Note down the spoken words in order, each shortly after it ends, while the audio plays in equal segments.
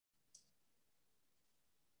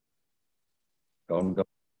Countdown.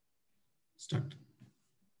 Start.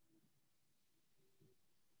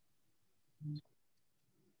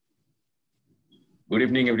 Good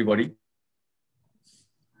evening, everybody.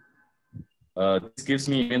 This gives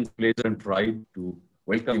me immense pleasure and pride to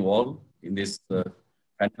welcome you all in this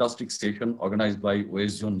fantastic session organized by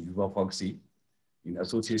West Zone Yuva FOGSI in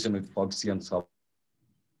association with FOGSI and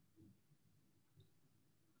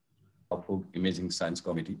SAFOG Imaging Science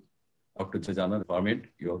Committee. Dr. Jajana Pharmed,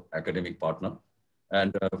 your academic partner.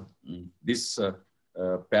 And this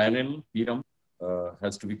panel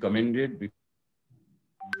has to be commended.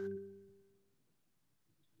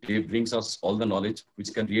 It brings us all the knowledge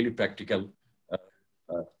which can really practical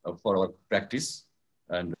for our practice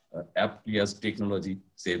and aptly as technology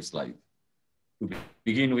saves life. To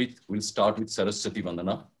begin with, we'll start with Saraswati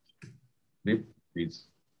Vandana. Please.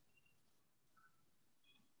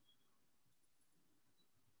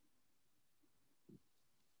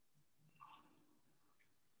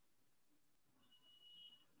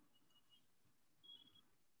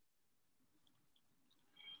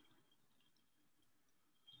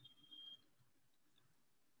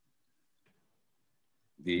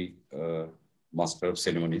 The Master of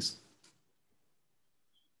Ceremonies.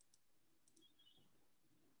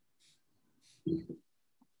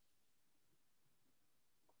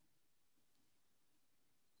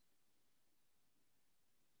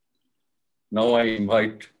 Now I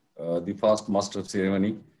invite the first Master of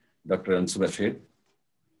Ceremony, Dr. Anshu Bashir,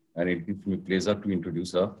 and it gives me pleasure to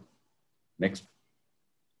introduce her. Next.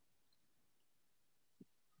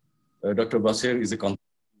 Dr. Bashir is a consultant in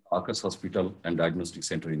Aakash Hospital and Diagnostic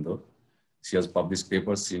Center, Indore. She has published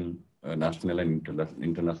papers in national and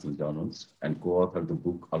international journals and co-authored the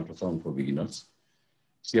book Ultrasound for Beginners.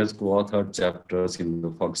 She has co-authored chapters in the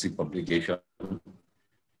FOGSI publication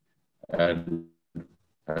and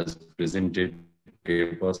has presented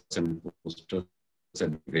papers and posters at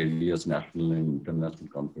various national and international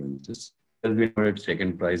conferences. She has been awarded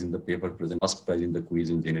second prize in the paper present, first prize in the quiz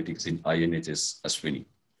in genetics in INHS Ashwini.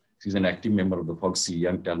 She is an active member of the FOGSI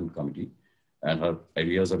Young Talent Committee, and her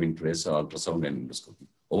areas of interest are ultrasound and endoscopy.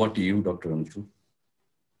 Over to you, Dr. Anshu.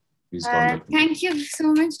 Thank you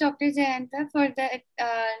so much, Dr. Jayanta, for the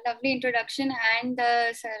lovely introduction and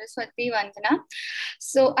the Saraswati Vandana.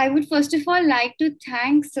 So I would first of all like to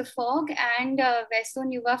thank SAFOG and West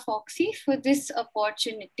Zone Yuva FOGSI for this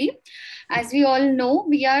opportunity. As we all know,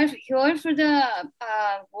 we are here for the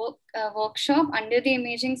workshop under the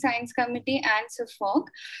Imaging Science Committee and SAFOG.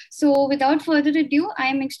 So without further ado, I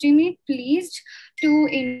am extremely pleased to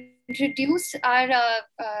introduce our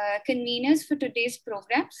conveners for today's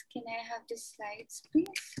programs. Can I have the slides,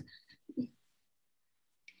 please?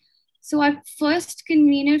 So our first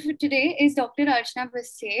convener for today is Dr. Archana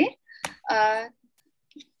Baser.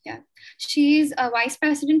 She is a Vice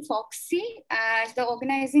President FOGSI as the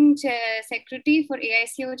Organizing Secretary for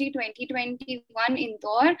AICOG 2021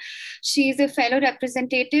 Indore. She is a Fellow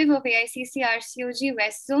Representative of AICC RCOG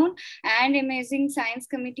West Zone and Imaging Science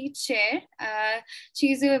Committee Chair.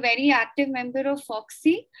 She is a very active member of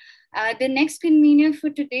FOGSI. The next convener for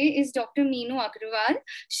today is Dr. Meenu Agrawal.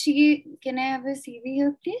 Can I have a CV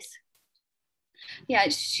here, please? Yeah,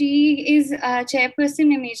 she is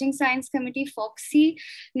Chairperson, Imaging Science Committee, FOGSI,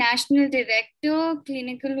 National Director,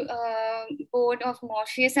 Clinical Board of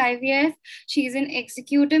Morpheus IVF. She is an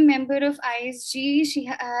executive member of ISG. She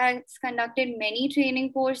has conducted many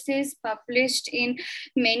training courses, published in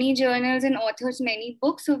many journals and authored many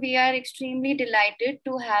books. So we are extremely delighted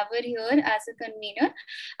to have her here as a convener.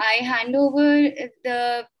 I hand over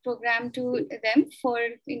the program to them for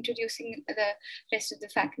introducing the rest of the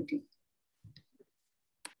faculty.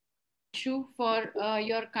 For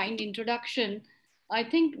your kind introduction. I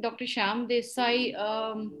think Dr. Shyam Desai,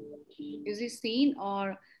 is he seen,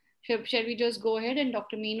 or shall we just go ahead and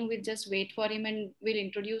Dr. Meenu will just wait for him and we'll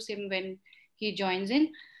introduce him when he joins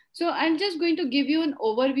in. So I'm just going to give you an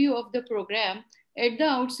overview of the program. At the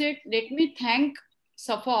outset, let me thank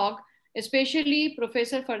SAFOG, especially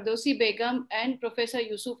Professor Fardosi Begum and Professor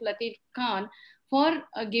Yusuf Latif Khan for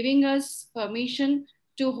giving us permission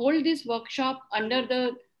to hold this workshop under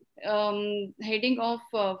the heading of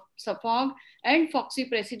SAFOG, and FOGSI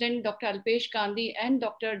President Dr. Alpesh Gandhi and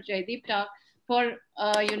Dr. Jaideep Tak for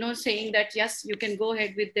saying that yes, you can go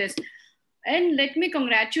ahead with this. And let me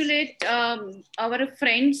congratulate our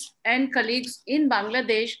friends and colleagues in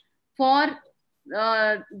Bangladesh for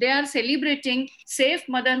they are celebrating Safe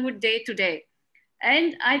Motherhood Day today.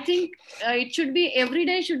 And I think it should be every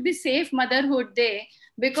day should be Safe Motherhood Day,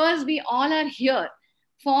 because we all are here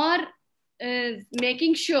for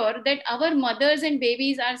making sure that our mothers and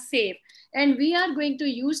babies are safe, and we are going to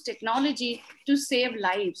use technology to save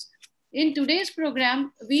lives. In today's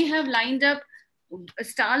program, we have lined up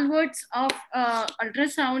stalwarts of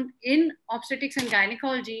ultrasound in obstetrics and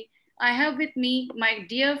gynecology. I have with me my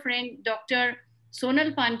dear friend, Dr.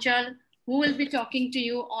 Sonal Panchal, who will be talking to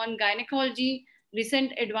you on gynecology,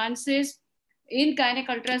 recent advances in gynec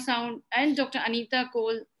ultrasound, and Dr. Anita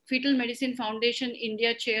Cole, Fetal Medicine Foundation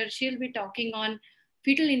India Chair. She'll be talking on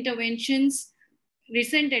fetal interventions,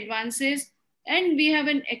 recent advances, and we have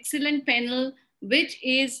an excellent panel which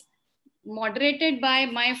is moderated by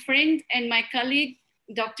my friend and my colleague,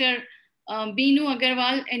 Dr. Binu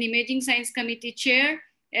Agarwal, an Imaging Science Committee Chair,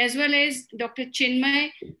 as well as Dr.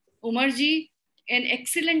 Chinmay Umarji, an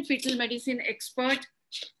excellent fetal medicine expert.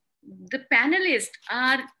 The panelists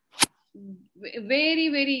are very,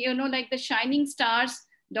 very, like the shining stars,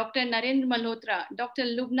 Dr. Narendra Malhotra, Dr.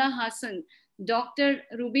 Lubna Hassan, Dr.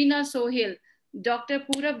 Rubina Sohil, Dr.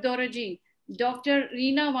 Purab Doraji, Dr.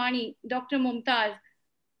 Reena Wani, Dr. Mumtaz.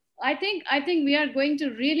 I think we are going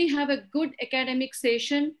to really have a good academic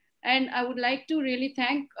session, and I would like to really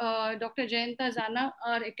thank Dr. Jayanta Zana,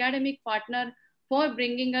 our academic partner, for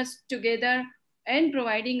bringing us together and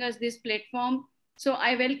providing us this platform. So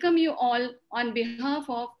I welcome you all on behalf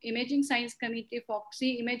of Imaging Science Committee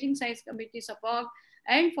FOGSI, Imaging Science Committee SAFOG,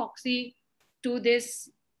 and FOGSI to this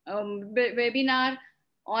webinar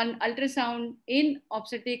on ultrasound in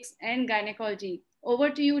obstetrics and gynecology.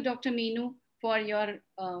 Over to you, Dr. Meenu, for your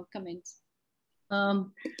comments.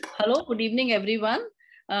 Hello, good evening, everyone.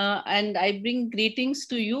 And I bring greetings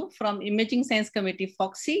to you from Imaging Science Committee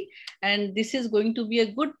FOGSI. And this is going to be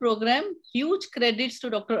a good program. Huge credits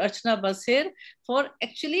to Dr. Archana Baser for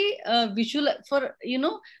actually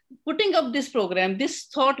putting up this program, this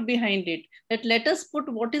thought behind it, that let us put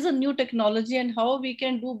what is a new technology and how we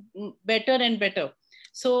can do better and better.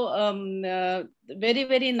 So very,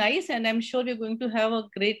 very nice. And I'm sure you're going to have a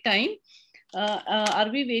great time. Are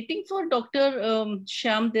we waiting for Dr.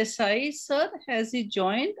 Shyam Desai, sir? Has he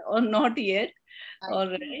joined or not yet? All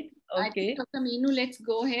right. Okay. I think, Dr. Meenu, let's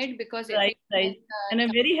go ahead because right. And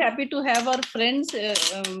I'm very happy to have our friends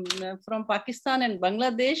from Pakistan and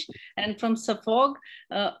Bangladesh and from SAFOG,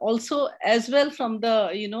 also as well from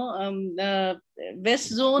the West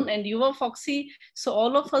Zone and Yuva FOGSI. So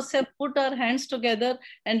all of us have put our hands together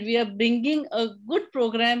and we are bringing a good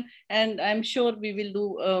program, and I'm sure we will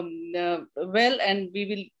do well, and we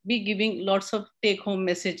will be giving lots of take-home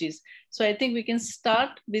messages. So I think we can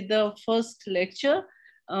start with the first lecture.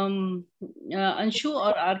 Anshu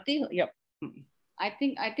or Aarti? Yeah. I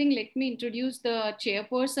think let me introduce the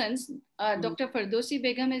chairpersons. Dr. Fardosi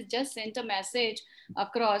Begum has just sent a message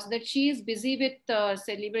across that she is busy with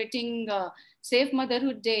celebrating Safe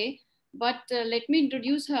Motherhood Day. But let me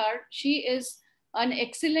introduce her. She is an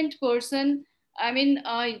excellent person. I mean,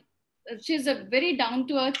 she's a very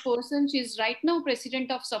down-to-earth person. She's right now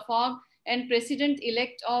president of SAFOG and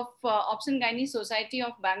president-elect of Obs and Gynae Society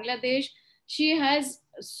of Bangladesh. She has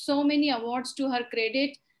so many awards to her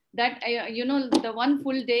credit that, the one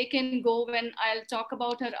full day can go when I'll talk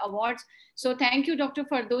about her awards. So thank you, Dr.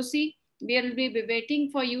 Fardosi. We'll be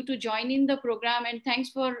waiting for you to join in the program, and thanks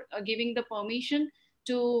for giving the permission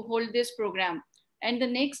to hold this program. And the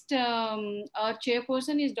next our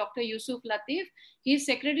chairperson is Dr. Yusuf Latif. He's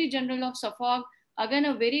Secretary General of SAFOG, again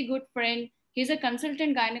a very good friend. He's a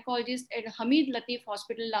consultant gynecologist at Hamid Latif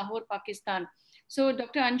Hospital, Lahore, Pakistan. So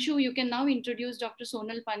Dr. Anshu, you can now introduce Dr.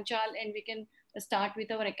 Sonal Panchal and we can start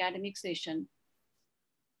with our academic session.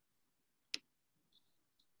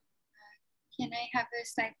 Can I have a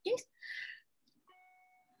slide, please?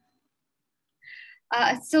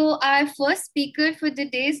 So our first speaker for the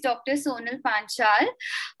day is Dr. Sonal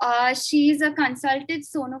Panchal. She is a consultant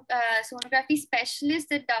sonography specialist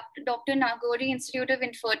at Dr. Nagori Institute of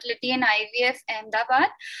Infertility and IVF, Ahmedabad,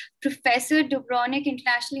 Professor Dubrovnik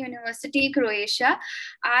International University, Croatia.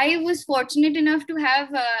 I was fortunate enough to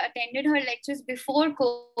have attended her lectures before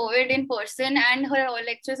COVID in person, and her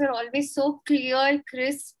lectures are always so clear,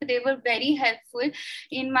 crisp. They were very helpful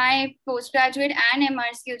in my postgraduate and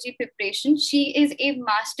MRCOG preparation. She is a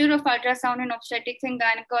Master of Ultrasound in Obstetrics and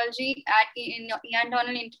Gynecology at Ian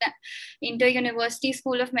Donnell Inter-University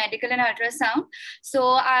School of Medical and Ultrasound.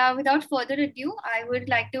 So without further ado, I would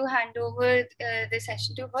like to hand over the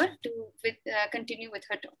session to her to continue with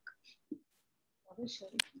her talk.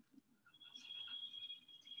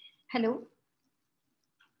 Hello.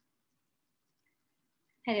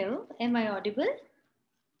 Hello, am I audible?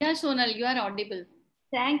 Yeah, Sonal, you are audible.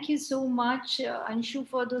 Thank you so much, Anshu,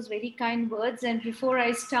 for those very kind words. And before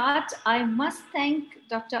I start, I must thank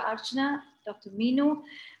Dr. Archana, Dr. Meenu,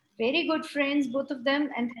 very good friends, both of them.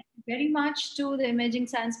 And thank you very much to the Imaging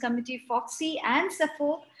Science Committee, FOGSI and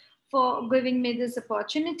SAFOG for giving me this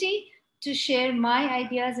opportunity. to share my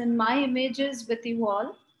ideas and my images with you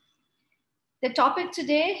all. The topic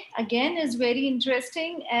today, again, is very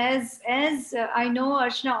interesting as I know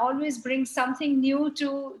Archana always brings something new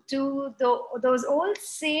to those old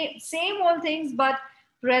same old things, but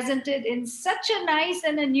presented in such a nice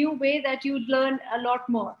and a new way that you'd learn a lot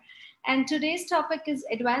more. And today's topic is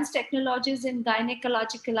advanced technologies in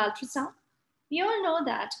gynecological ultrasound. We all know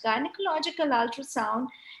that gynecological ultrasound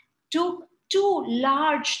took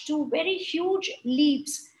two very huge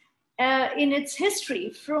leaps in its history,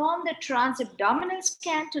 from the transabdominal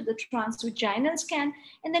scan to the transvaginal scan,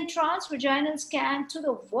 and then transvaginal scan to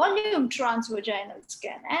the volume transvaginal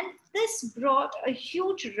scan. And this brought a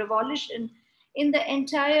huge revolution in the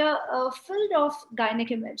entire field of gynec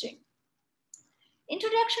imaging.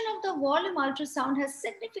 Introduction of the volume ultrasound has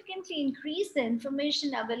significantly increased the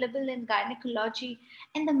information available in gynecology,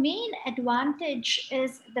 and the main advantage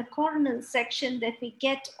is the coronal section that we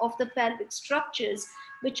get of the pelvic structures,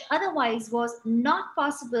 which otherwise was not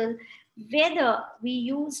possible whether we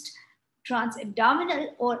used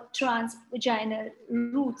transabdominal or transvaginal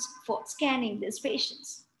routes for scanning these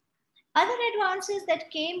patients. Other advances that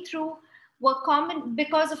came through were common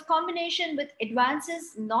because of combination with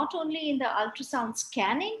advances not only in the ultrasound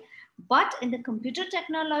scanning, but in the computer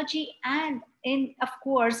technology and of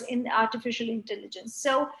course, in the artificial intelligence.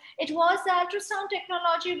 So it was the ultrasound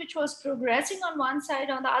technology which was progressing on one side.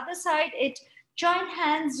 On the other side, it joined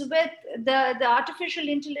hands with the artificial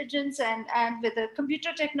intelligence and with the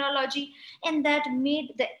computer technology, and that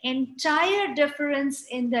made the entire difference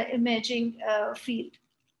in the imaging field.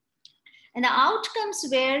 And the outcomes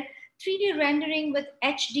were 3D rendering with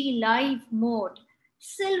HD live mode,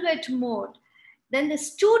 silhouette mode, then the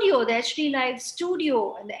studio, the HD live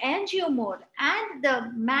studio, and the angio mode, and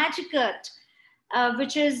the Magicut,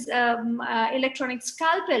 which is electronic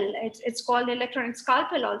scalpel. It's called electronic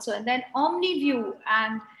scalpel also, and then OmniView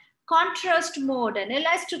and contrast mode and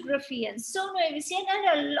elastography and sono-AVC,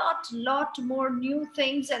 and a lot more new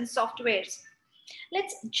things and softwares.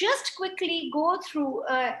 Let's just quickly go through,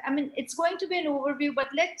 it's going to be an overview, but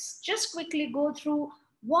let's just quickly go through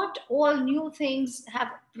what all new things have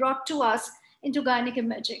brought to us into gynec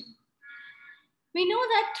imaging. We know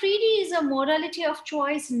that 3D is a modality of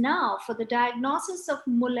choice now for the diagnosis of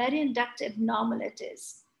Mullerian duct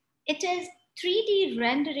abnormalities. It is 3D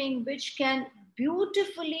rendering which can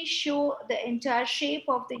beautifully show the entire shape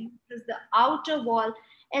of the uterus, the outer wall,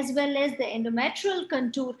 as well as the endometrial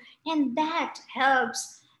contour, and that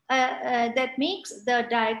helps, that makes the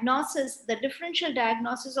diagnosis, the differential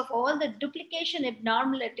diagnosis of all the duplication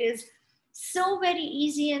abnormalities so very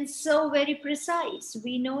easy and so very precise.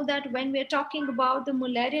 We know that when we're talking about the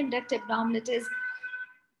Mullerian duct abnormalities,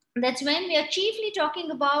 that's when we are chiefly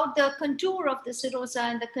talking about the contour of the serosa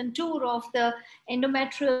and the contour of the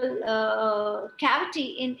endometrial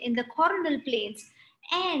cavity in the coronal planes.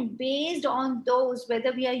 And based on those,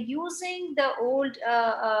 whether we are using the old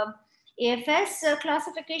AFS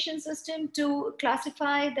classification system to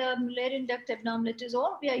classify the Mullerian duct abnormalities,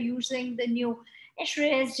 or we are using the new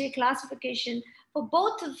SRASJ classification, for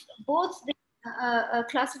both the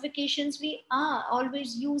classifications, we are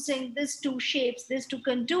always using these two shapes, these two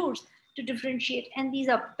contours to differentiate, and these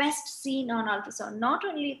are best seen on ultrasound, not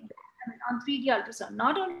only on 3D ultrasound.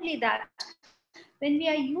 Not only that, when we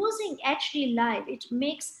are using HD live, it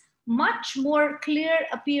makes much more clear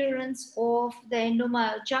appearance of the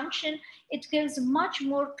endomyal junction. It gives much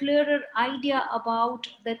more clearer idea about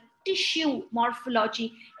the tissue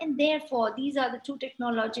morphology, and therefore these are the two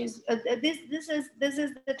technologies. This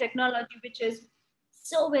is the technology which is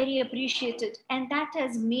so very appreciated, and that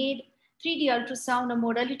has made 3D ultrasound a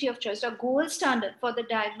modality of choice, a gold standard for the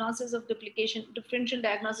diagnosis of duplication, differential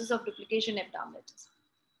diagnosis of duplication abnormalities.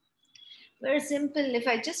 Very simple. If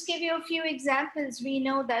I just give you a few examples, we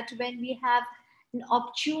know that when we have an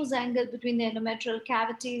obtuse angle between the endometrial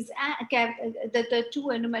cavities, the two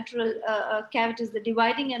endometrial cavities, the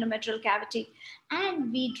dividing endometrial cavity,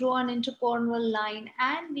 and we draw an intercornual line,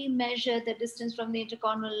 and we measure the distance from the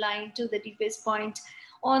intercornual line to the deepest point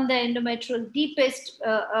on the endometrial deepest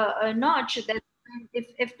notch, that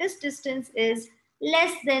if this distance is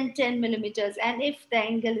less than 10 millimeters, and if the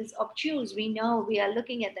angle is obtuse, we know we are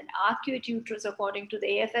looking at an arcuate uterus according to the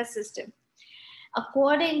AFS system.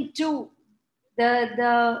 According to the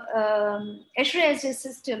SRASJ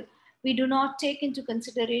system, we do not take into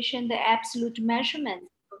consideration the absolute measurements.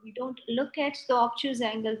 We don't look at the obtuse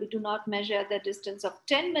angle, we do not measure the distance of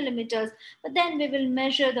 10 millimeters, but then we will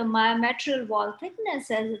measure the myometrial wall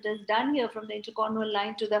thickness as it is done here from the intercornual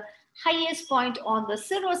line to the highest point on the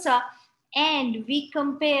serosa. and we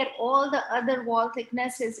compare all the other wall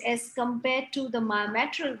thicknesses as compared to the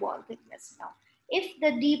myometrial wall thickness. Now, if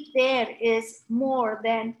the deep there is more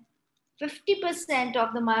than 50%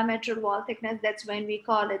 of the myometrial wall thickness, that's when we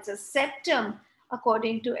call it a septum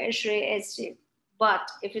according to SRA-SJ. But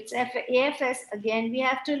if it's AFS, again, we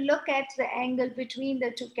have to look at the angle between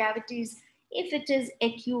the two cavities if it is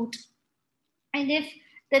acute. And if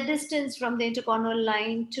the distance from the intercorneal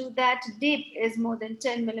line to that dip is more than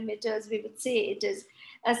 10 millimeters, we would say it is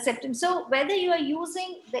a septum. So whether you are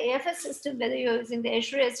using the AFS system, whether you're using the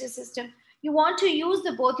SRA-SJ system, you want to use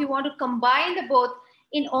the both, you want to combine the both.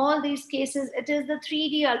 In all these cases, it is the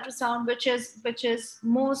 3D ultrasound which is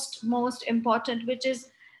most important, which is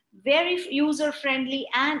very user friendly,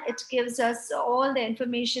 and it gives us all the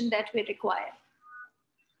information that we require.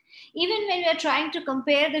 Even when we are trying to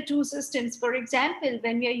compare the two systems, for example,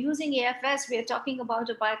 when we are using AFS, we are talking about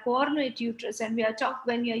a bicornuate uterus, and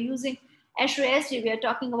when we are using SRA-SJ, we are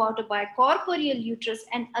talking about a bicorporeal uterus.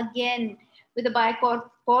 And again, with the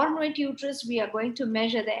bicornuate uterus, we are going to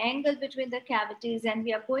measure the angle between the cavities, and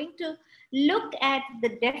we are going to look at the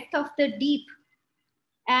depth of the deep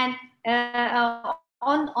and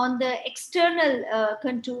on the external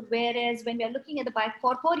contour, whereas when we are looking at the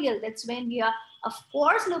bicorporeal, that's when we are, of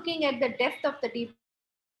course, looking at the depth of the deep,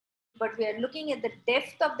 but we are looking at the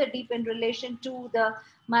depth of the deep in relation to the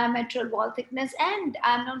myometrial wall thickness. And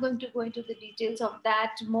I'm not going to go into the details of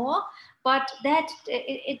that more, but that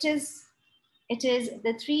it is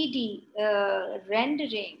the 3D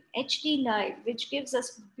rendering, HD live, which gives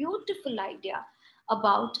us beautiful idea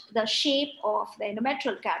about the shape of the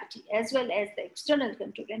endometrial cavity as well as the external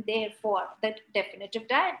contour, and therefore the definitive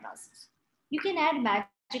diagnosis. You can add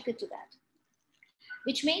magic to that,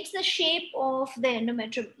 which makes the shape of the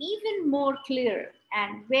endometrium even more clear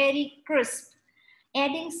and very crisp.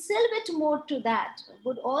 Adding silhouette mode to that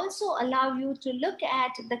would also allow you to look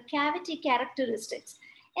at the cavity characteristics.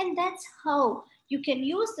 And that's how you can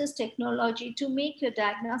use this technology to make your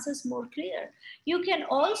diagnosis more clear. You can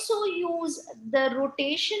also use the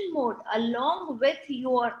rotation mode along with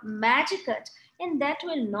your magic cut, and that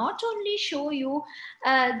will not only show you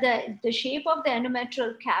the shape of the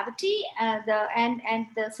endometrial cavity and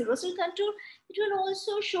the serosal contour, it will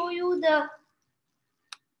also show you the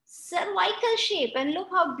cervical shape, and look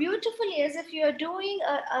how beautifully, as if you're doing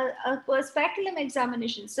a speculum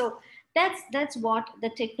examination. So that's what the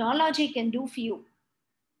technology can do for you.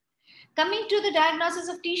 Coming to the diagnosis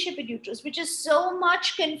of T-shaped uterus, which is so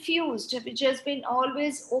much confused, which has been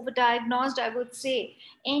always overdiagnosed, I would say.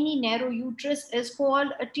 Any narrow uterus is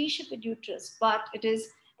called a T-shaped uterus, but it is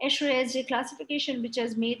SRA-SJ classification which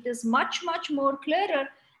has made this much more clearer.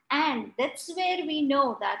 And that's where we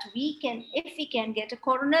know that if we can get a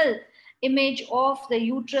coronal image of the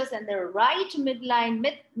uterus and the right midline,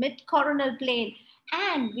 mid-coronal plane,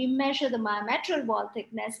 and we measure the myometrial wall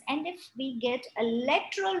thickness, and if we get a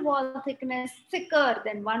lateral wall thickness thicker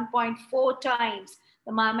than 1.4 times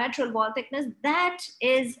the myometrial wall thickness, that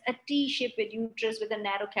is a T-shaped uterus with a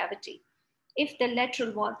narrow cavity. If the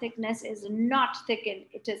lateral wall thickness is not thickened,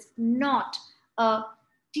 it is not a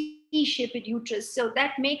T-shaped uterus. So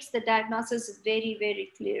that makes the diagnosis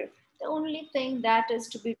very clear. The only thing that is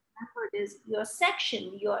to be remembered is your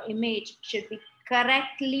section, your image should be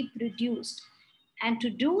correctly produced. And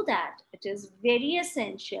to do that, it is very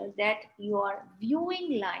essential that your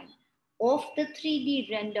viewing line of the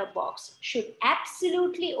 3D render box should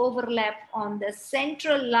absolutely overlap on the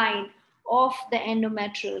central line of the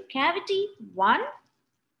endometrial cavity, 1.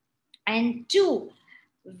 And 2,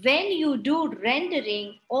 when you do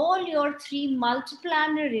rendering, all your 3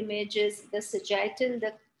 multiplanar images, the sagittal,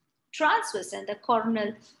 the transverse, and the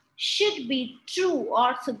coronal, should be true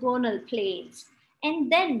orthogonal planes.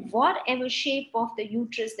 And then whatever shape of the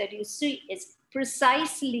uterus that you see is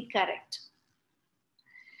precisely correct.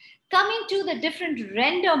 Coming to the different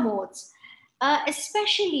render modes,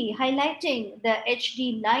 especially highlighting the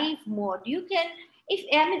HD live mode, you can,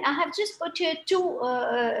 I have just put here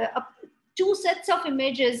two sets of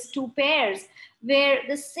images, 2 pairs, where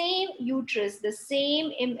the same uterus, the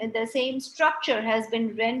same structure has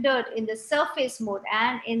been rendered in the surface mode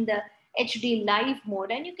and in the HD live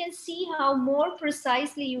mode. And you can see how more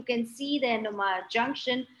precisely you can see the endomere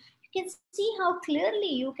junction. You can see how clearly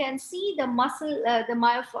you can see the muscle, the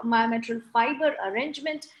myometrial fiber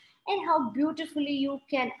arrangement, and how beautifully you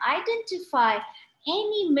can identify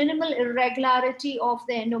any minimal irregularity of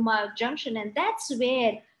the endomere junction. And that's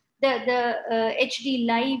where the HD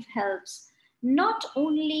live helps. Not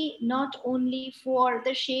only for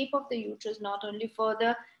the shape of the uterus, not only for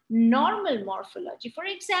the normal morphology. For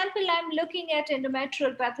example, I'm looking at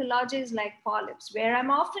endometrial pathologies like polyps, where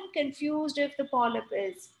I'm often confused if the polyp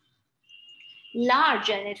is large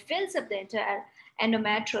and it fills up the entire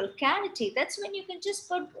endometrial cavity. That's when you can just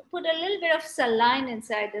put a little bit of saline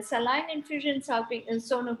inside, the saline infusion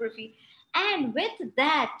sonography. And with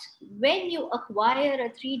that, when you acquire a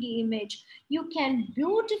 3D image, you can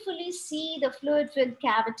beautifully see the fluid-filled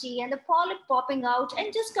cavity and the polyp popping out,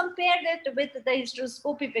 and just compare that with the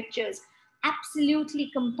hysteroscopy pictures. Absolutely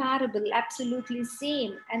comparable, absolutely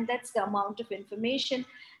same. And that's the amount of information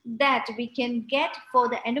that we can get for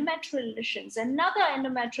the endometrial lesions. Another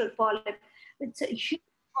endometrial polyp, it's a huge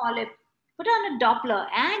polyp, put on a Doppler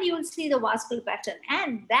and you will see the vascular pattern,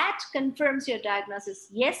 and that confirms your diagnosis.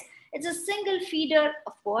 Yes, it's a single feeder.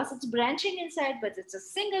 Of course, it's branching inside, but it's a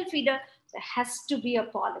single feeder. There has to be a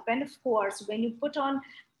polyp. And of course, when you put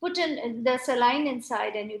in the saline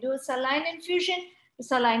inside and you do a saline infusion, the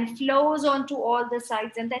saline flows onto all the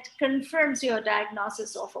sides, and that confirms your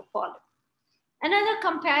diagnosis of a polyp. Another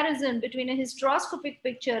comparison between a hysteroscopic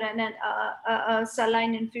picture and a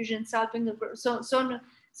saline infusion saline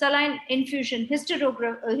infusion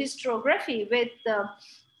hysterography with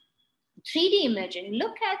 3D imaging.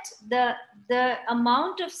 Look at the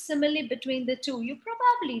amount of simile between the two. You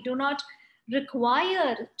probably do not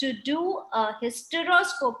require to do a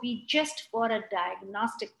hysteroscopy just for a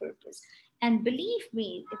diagnostic purpose. And believe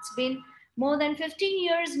me, it's been more than 15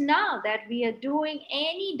 years now that we are doing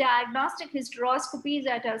any diagnostic hysteroscopies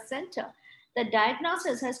at our center. The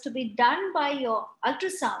diagnosis has to be done by your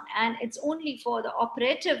ultrasound, and it's only for the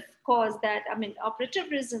operative cause that, operative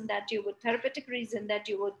reason that you would, therapeutic reason that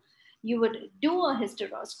you would do a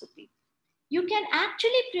hysteroscopy. You can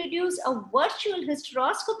actually produce a virtual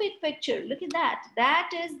hysteroscopic picture. Look at that. That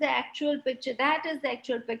is the actual picture. That is the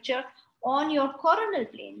actual picture on your coronal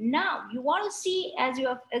plane. Now you want to see as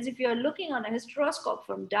if you're looking on a hysteroscope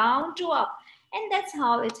from down to up, and that's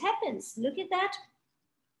how it happens. Look at that.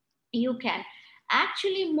 You can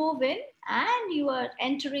actually move in and you are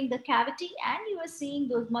entering the cavity and you are seeing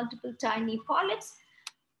those multiple tiny polyps.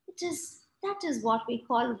 That is what we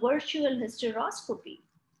call virtual hysteroscopy.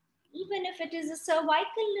 Even if it is a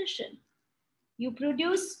cervical lesion, you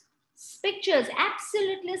produce pictures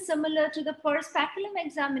absolutely similar to the per speculum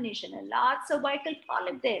examination, a large cervical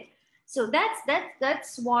polyp there. So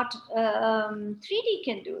that's what 3D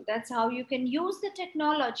can do. That's how you can use the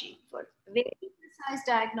technology for very precise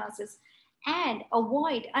diagnosis and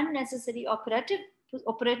avoid unnecessary operative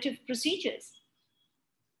procedures.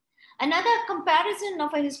 Another comparison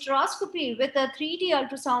of a hysteroscopy with a 3D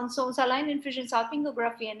ultrasound, so saline infusion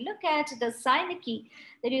salpingography, and look at the synecdoche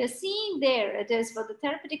that you're seeing there. It is for the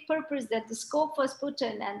therapeutic purpose that the scope was put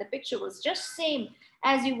in, and the picture was just same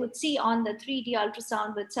as you would see on the 3D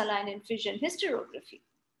ultrasound with saline infusion hysterography.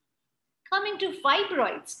 Coming to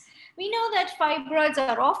fibroids, we know that fibroids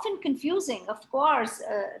are often confusing. Of course,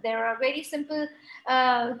 there are very simple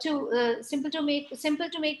to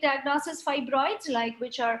make diagnosis fibroids, like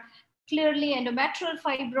which are clearly endometrial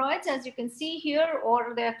fibroids, as you can see here,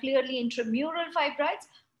 or they are clearly intramural fibroids.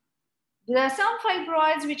 There are some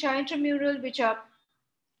fibroids which are intramural, which are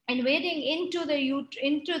invading into the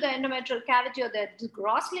endometrial cavity, or they're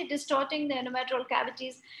grossly distorting the endometrial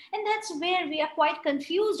cavities. And that's where we are quite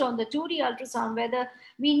confused on the 2D ultrasound, whether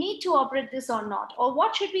we need to operate this or not, or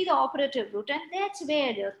what should be the operative route. And that's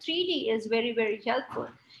where the 3D is very, very helpful.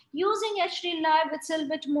 Using HD Live with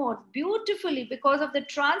Silhouette mode beautifully, because of the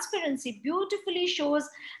transparency, beautifully shows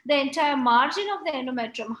the entire margin of the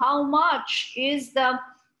endometrium, how much is the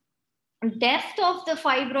depth of the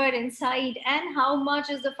fibroid inside and how much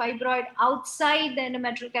is the fibroid outside the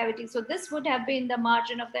endometrial cavity. So this would have been the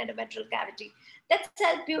margin of the endometrial cavity.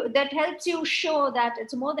 That helps you show that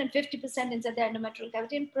it's more than 50% inside the endometrial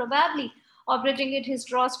cavity, and probably operating it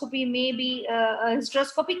hysteroscopy maybe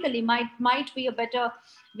hysteroscopically might be a better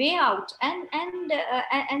way out,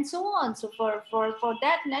 and so on. So for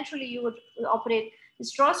that, naturally you would operate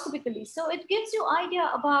hysteroscopically. So it gives you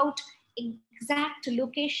idea about exact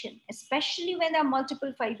location, especially when there are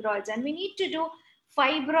multiple fibroids, and we need to do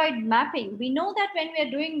fibroid mapping. We know that when we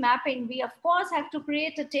are doing mapping, we of course have to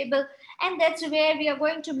create a table, and that's where we are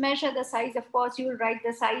going to measure the size. Of course, you will write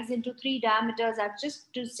the size into 3 diameters. I've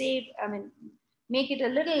just to save, make it a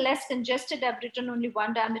little less congested, I've written only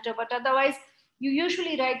 1 diameter, but otherwise you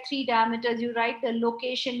usually write 3 diameters. You write the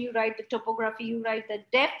location, you write the topography, you write the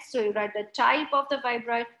depth, so you write the type of the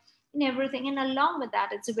fibroid and everything. And along with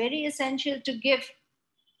that, it's very essential to give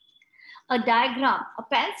a diagram, a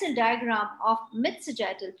pencil diagram of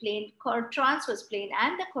mid-sagittal plane, transverse plane,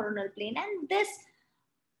 and the coronal plane. And this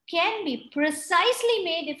can be precisely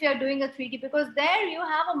made if you're doing a 3D, because there you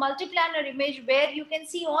have a multiplanar image where you can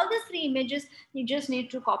see all the 3 images. You just need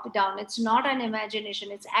to copy down. It's not an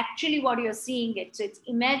imagination. It's actually what you're seeing. It's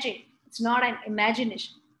imaging. It's not an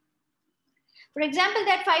imagination. For example,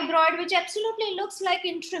 that fibroid, which absolutely looks like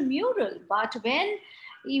intramural, but when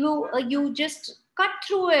you just cut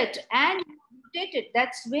through it and rotate it,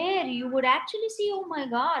 that's where you would actually see, oh my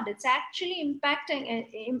God, it's actually impacting.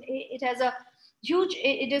 It has a huge,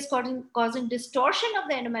 it is causing distortion of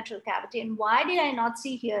the endometrial cavity. And why did I not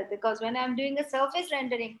see here? Because when I'm doing a surface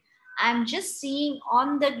rendering, I'm just seeing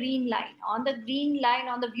on the green line, on the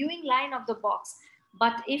viewing line of the box.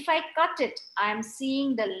 But if I cut it, I'm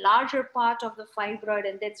seeing the larger part of the fibroid,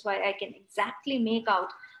 and that's why I can exactly make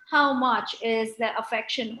out how much is the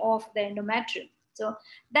affection of the endometrium. So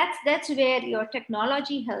that's where your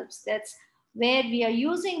technology helps. That's where we are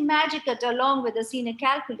using MAGICUT along with the senior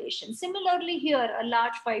calculation. Similarly here, a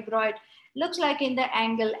large fibroid looks like in the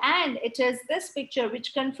angle, and it is this picture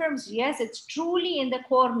which confirms, yes, it's truly in the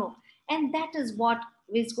cornu, and that is what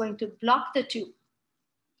is going to block the tube.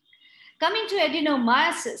 Coming to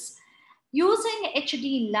adenomyosis, using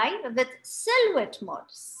HD live with silhouette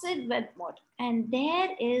mode, and there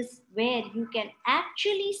is where you can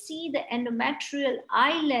actually see the endometrial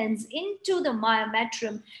islands into the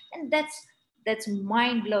myometrium, and that's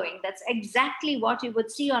mind-blowing. That's exactly what you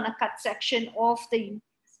would see on a cut section of the uterus.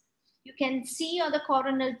 You can see on the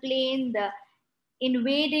coronal plane the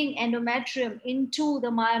invading endometrium into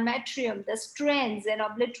the myometrium, the strands and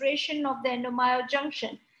obliteration of the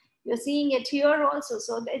endomyojunction. You're seeing it here also.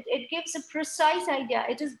 So it gives a precise idea.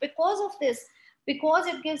 It is because of this, because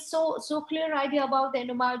it gives so clear idea about the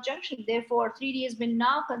endomyojunction. Therefore, 3D has been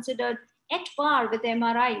now considered at par with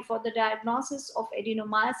MRI for the diagnosis of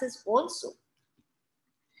adenomyosis also.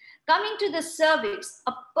 Coming to the cervix,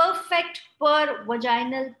 a perfect per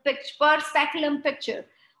speculum picture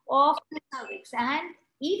of the cervix. And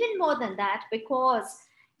even more than that, because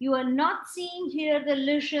you are not seeing here the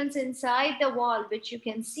lesions inside the wall, which you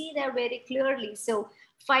can see there very clearly. So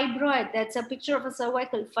fibroid, that's a picture of a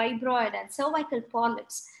cervical fibroid and cervical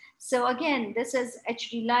polyps. So again, this is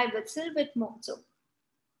HD live with silhouette mode. So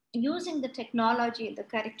using the technology in the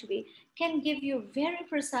correct way can give you very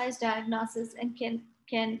precise diagnosis and can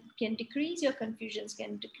decrease your confusions,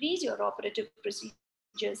 can decrease your operative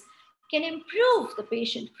procedures, can improve the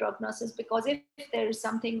patient prognosis, because if there is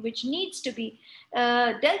something which needs to be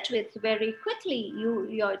dealt with very quickly,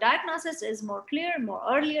 your diagnosis is more clear, more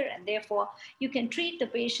earlier, and therefore you can treat the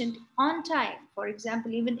patient on time, for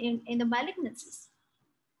example, even in the malignancies.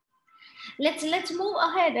 Let's move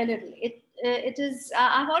ahead a little. It is,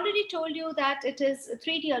 I've already told you that it is a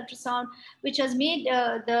 3D ultrasound, which has made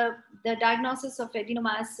the diagnosis of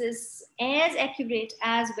adenomyosis as accurate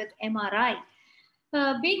as with MRI.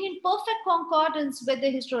 Being in perfect concordance with the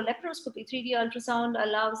hysterolectroscopy, 3D ultrasound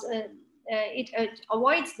allows, it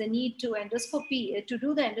avoids the need to endoscopy, to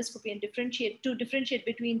do the endoscopy and differentiate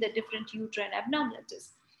between the different uterine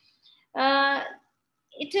abnormalities.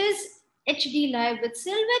 It is HD live with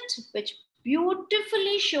silhouette, which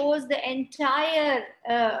beautifully shows the entire,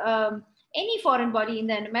 any foreign body in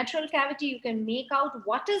the endometrial cavity. You can make out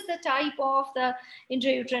what is the type of the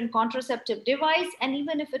intrauterine contraceptive device, and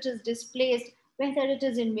even if it is displaced, whether it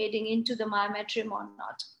is invading into the myometrium or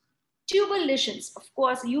not. Tubal lesions, of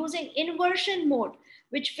course, using inversion mode,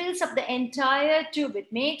 which fills up the entire tube.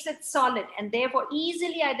 It makes it solid and therefore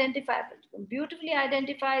easily identifiable. You can beautifully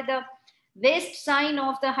identify the waist sign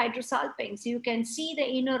of the hydrosalpinx. You can see the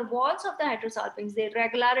inner walls of the hydrosalpinx, the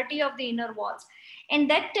irregularity of the inner walls. And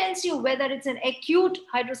that tells you whether it's an acute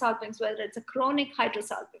hydrosalpinx, whether it's a chronic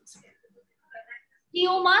hydrosalpinx.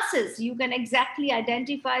 Teomasis, you can exactly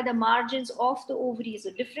identify the margins of the ovaries.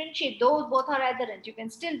 So differentiate, those both are adherent. You can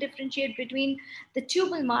still differentiate between the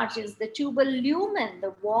tubal margins, the tubal lumen,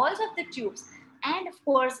 the walls of the tubes, and of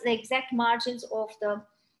course the exact margins of the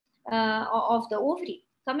ovary.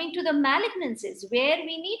 Coming to the malignancies, where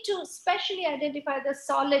we need to specially identify the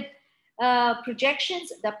solid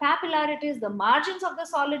projections, the papillarities, the margins of the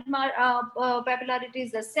solid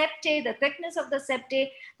papillarities, the septae, the thickness of the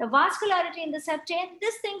septae, the vascularity in the septae. And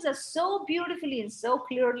these things are so beautifully and so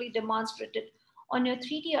clearly demonstrated on your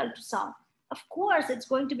 3D ultrasound. Of course, it's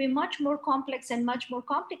going to be much more complex and much more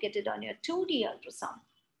complicated on your 2D ultrasound.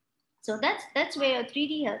 So that's where your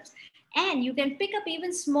 3D helps. And you can pick up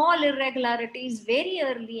even small irregularities very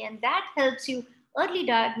early, and that helps you early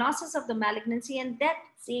diagnosis of the malignancy, and that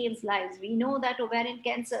saves lives. We know that ovarian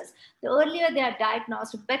cancers, the earlier they are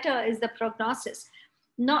diagnosed, better is the prognosis.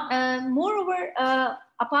 Moreover,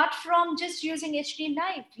 Apart from just using HD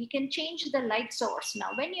light, we can change the light source.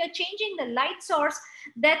 Now, when you're changing the light source,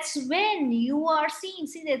 that's when you are seeing,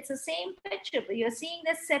 see, it's the same picture, but you're seeing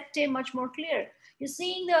the septum much more clear. You're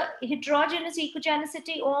seeing the heterogeneous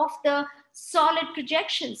echogenicity of the solid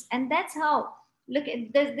projections. And that's how, look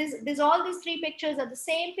at this, all these three pictures are the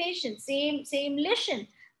same patient, same lesion.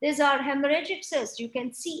 These are hemorrhagic cysts. You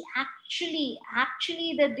can see actually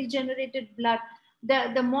the degenerated blood,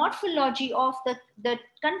 the morphology of the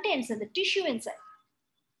contents and the tissue inside.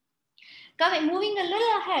 Moving a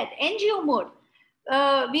little ahead, angio mode,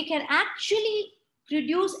 we can actually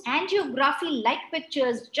produce angiography-like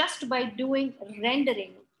pictures just by doing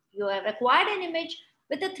rendering. You have acquired an image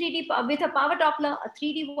with a 3D, with a power Doppler, a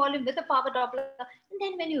 3D volume with a power Doppler, and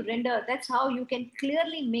then when you render, that's how you can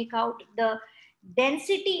clearly make out the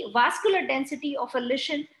density, vascular density of a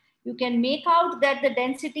lesion. You can make out that the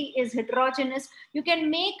density is heterogeneous. You can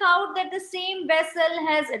make out that the same vessel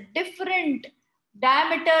has different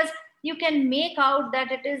diameters. You can make out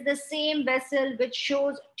that it is the same vessel which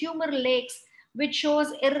shows tumor lakes, which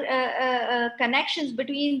shows connections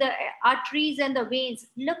between the arteries and the veins.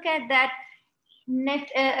 Look at that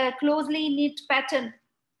closely knit pattern.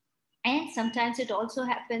 And sometimes it also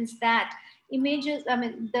happens that images, I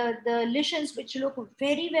mean, the lesions which look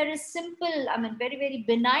very, very simple, I mean, very, very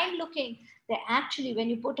benign looking, they actually, when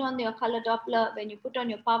you put on your color Doppler, when you put on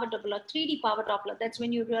your power Doppler, 3D power Doppler, that's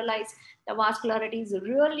when you realize the vascularity is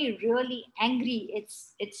really, really angry.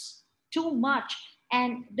 It's too much.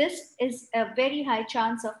 And this is a very high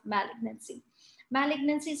chance of malignancy.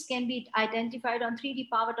 Malignancies can be identified on 3D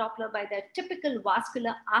power Doppler by their typical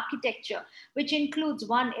vascular architecture, which includes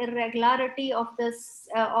one, irregularity of the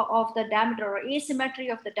diameter or asymmetry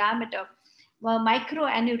of the diameter,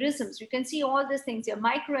 microaneurysms. You can see all these things here: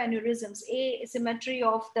 microaneurysms, asymmetry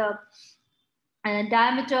of the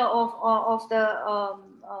diameter of the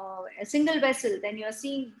single vessel. Then you're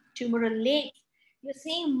seeing tumoral lakes. You're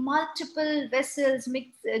seeing multiple vessels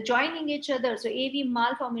joining each other, so AV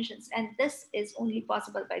malformations, and this is only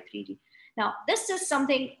possible by 3D. Now, this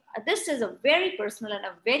is a very personal and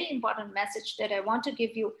a very important message that I want to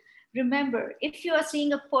give you. Remember, if you are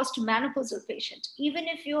seeing a post-menopausal patient, even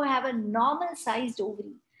if you have a normal sized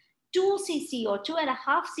ovary, 2 cc or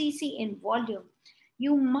 2.5 cc in volume,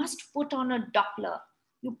 you must put on a Doppler.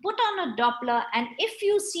 You put on a Doppler, and if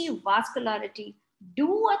you see vascularity, do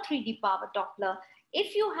a 3D power Doppler.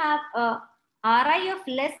 If you have a RI of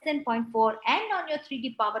less than 0.4 and on your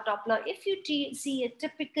 3D power Doppler, if you see a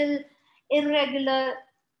typical irregular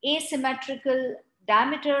asymmetrical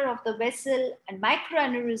diameter of the vessel and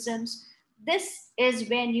microaneurysms, this is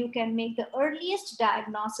when you can make the earliest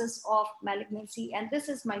diagnosis of malignancy. And this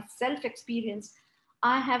is my self-experience.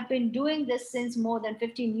 I have been doing this since more than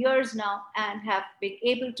 15 years now and have been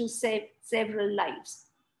able to save several lives.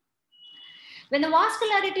 When the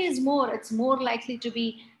vascularity is more, it's more likely to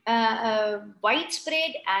be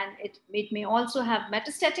widespread, and it may also have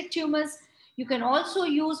metastatic tumors. You can also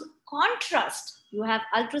use contrast. You have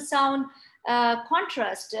ultrasound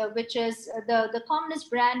contrast, which is the commonest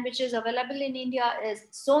brand which is available in India is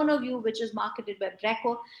SonoView, which is marketed by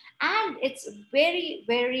Breco. And it's very,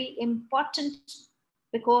 very important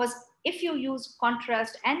because if you use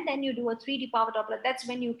contrast and then you do a 3D power Doppler, that's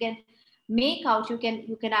when you can make out, you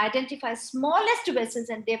can identify smallest vessels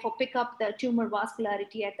and therefore pick up the tumor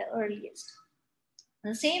vascularity at the earliest.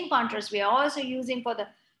 The same contrast we are also using for the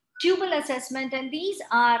tubal assessment, and these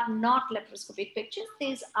are not laparoscopic pictures,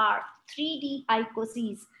 these are 3D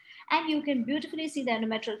hycoses. And you can beautifully see the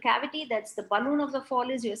endometrial cavity, that's the balloon of the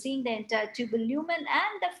follies. You're seeing the entire tubal lumen,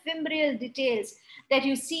 and the fimbrial details that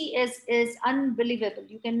you see is unbelievable.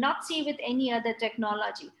 You cannot see with any other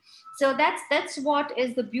technology. So that's what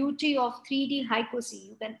is the beauty of 3D hycosy.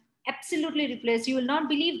 You can absolutely replace, you will not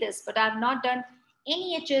believe this, but I've not done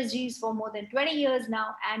any HSGs for more than 20 years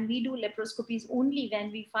now, and we do laparoscopies only when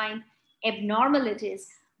we find abnormalities,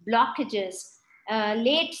 blockages,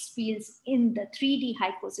 late spills in the 3D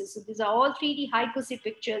hycosis. So these are all 3D hycosy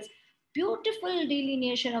pictures, beautiful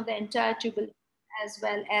delineation of the entire tubal as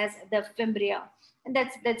well as the fimbria. And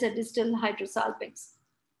that's a distal hydrosalpinx.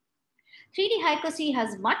 3D hycosy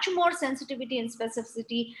has much more sensitivity and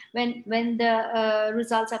specificity when the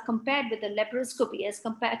results are compared with the laparoscopy as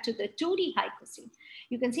compared to the 2D hycosy.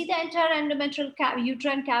 You can see the entire endometrial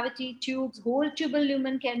uterine cavity, tubes, whole tubal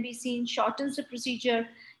lumen can be seen, shortens the procedure,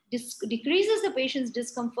 decreases the patient's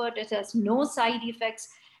discomfort, it has no side effects,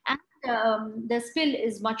 and the spill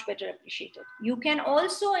is much better appreciated. You can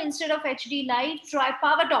also, instead of HD light, try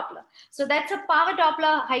power Doppler. So that's a power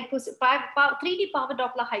Doppler hycosis, 3D power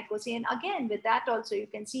Doppler hycosis. And again, with that also, you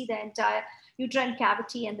can see the entire uterine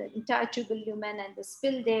cavity and the entire tubal lumen and the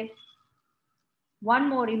spill there. One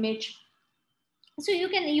more image. So you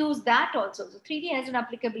can use that also. So 3D has an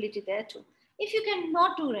applicability there too. If you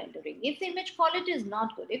cannot do rendering, if the image quality is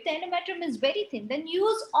not good, if the endometrium is very thin, then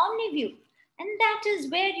use OmniView. And that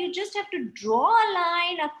is where you just have to draw a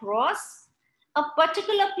line across a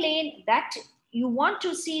particular plane that you want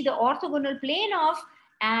to see the orthogonal plane of,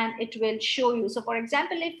 and it will show you. So for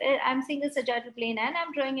example, if I'm seeing a sagittal plane and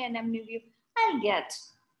I'm drawing an OmniView, I'll get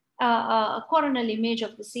a coronal image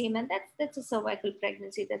of the same, and that's a cervical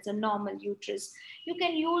pregnancy, that's a normal uterus. You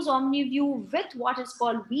can use OmniView with what is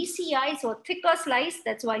called VCI, so thicker slice,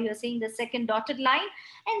 that's why you're seeing the second dotted line,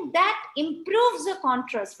 and that improves the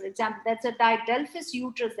contrast. For example, that's a didelphys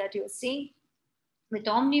uterus that you're seeing with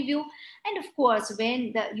OmniView. And of course,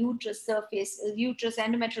 when the uterus surface, uterus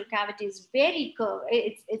endometrial cavity is very curved,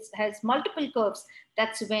 it has multiple curves,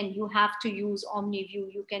 that's when you have to use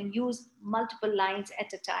OmniView. You can use multiple lines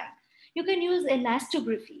at a time. You can use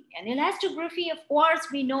elastography. And elastography, of course,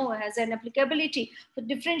 we know has an applicability for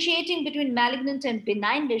differentiating between malignant and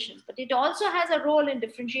benign lesions, but it also has a role in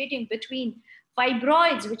differentiating between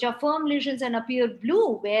fibroids, which are firm lesions and appear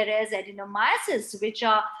blue, whereas adenomyosis, which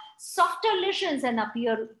are softer lesions and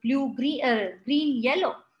appear blue, green,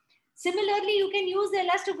 yellow. Similarly, you can use the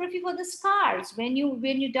elastography for the scars. When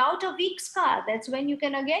you doubt a weak scar, that's when you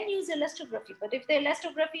can again use elastography. But if the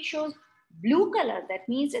elastography shows blue color, that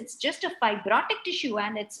means it's just a fibrotic tissue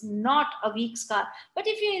and it's not a weak scar. But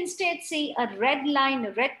if you instead see a red line,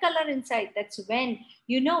 a red color inside, that's when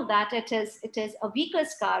you know that it is a weaker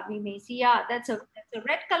scar. We may see, yeah, that's a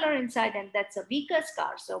red color inside and that's a weaker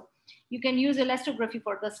scar. So you can use elastography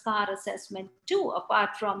for the scar assessment too,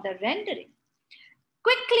 apart from the rendering.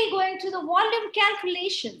 Quickly going to the volume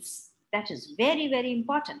calculations. That is very, very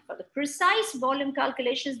important. For the precise volume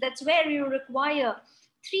calculations, that's where you require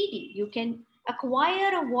 3D. You can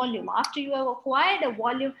acquire a volume. After you have acquired a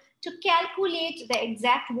volume, to calculate the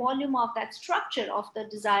exact volume of that structure, of the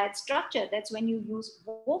desired structure, that's when you use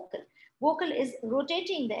vocal. Vocal is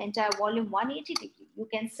rotating the entire volume 180 degrees. You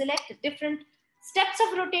can select different steps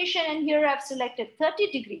of rotation, and here I've selected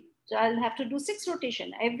 30 degrees. So I'll have to do 6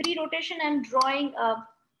 rotation. Every rotation I'm drawing a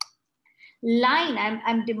line,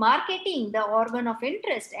 I'm demarcating the organ of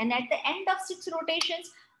interest, and at the end of 6 rotations,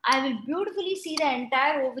 I will beautifully see the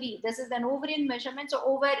entire ovary. This is an ovarian measurement, so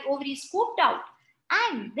ovary scooped out.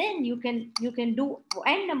 And then you can do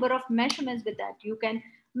n number of measurements with that. You can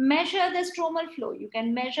measure the stromal flow. You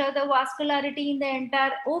can measure the vascularity in the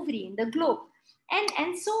entire ovary, in the globe,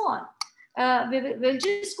 and so on. We'll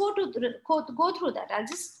just go through that. I'll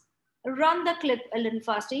just run the clip a little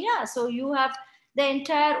faster. Yeah, so you have the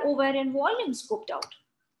entire ovarian volume scoped out.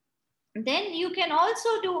 Then you can also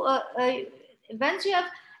do, once you have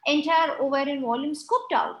entire ovarian volume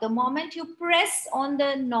scoped out, the moment you press on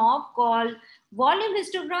the knob called volume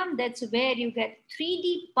histogram, that's where you get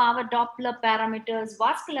 3D power Doppler parameters,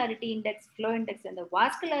 vascularity index, flow index, and the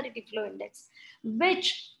vascularity flow index,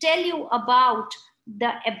 which tell you about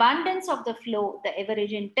the abundance of the flow, the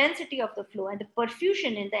average intensity of the flow, and the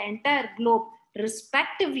perfusion in the entire globe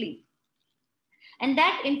respectively. And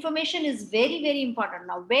that information is very, very important.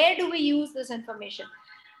 Now, where do we use this information?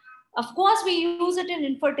 Of course, we use it in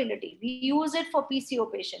infertility. We use it for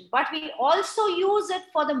PCO patients, but we also use it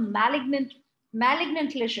for the malignant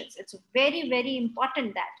lesions. It's very, very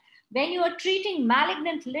important that when you are treating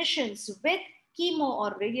malignant lesions with chemo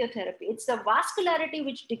or radiotherapy, it's the vascularity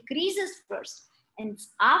which decreases first. And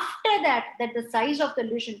after that the size of the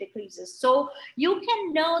lesion decreases. So you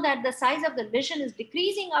can know that the size of the lesion is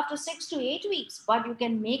decreasing after 6 to 8 weeks, but you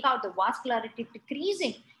can make out the vascularity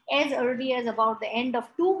decreasing as early as about the end of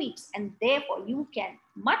 2 weeks. And therefore you can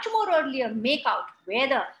much more earlier make out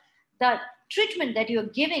whether the treatment that you're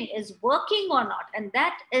giving is working or not. And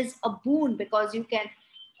that is a boon, because you can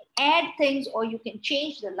add things or you can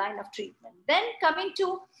change the line of treatment. Then coming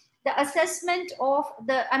to the assessment of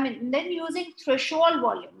then using threshold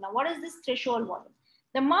volume. Now, what is this threshold volume?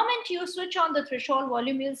 The moment you switch on the threshold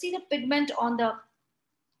volume, you'll see the pigment on the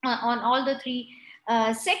on all the 3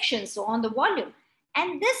 sections, so on the volume.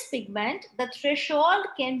 And this pigment, the threshold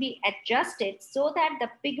can be adjusted so that the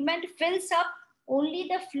pigment fills up only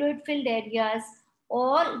the fluid-filled areas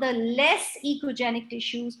or the less ecogenic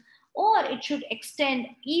tissues, or it should extend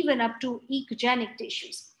even up to ecogenic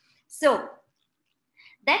tissues. So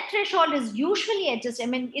that threshold is usually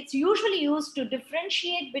adjusted. It's usually used to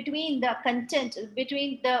differentiate between the content,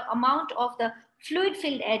 between the amount of the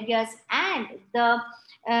fluid-filled areas and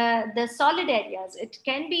the solid areas. It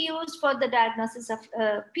can be used for the diagnosis of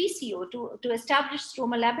PCO to establish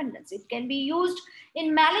stromal abundance. It can be used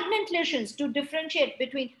in malignant lesions to differentiate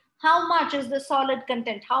between how much is the solid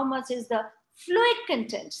content, how much is the fluid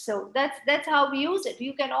content. So that's how we use it.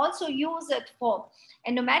 You can also use it for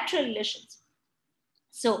endometrial lesions.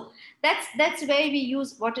 So that's where we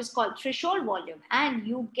use what is called threshold volume, and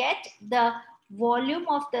you get the volume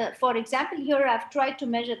of the, for example, here I've tried to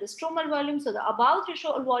measure the stromal volume. So the above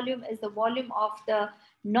threshold volume is the volume of the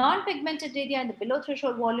non-pigmented area, and the below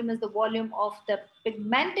threshold volume is the volume of the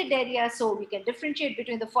pigmented area. So we can differentiate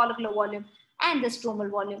between the follicular volume and the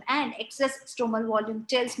stromal volume, and excess stromal volume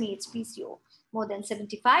tells me it's PCO. More than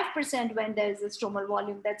 75% when there is a stromal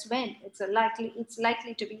volume, that's when it's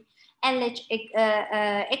likely to be LH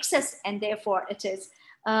excess, and therefore it is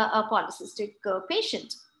a polycystic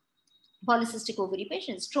patient. Polycystic ovary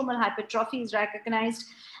patients. Stromal hypertrophy is recognized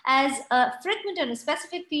as a frequent and a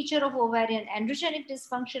specific feature of ovarian androgenic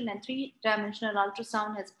dysfunction, and three-dimensional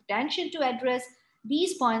ultrasound has potential to address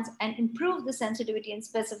these points and improve the sensitivity and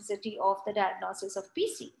specificity of the diagnosis of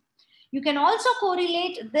PC. You can also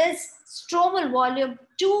correlate this stromal volume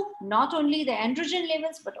to not only the androgen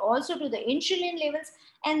levels, but also to the insulin levels.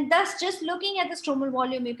 And thus, just looking at the stromal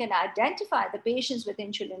volume, you can identify the patients with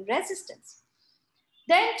insulin resistance.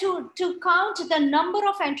 Then to count the number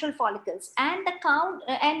of antral follicles and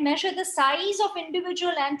and measure the size of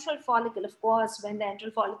individual antral follicle. Of course, when the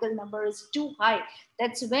antral follicle number is too high,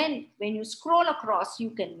 that's when you scroll across, you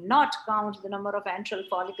cannot count the number of antral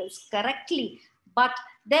follicles correctly. But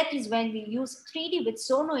that is when we use 3D with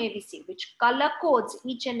Sono AVC, which color codes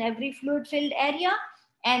each and every fluid-filled area.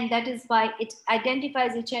 And that is why it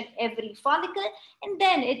identifies each and every follicle. And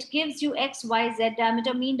then it gives you X, Y, Z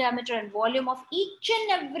diameter, mean diameter, and volume of each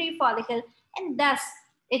and every follicle. And thus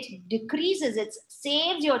it decreases, it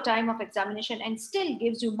saves your time of examination and still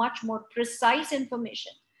gives you much more precise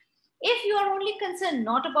information. If you are only concerned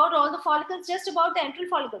not about all the follicles, just about the antral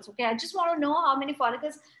follicles, okay, I just want to know how many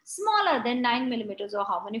follicles smaller than 9 millimeters or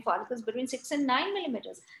how many follicles between 6 and 9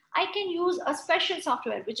 millimeters, I can use a special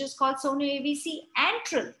software which is called Sono AVC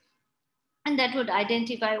Antral, and that would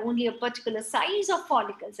identify only a particular size of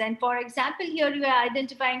follicles. And for example, here you are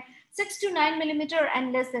identifying 6 to 9 millimeter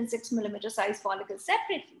and less than 6 millimeter size follicles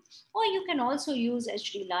separately. Or you can also use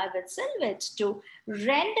HD Live at Silhouette to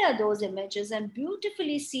render those images and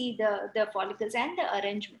beautifully see the follicles and the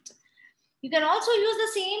arrangement. You can also use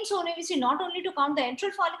the same Sono AVC not only to count the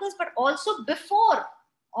antral follicles, but also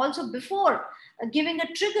before giving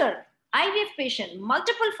a trigger. IVF patient,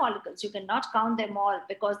 multiple follicles, you cannot count them all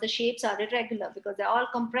because the shapes are irregular, because they're all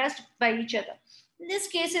compressed by each other. In these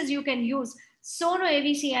cases, you can use Sono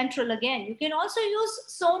AVC Antral again. You can also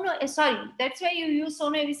use that's where you use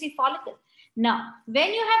Sono AVC follicle. Now,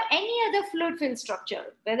 when you have any other fluid filled structure,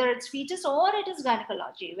 whether it's fetus or it is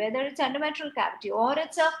gynecology, whether it's endometrial cavity or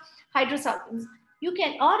it's a hydrosalpinx,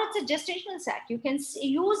 or it's a gestational sac, you can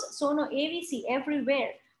use Sono AVC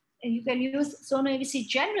everywhere. And you can use Sono AVC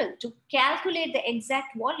General to calculate the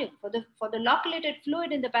exact volume for the loculated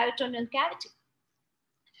fluid in the peritoneal cavity.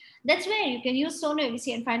 That's where you can use Sono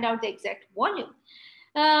AVC and find out the exact volume.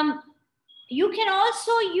 You can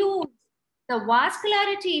also use the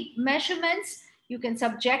vascularity measurements. You can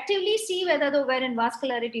subjectively see whether the ovarian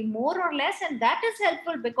vascularity more or less, and that is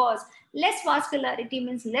helpful because less vascularity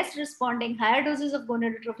means less responding, higher doses of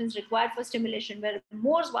gonadotropins required for stimulation, where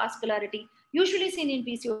more vascularity, usually seen in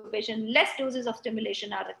PCO patients, less doses of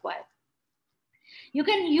stimulation are required. You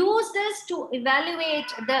can use this to evaluate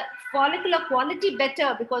the follicular quality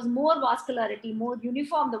better because more vascularity, more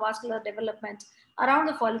uniform the vascular development around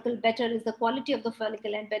the follicle, better is the quality of the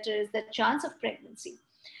follicle and better is the chance of pregnancy.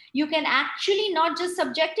 You can actually not just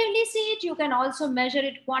subjectively see it, you can also measure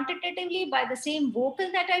it quantitatively by the same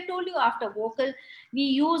vocal that I told you. After vocal, we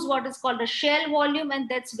use what is called a shell volume, and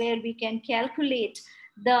that's where we can calculate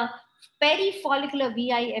the perifollicular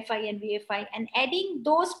VI, FI, and VFI, and adding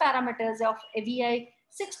those parameters of VI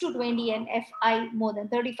 6 to 20 and FI more than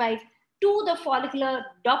 35 to the follicular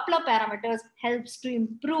Doppler parameters helps to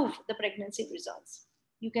improve the pregnancy results.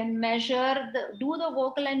 You can measure, do the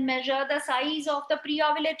vocal and measure the size of the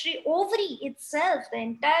pre-ovulatory ovary itself, the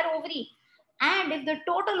entire ovary. And if the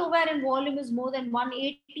total ovarian volume is more than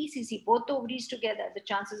 180 cc, both ovaries together, the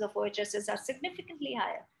chances of OHSS are significantly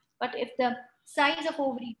higher. But if the size of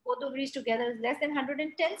ovary, both ovaries together, is less than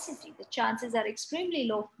 110 cc, the chances are extremely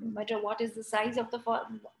low, no matter what is the size of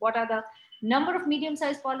what are the number of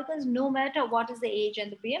medium-sized follicles, no matter what is the age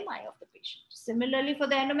and the BMI of the patient. Similarly, for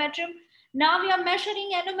the endometrium, Now we are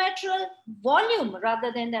measuring endometrial volume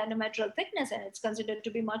rather than the endometrial thickness, and it's considered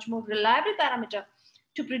to be much more reliable parameter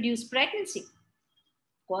to produce pregnancy.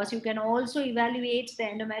 Of course, you can also evaluate the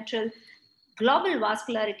endometrial global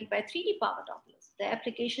vascularity by 3D power Dopplers. The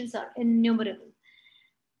applications are innumerable.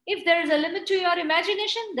 If there is a limit to your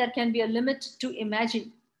imagination, there can be a limit to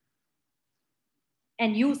imagine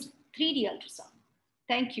and use 3D ultrasound.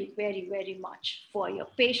 Thank you very, very much for your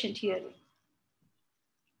patient hearing.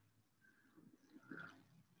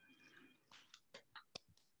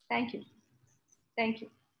 Thank you. Thank you.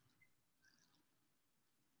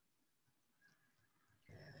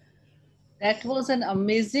 That was an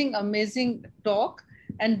amazing, amazing talk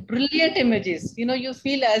and brilliant images. You know, you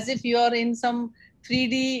feel as if you are in some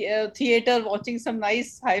 3D theater watching some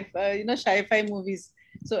nice, sci-fi movies.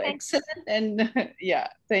 So excellent. And yeah,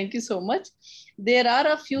 thank you so much. There are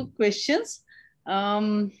a few questions.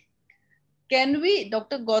 Can we,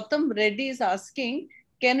 Dr. Gautam Reddy is asking,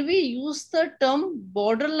 can we use the term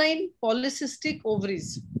borderline polycystic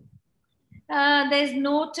ovaries? There's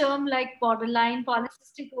no term like borderline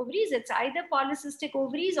polycystic ovaries. It's either polycystic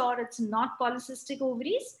ovaries or it's not polycystic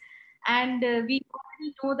ovaries. And we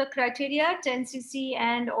already know the criteria, 10 cc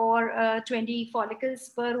and or 20 follicles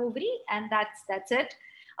per ovary, and that's it.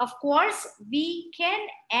 Of course, we can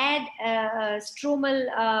add stromal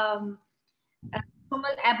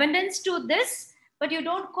abundance to this, but you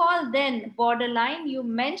don't call then borderline. You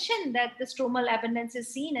mention that the stromal abundance is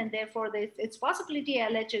seen, and therefore its possibility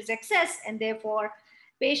LH is excess, and therefore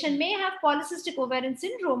patient may have polycystic ovarian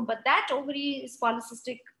syndrome, but that ovary is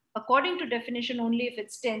polycystic according to definition only if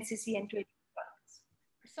it's 10 cc and 20.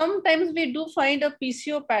 Sometimes we do find a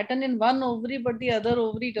PCO pattern in one ovary, but the other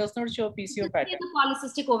ovary does not show PCO pattern. It's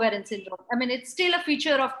polycystic ovarian syndrome. I mean, it's still a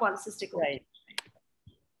feature of polycystic ovarian.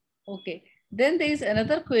 Right. Okay. Then there is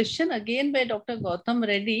another question again by Dr. Gautam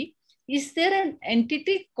Reddy. Is there an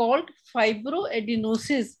entity called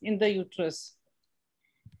fibroadenosis in the uterus?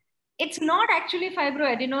 It's not actually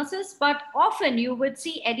fibroadenosis, but often you would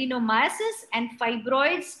see adenomyosis and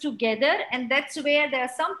fibroids together. And that's where there are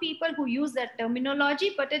some people who use that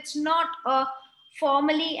terminology, but it's not a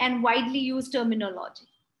formally and widely used terminology.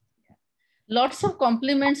 Lots of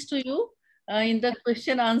compliments to you in the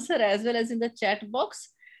question answer as well as in the chat box.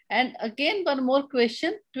 And again, one more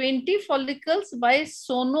question, 20 follicles by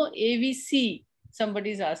Sono AVC, somebody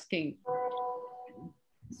is asking.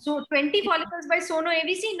 So 20 follicles by Sono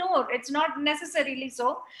AVC? No, it's not necessarily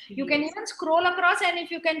so. You can even scroll across, and if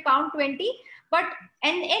you can count 20, but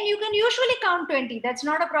and you can usually count 20. That's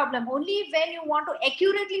not a problem. Only when you want to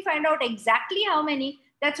accurately find out exactly how many,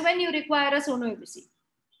 that's when you require a Sono AVC.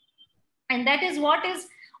 And that is what is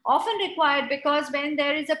often required, because when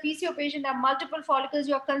there is a PCO patient, there are multiple follicles,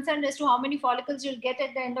 you are concerned as to how many follicles you'll get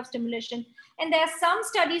at the end of stimulation. And there are some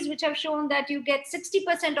studies which have shown that you get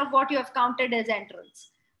 60% of what you have counted as enterals.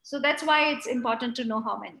 So that's why it's important to know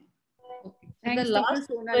how many. Thanks, Dr.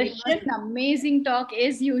 Sonal. It was an amazing talk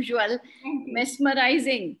as usual,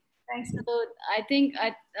 mesmerizing. Thanks. So I think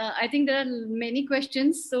there are many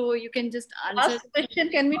questions, so you can just answer. Last question.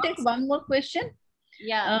 Can we take one more question?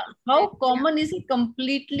 Yeah. How common is a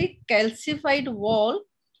completely calcified wall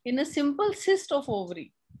in a simple cyst of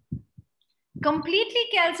ovary? Completely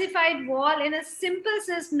calcified wall in a simple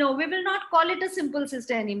cyst? No, we will not call it a simple cyst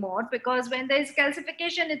anymore, because when there is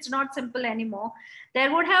calcification, it's not simple anymore.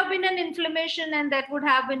 There would have been an inflammation, and that would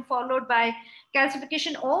have been followed by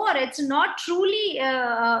calcification, or it's not truly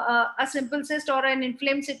a simple cyst or an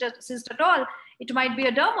inflamed cyst at all. It might be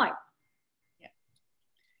a dermoid.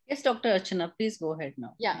 Yes, Dr. Archana, please go ahead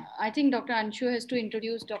now. Yeah, I think Dr. Anshu has to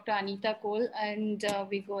introduce Dr. Anita Cole, and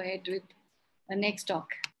we go ahead with the next talk.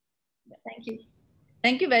 Thank you.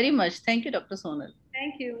 Thank you very much. Thank you, Dr. Sonal.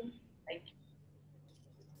 Thank you. Thank you.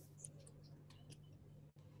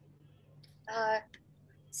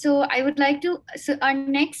 So I would like to, so our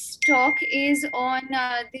next talk is on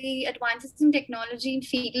the advances in technology in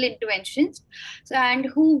fetal interventions. So, and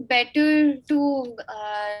who better to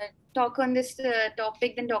talk on this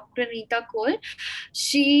topic than Dr. Anita Cole.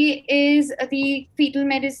 She is the Fetal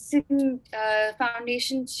Medicine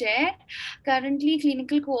Foundation Chair, currently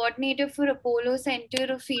Clinical Coordinator for Apollo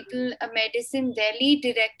Center of Fetal Medicine, Delhi,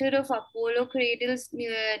 Director of Apollo Cradles,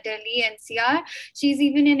 Delhi, NCR. She's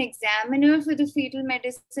even an examiner for the Fetal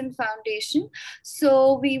Medicine Foundation.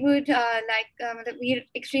 So we would we're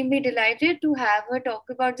extremely delighted to have her talk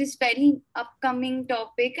about this very upcoming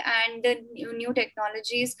topic and the new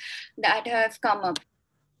technologies that have come up.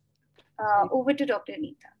 Over to Dr.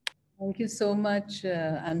 Anita. Thank you so much,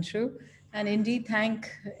 Anshu. And indeed,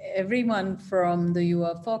 thank everyone from the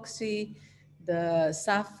Yuva FOGSI, the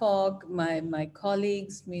SAFOG, my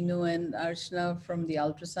colleagues, Minu and Archana from the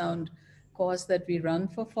ultrasound course that we run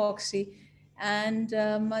for FOGSI, and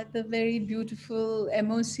the very beautiful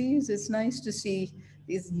MOCs. It's nice to see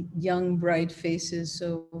these young, bright faces.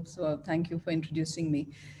 So thank you for introducing me.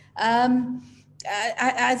 Um,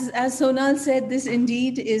 as Sonal said, this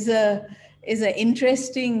indeed is an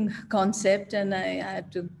interesting concept, and I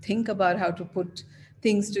had to think about how to put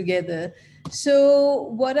things together. So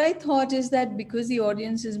what I thought is that because the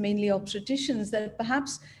audience is mainly obstetricians, that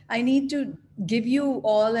perhaps I need to give you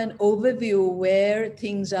all an overview where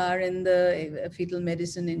things are in the fetal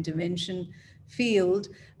medicine intervention field.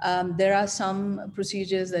 There are some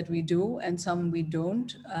procedures that we do and some we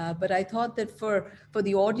don't. But I thought that for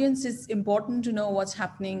the audience, it's important to know what's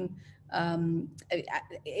happening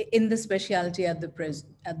in the specialty at the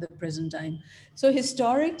present time. So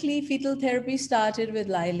historically, fetal therapy started with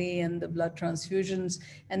Liley and the blood transfusions,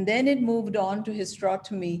 and then it moved on to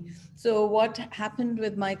hysterotomy. So what happened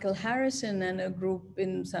with Michael Harrison and a group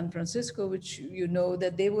in San Francisco, which you know,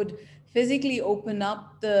 that they would physically open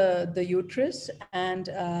up the uterus and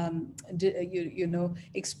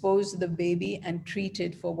expose the baby and treat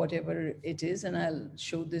it for whatever it is. And I'll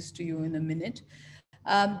show this to you in a minute.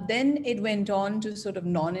 Then it went on to sort of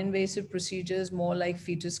non-invasive procedures, more like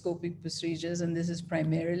fetoscopic procedures, and this is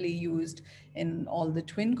primarily used in all the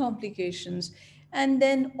twin complications. And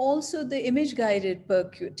then also the image-guided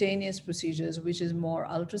percutaneous procedures, which is more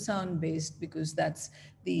ultrasound-based because that's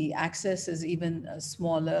the access is even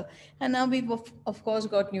smaller. And now we've of course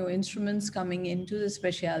got new instruments coming into the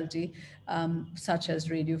specialty, such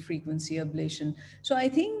as radio frequency ablation. So I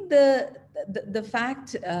think the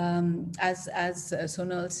fact, as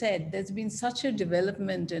Sonal said, there's been such a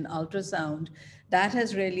development in ultrasound that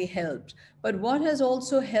has really helped. But what has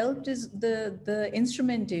also helped is the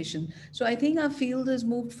instrumentation. So I think our field has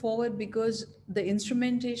moved forward because the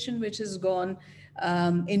instrumentation which has gone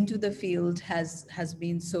into the field has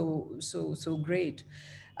been so great.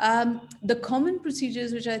 The common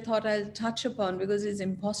procedures which I thought I'll touch upon, because it's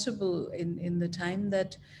impossible in the time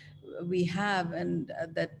that we have, and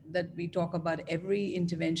that we talk about every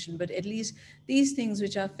intervention, but at least these things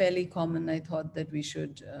which are fairly common, I thought that we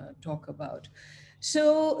should talk about.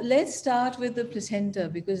 So let's start with the placenta,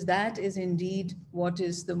 because that is indeed what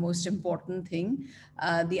is the most important thing.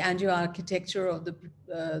 The angioarchitecture of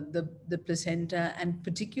the placenta, and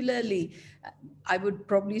particularly, I would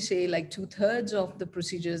probably say like 2/3 of the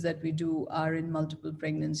procedures that we do are in multiple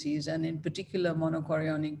pregnancies, and in particular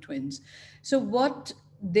monochorionic twins. So what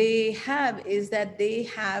they have is that they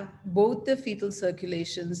have both the fetal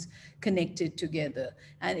circulations connected together,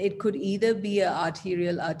 and it could either be a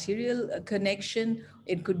arterial connection,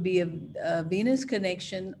 it could be a venous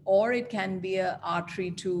connection, or it can be a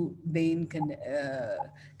artery to vein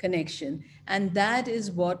connection, and that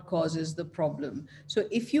is what causes the problem. So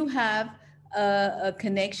if you have a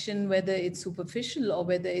connection, whether it's superficial or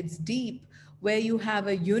whether it's deep, where you have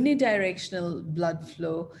a unidirectional blood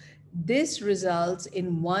flow, this results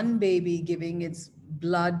in one baby giving its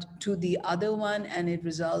blood to the other one, and it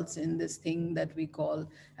results in this thing that we call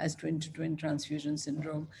as twin-to-twin transfusion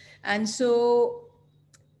syndrome. And so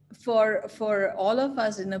for all of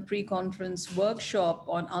us in a pre-conference workshop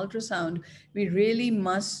on ultrasound, we really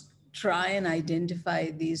must try and identify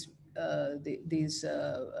these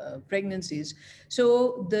pregnancies.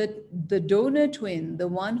 So the donor twin, the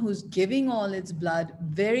one who's giving all its blood,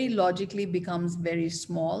 very logically becomes very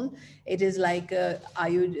small. It is like a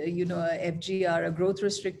FGR, a growth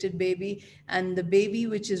restricted baby, and the baby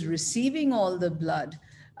which is receiving all the blood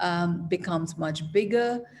becomes much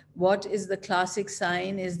bigger. What is the classic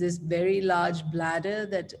sign is this very large bladder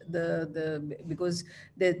that because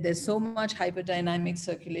there's so much hyperdynamic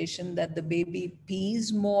circulation that the baby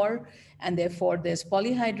pees more, and therefore there's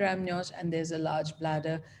polyhydramnios and there's a large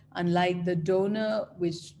bladder. Unlike the donor,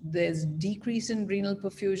 which there's decrease in renal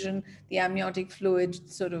perfusion, the amniotic fluid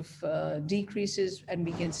sort of decreases and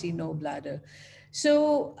we can see no bladder.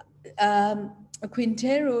 So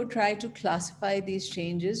Quintero tried to classify these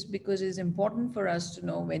changes because it's important for us to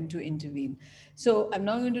know when to intervene. So I'm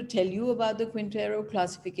not going to tell you about the Quintero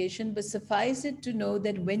classification, but suffice it to know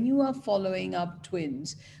that when you are following up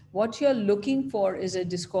twins, what you're looking for is a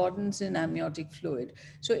discordance in amniotic fluid.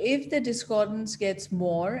 So if the discordance gets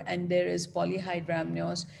more and there is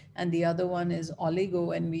polyhydramnios and the other one is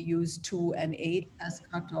oligo, and we use 2 and 8 as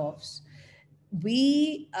cutoffs,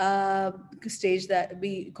 we stage that,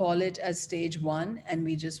 we call it as stage 1, and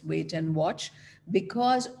we just wait and watch,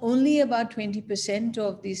 because only about 20%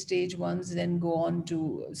 of these stage 1s then go on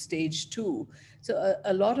to stage 2. So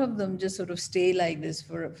a lot of them just sort of stay like this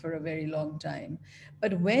for a very long time.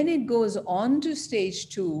 But when it goes on to stage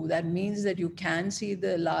 2, that means that you can see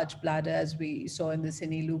the large bladder, as we saw in the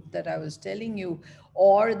cine loop that I was telling you,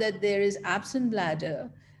 or that there is absent bladder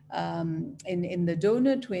in the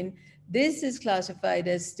donor twin. This is classified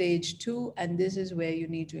as stage 2, and this is where you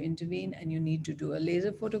need to intervene, and you need to do a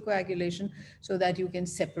laser photocoagulation so that you can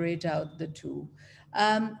separate out the two.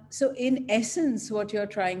 So in essence, what you're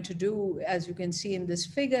trying to do, as you can see in this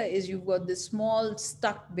figure, is you've got this small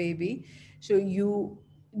stuck baby. So you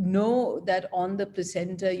know that on the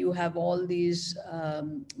placenta you have all these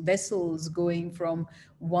vessels going from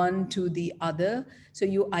one to the other. So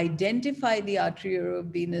you identify the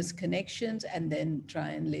arteriovenous connections and then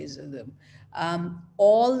try and laser them.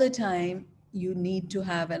 All the time you need to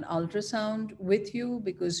have an ultrasound with you,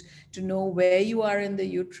 because to know where you are in the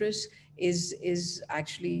uterus is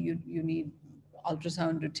actually, you need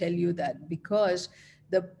ultrasound to tell you that, because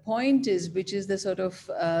the point is, which is the sort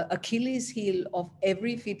of Achilles heel of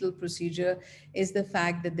every fetal procedure, is the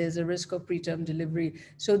fact that there's a risk of preterm delivery.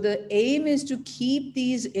 So the aim is to keep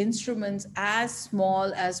these instruments as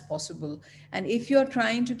small as possible. And if you're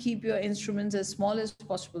trying to keep your instruments as small as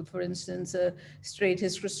possible, for instance, a straight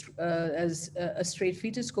a straight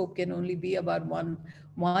fetoscope can only be about 1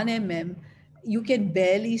 mm, you can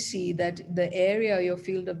barely see that the area, your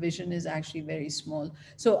field of vision, is actually very small.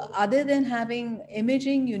 So other than having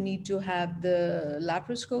imaging, you need to have the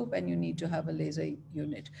laparoscope and you need to have a laser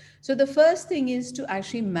unit. So the first thing is to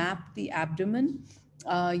actually map the abdomen.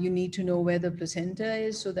 You need to know where the placenta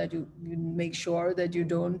is, so that you make sure that you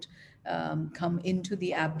don't come into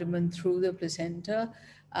the abdomen through the placenta.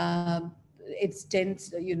 It's tense,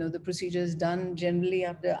 the procedure is done generally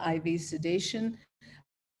under IV sedation.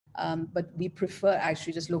 But we prefer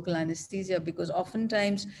actually just local anesthesia, because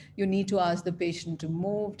oftentimes you need to ask the patient to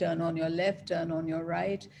move, turn on your left, turn on your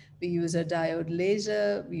right. We use a diode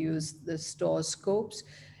laser, we use the Storr scopes.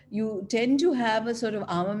 You tend to have a sort of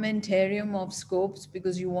armamentarium of scopes,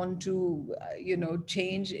 because you want to,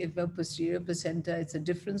 change if a posterior placenta, it's a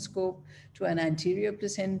different scope to an anterior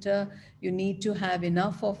placenta. You need to have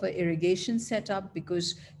enough of an irrigation setup,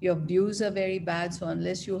 because your views are very bad. So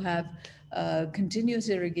unless you have continuous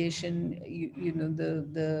irrigation,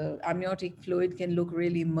 the amniotic fluid can look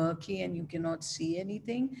really murky and you cannot see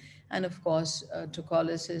anything. And of course,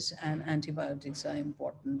 tocolysis and antibiotics are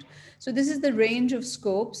important. So this is the range of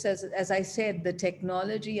scopes. As I said, the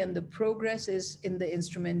technology and the progress is in the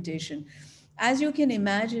instrumentation. As you can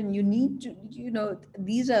imagine, you need to,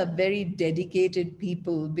 these are very dedicated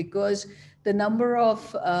people, because the number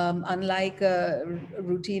of, unlike a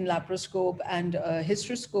routine laparoscope and a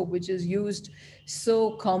hysteroscope, which is used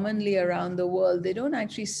so commonly around the world, they don't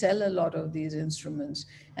actually sell a lot of these instruments.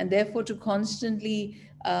 And therefore, to constantly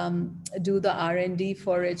do the R&D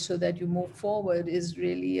for it so that you move forward is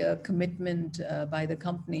really a commitment by the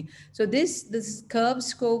company. So this curved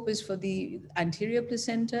scope is for the anterior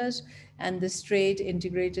placentas, and the straight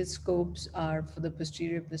integrated scopes are for the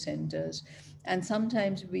posterior placentas. And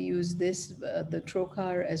sometimes we use this, the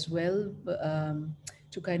trocar as well,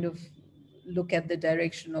 to kind of look at the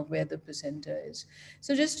direction of where the placenta is.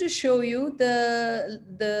 So just to show you,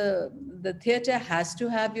 the theater has to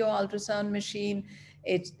have your ultrasound machine.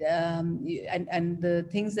 And the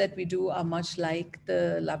things that we do are much like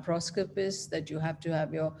the laparoscopist, that you have to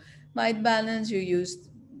have your might balance.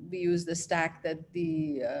 We use the stack that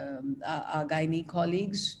our gynae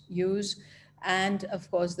colleagues use. And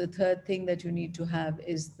of course, the third thing that you need to have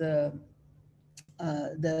is the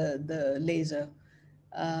laser.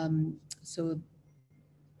 So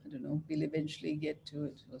I don't know, we'll eventually get to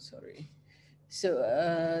it. Oh, sorry.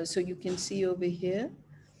 So you can see over here,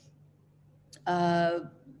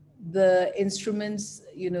 the instruments,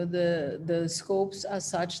 the scopes are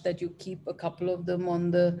such that you keep a couple of them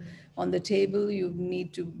on the table. You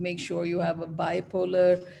need to make sure you have a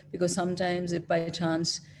bipolar, because sometimes if by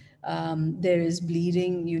chance there is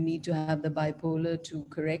bleeding, you need to have the bipolar to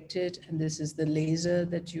correct it. And this is the laser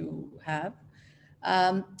that you have.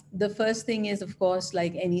 The first thing is, of course,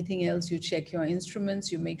 like anything else, you check your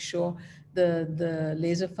instruments, you make sure the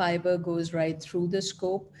laser fiber goes right through the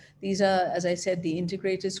scope. These are, as I said, the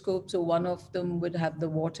integrated scope. So one of them would have the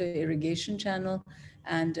water irrigation channel,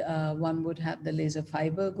 and one would have the laser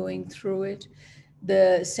fiber going through it.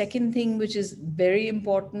 The second thing, which is very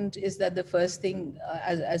important, is that the first thing,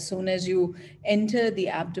 as soon as you enter the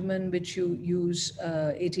abdomen, which you use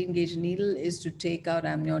 18 gauge needle, is to take out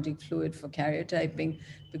amniotic fluid for karyotyping,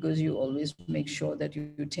 because you always make sure that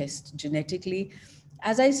you test genetically.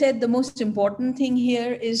 As I said, the most important thing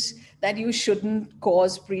here is that you shouldn't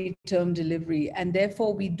cause preterm delivery, and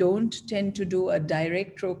therefore we don't tend to do a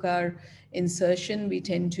direct trocar insertion. We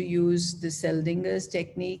tend to use the Seldinger's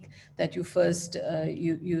technique, that you first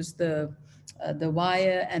you use the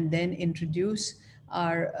wire and then introduce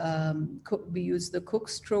our we use the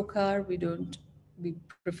Cook's trocar. We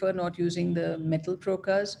prefer not using the metal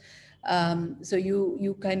trocars. So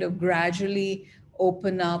you kind of gradually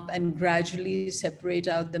open up and gradually separate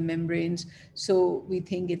out the membranes. So we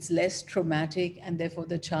think it's less traumatic, and therefore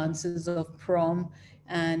the chances of prom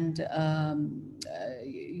and the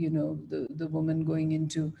woman going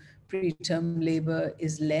into preterm labor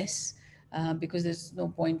is less, because there's no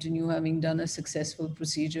point in you having done a successful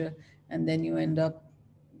procedure and then you end up,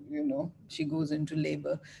 she goes into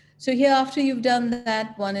labor. So here, after you've done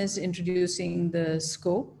that, one is introducing the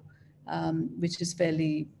scope, which is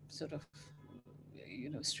fairly sort of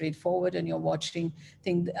straightforward, and you're watching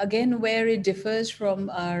thing. Again, where it differs from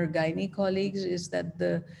our gynae colleagues is that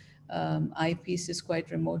the eyepiece is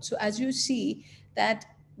quite remote. So as you see, that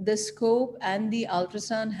the scope and the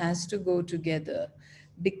ultrasound has to go together,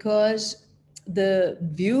 because the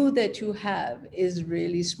view that you have is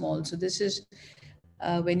really small. So this is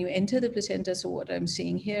when you enter the placenta. So what I'm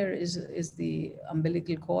seeing here is the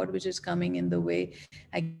umbilical cord, which is coming in the way.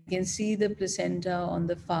 I can see the placenta on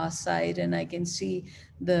the far side, and I can see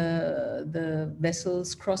the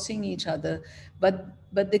vessels crossing each other.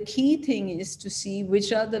 But the key thing is to see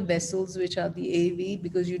which are the vessels, which are the AV,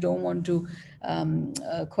 because you don't want to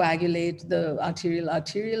coagulate the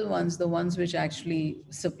arterial ones, the ones which actually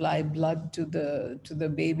supply blood to the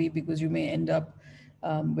baby, because you may end up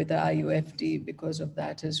with the IUFD because of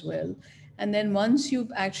that as well. And then once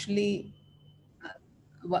you've actually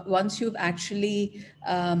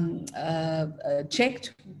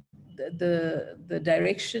checked the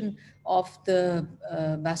direction of the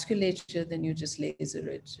vasculature, then you just laser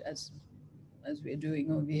it, as we're doing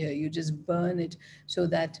over here. You just burn it so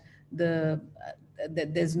that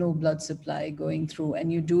that there's no blood supply going through,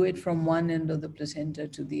 and you do it from one end of the placenta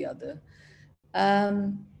to the other.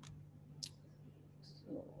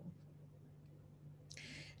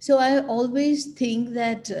 So I always think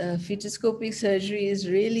that fetoscopic surgery is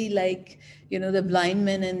really like, the blind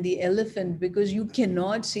man and the elephant, because you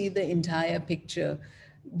cannot see the entire picture.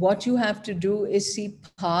 What you have to do is see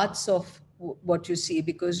parts of what you see,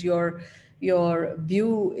 because your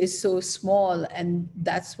view is so small, and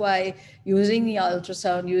that's why using the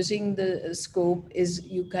ultrasound, using the scope, is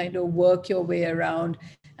you kind of work your way around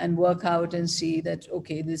and work out and see that,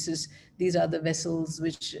 okay, these are the vessels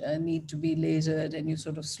which need to be lasered, and you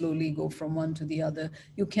sort of slowly go from one to the other.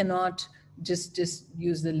 You cannot just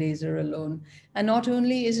use the laser alone. And not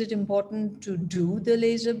only is it important to do the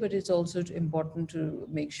laser, but it's also important to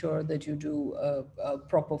make sure that you do a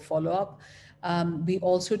proper follow-up. We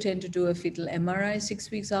also tend to do a fetal MRI 6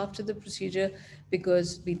 weeks after the procedure,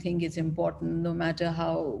 because we think it's important. No matter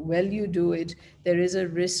how well you do it, there is a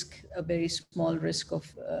risk, a very small risk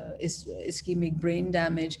of ischemic brain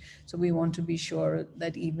damage. So we want to be sure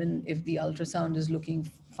that even if the ultrasound is looking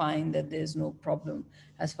fine, that there's no problem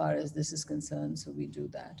as far as this is concerned. So we do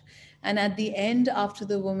that. And at the end, after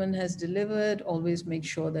the woman has delivered, always make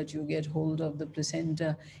sure that you get hold of the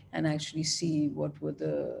placenta and actually see what were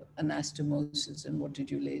the anastomosis and what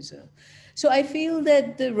did you laser. So I feel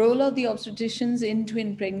that the role of the obstetricians in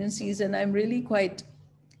twin pregnancies, and I'm really quite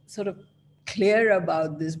sort of clear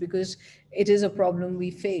about this because it is a problem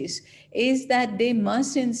we face, is that they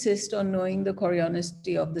must insist on knowing the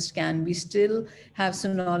chorionicity of the scan. We still have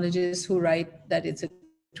sonologists who write that it's a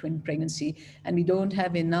twin pregnancy, and we don't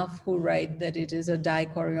have enough who write that it is a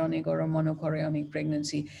dichorionic or a monochorionic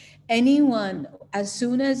pregnancy. Anyone, as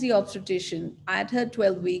soon as the obstetrician at her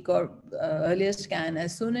 12-week or earlier scan,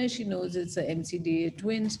 as soon as she knows it's a MCDA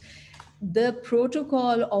twins, the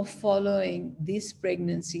protocol of following this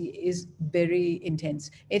pregnancy is very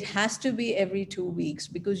intense. It has to be every 2 weeks,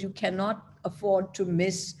 because you cannot afford to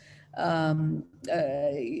miss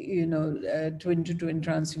twin-to-twin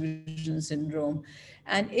transfusion syndrome.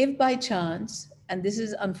 And if by chance, and this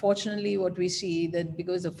is unfortunately what we see, that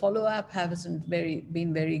because the follow-up hasn't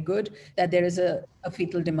been very good, that there is a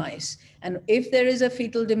fetal demise. And if there is a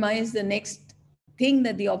fetal demise, the next thing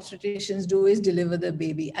that the obstetricians do is deliver the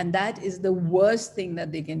baby. And that is the worst thing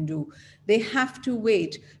that they can do. They have to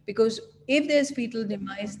wait, because if there's fetal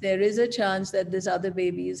demise, there is a chance that this other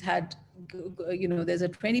baby there's a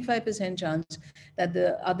 25% chance that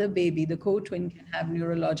the other baby, the co-twin, can have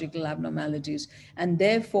neurological abnormalities. And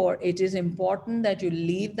therefore, it is important that you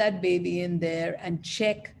leave that baby in there and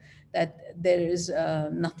check that there is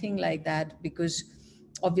nothing like that, because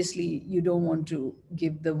obviously you don't want to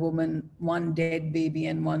give the woman one dead baby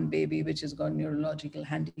and one baby which has got neurological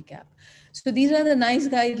handicap. So these are the nice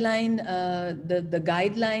the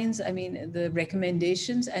guidelines, I mean, the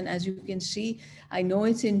recommendations. And as you can see, I know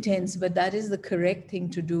it's intense, but that is the correct thing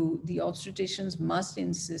to do. The obstetricians must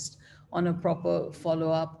insist on a proper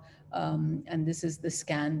follow-up. And this is the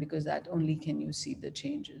scan, because that only can you see the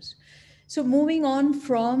changes. So moving on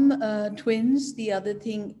from twins, the other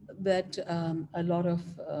thing that a lot of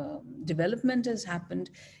development has happened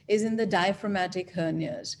is in the diaphragmatic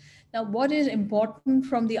hernias. Now, what is important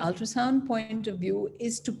from the ultrasound point of view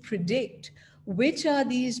is to predict which are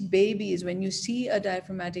these babies, when you see a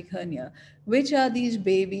diaphragmatic hernia, which are these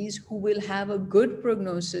babies who will have a good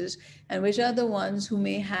prognosis and which are the ones who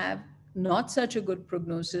may have not such a good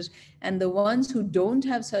prognosis, and the ones who don't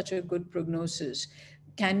have such a good prognosis,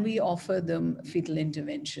 can we offer them fetal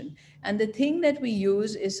intervention? And the thing that we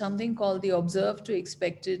use is something called the observed to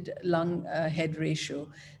expected lung head ratio.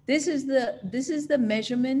 This is the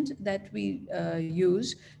measurement that we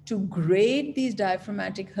use to grade these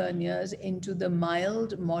diaphragmatic hernias into the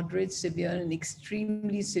mild, moderate, severe, and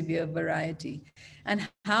extremely severe variety. And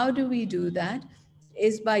how do we do that?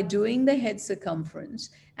 Is by doing the head circumference,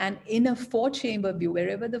 and in a 4-chamber view,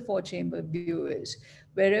 wherever the 4-chamber view is,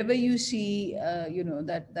 wherever you see,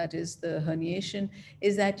 that is the herniation,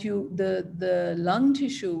 is that the lung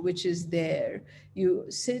tissue which is there, you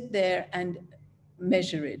sit there and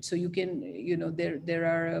measure it. So you can, there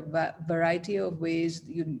are a variety of ways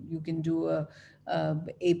you can do a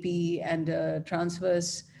AP and a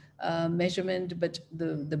transverse measurement, but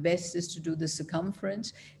the best is to do the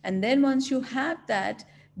circumference. And then once you have that,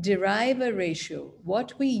 derive a ratio.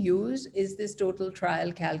 What we use is this total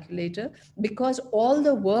trial calculator, because all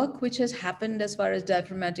the work which has happened as far as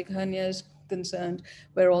diaphragmatic hernia is concerned,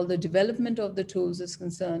 where all the development of the tools is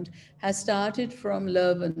concerned, has started from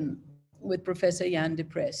Leuven with Professor Jan de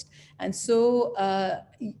Prest. And so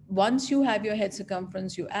once you have your head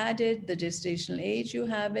circumference, you add it, the gestational age, you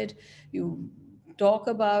have it, you talk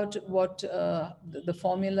about what the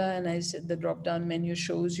formula, and I said the drop-down menu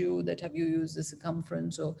shows you that have you used the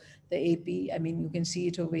circumference or the AP. I mean, you can see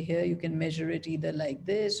it over here. You can measure it either like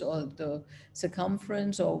this or the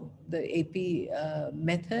circumference or the AP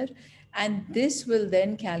method. And this will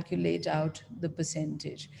then calculate out the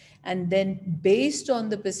percentage. And then based on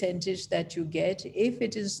the percentage that you get, if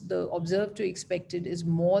it is the observed to expected is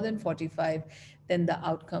more than 45, then the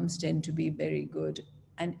outcomes tend to be very good.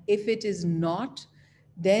 And if it is not,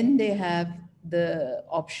 then they have the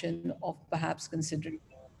option of perhaps considering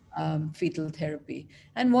fetal therapy.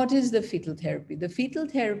 And what is the fetal therapy? The fetal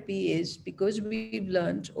therapy is, because we've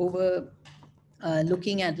learned over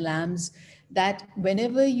looking at lambs, that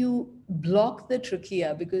whenever you block the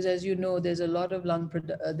trachea, because as you know, there's a lot of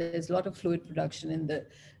there's a lot of fluid production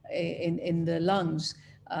in the lungs,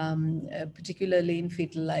 particularly in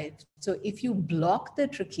fetal life. So if you block the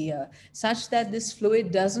trachea such that this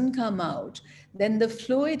fluid doesn't come out, then the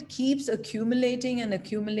fluid keeps accumulating and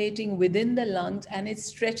accumulating within the lungs, and it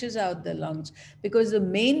stretches out the lungs. Because the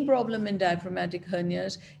main problem in diaphragmatic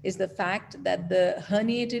hernias is the fact that the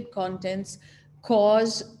herniated contents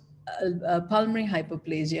cause pulmonary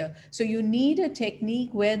hyperplasia. So you need a technique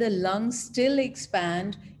where the lungs still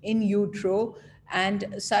expand in utero,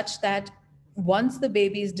 and such that once the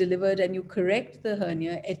baby is delivered and you correct the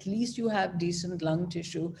hernia, at least you have decent lung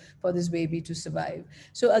tissue for this baby to survive.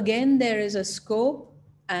 So again, there is a scope,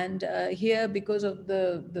 and here, because of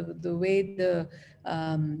the way the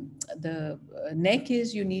neck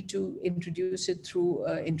is, you need to introduce it through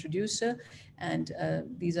an introducer, and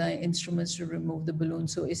these are instruments to remove the balloon.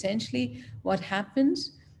 So essentially what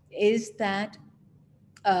happens is that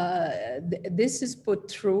this is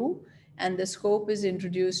put through, and the scope is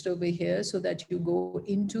introduced over here so that you go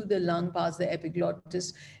into the lung, past the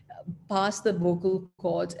epiglottis, past the vocal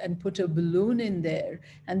cords, and put a balloon in there.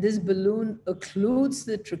 And this balloon occludes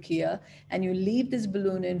the trachea, and you leave this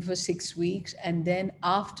balloon in for 6 weeks. And then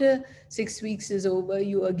after 6 weeks is over,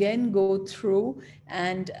 you again go through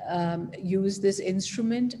and use this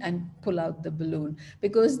instrument and pull out the balloon.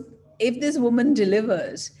 Because if this woman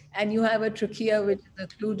delivers and you have a trachea which is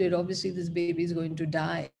occluded, obviously this baby is going to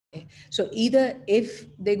die. So either if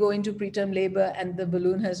they go into preterm labor and the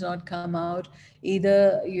balloon has not come out,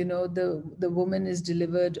 either the woman is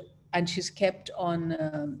delivered and she's kept on,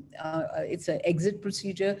 it's an exit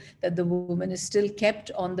procedure that the woman is still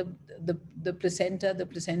kept on the placenta. The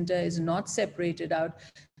placenta is not separated out.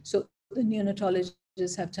 So the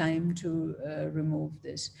neonatologists have time to remove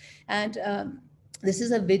this. And this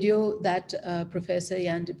is a video that Professor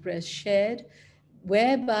Jan de Press shared,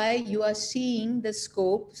 whereby you are seeing the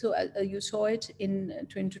scope. So you saw it in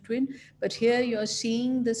twin to twin, but here you're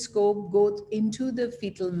seeing the scope go into the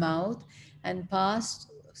fetal mouth and past,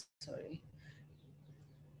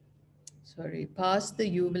 past the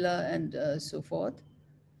uvula and so forth.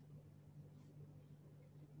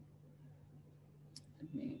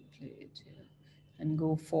 Let me play it here and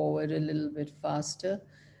go forward a little bit faster.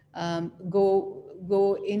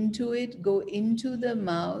 Go into it, go into the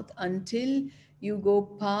mouth until you go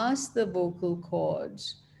past the vocal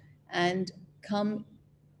cords and come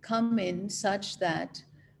in such that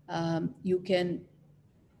you can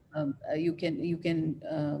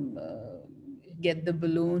get the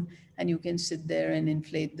balloon, and you can sit there and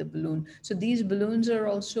inflate the balloon. So these balloons are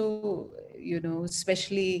also,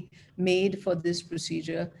 specially made for this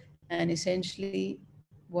procedure. And essentially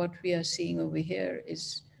what we are seeing over here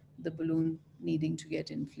is the balloon needing to get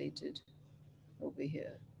inflated over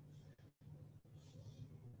here.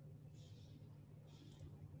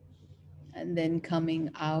 And then coming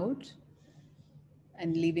out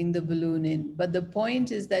and leaving the balloon in. But the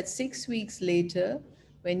point is that 6 weeks later,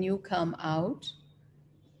 when you come out,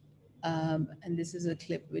 and this is a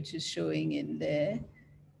clip which is showing in there,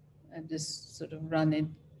 I've just sort of run it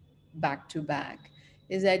back to back,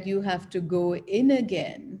 is that you have to go in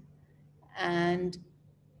again and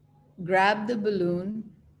grab the balloon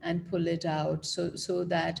and pull it out, so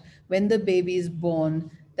that when the baby is born,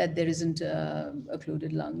 that there isn't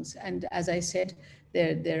occluded lungs. And as I said,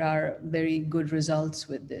 there are very good results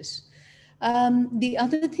with this. The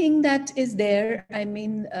other thing that is there,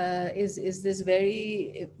 is this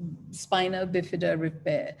very spina bifida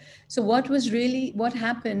repair. So what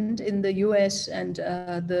happened in the US, and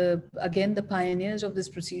again, the pioneers of this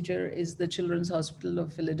procedure is the Children's Hospital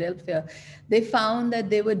of Philadelphia. They found that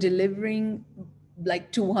they were delivering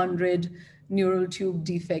like 200 neural tube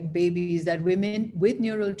defect babies, that women with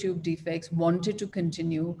neural tube defects wanted to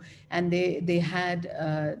continue, and they had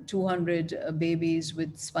 200 babies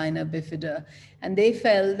with spina bifida, and they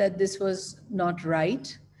felt that this was not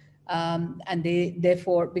right, and they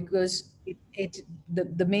therefore, because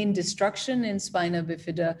the main destruction in spina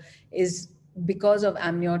bifida is because of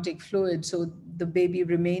amniotic fluid, so the baby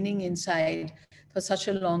remaining inside for such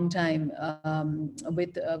a long time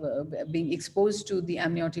with being exposed to the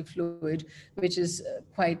amniotic fluid, which is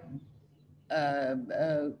quite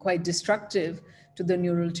destructive to the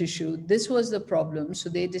neural tissue. This was the problem. So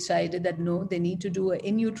they decided that no, they need to do an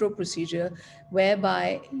in utero procedure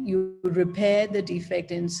whereby you repair the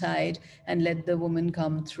defect inside and let the woman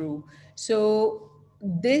come through. So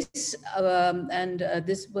this,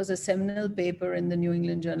 this was a seminal paper in the New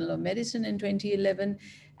England Journal of Medicine in 2011.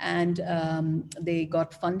 And they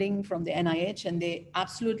got funding from the NIH, and they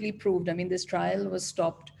absolutely proved, this trial was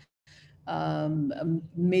stopped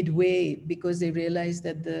midway because they realized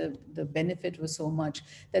that the benefit was so much,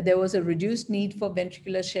 that there was a reduced need for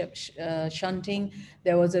ventricular shunting,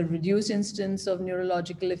 there was a reduced instance of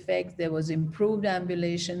neurological effects, there was improved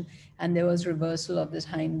ambulation, and there was reversal of this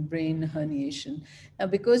hindbrain herniation. Now,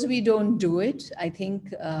 because we don't do it, I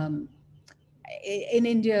think in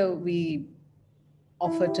India, we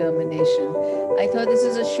offer termination. I thought this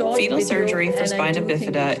is a short Fetal video, surgery for spina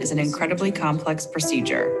bifida is an incredibly complex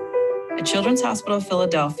procedure. At Children's Hospital of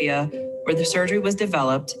Philadelphia, where the surgery was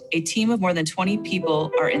developed, a team of more than 20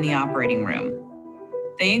 people are in the operating room.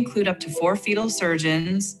 They include up to 4 fetal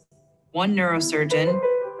surgeons, 1 neurosurgeon,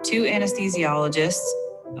 2 anesthesiologists,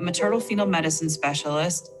 a maternal fetal medicine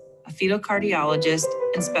specialist, a fetal cardiologist,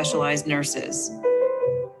 and specialized nurses.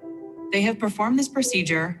 They have performed this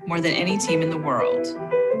procedure more than any team in the world.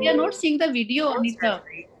 We are not seeing the video, Anita.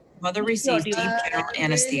 Mother receives deep general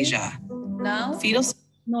anesthesia. Now? Fetal.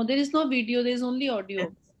 No, there is no video. There is only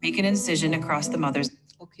audio. Make an incision across the mother's.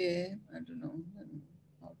 Okay, I don't know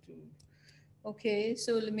how to. Okay,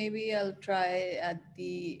 so maybe I'll try at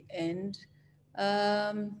the end.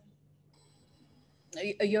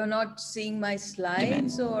 You're not seeing my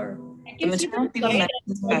slides, or? The maternal fetal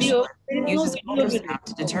medicine specialist uses ultrasound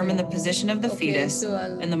to determine the position of the fetus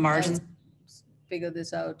and the margins. I'll figure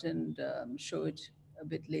this out and show it a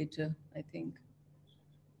bit later, I think.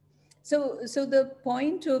 So the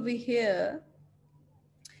point over here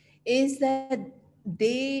is that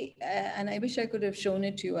they, and I wish I could have shown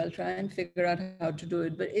it to you, I'll try and figure out how to do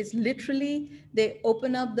it, but it's literally, they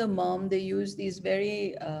open up the mom, they use these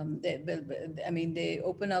very, they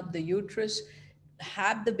open up the uterus,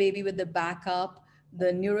 have the baby with the back up,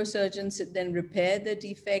 the neurosurgeons then repair the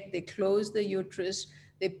defect, they close the uterus,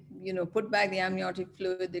 they, put back the amniotic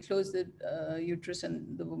fluid, they close the uterus,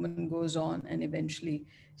 and the woman goes on, and eventually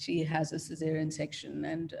she has a cesarean section,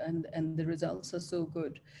 and the results are so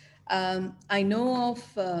good. I know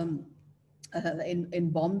of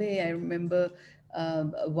in Bombay, I remember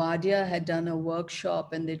Wadia had done a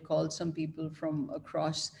workshop, and they'd called some people from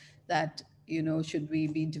across that, should we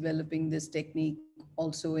be developing this technique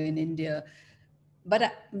also in India?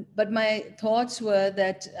 But but my thoughts were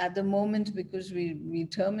that at the moment, because we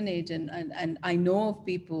terminate, and I know of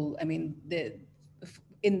people, I mean,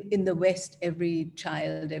 in the West, every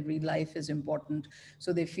child, every life is important,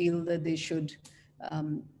 so they feel that they should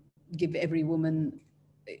um, give every woman,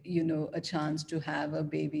 a chance to have a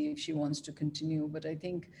baby if she wants to continue. But I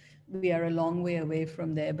think we are a long way away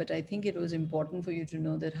from there. But I think it was important for you to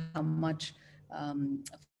know that how much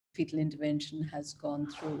fetal intervention has gone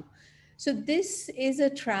through. So this is a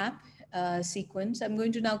trap sequence. I'm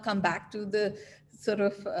going to now come back to the sort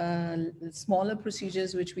of smaller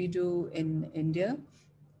procedures which we do in India.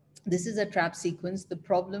 This is a trap sequence. The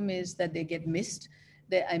problem is that they get missed.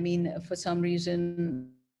 I mean, for some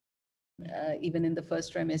reason, even in the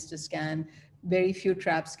first trimester scan, very few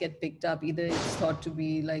traps get picked up. Either it's thought to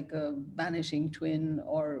be like a vanishing twin,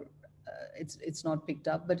 or it's not picked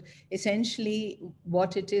up. But essentially,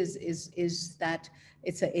 what it is that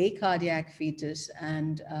it's a cardiac fetus,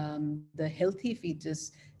 and the healthy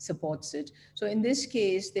fetus supports it. So in this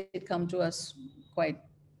case, they'd come to us quite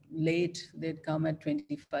late, they'd come at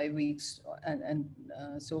 25 weeks, and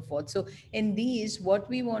so forth. So in these, what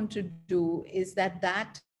we want to do is the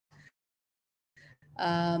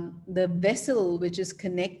vessel which is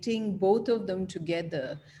connecting both of them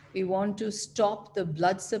together, we want to stop the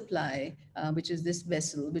blood supply, which is this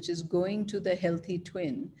vessel, which is going to the healthy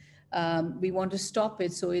twin. We want to stop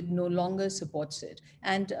it so it no longer supports it.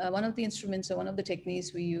 And one of the instruments, or one of the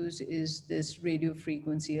techniques we use, is this radio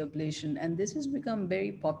frequency ablation. And this has become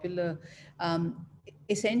very popular.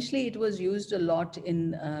 Essentially, it was used a lot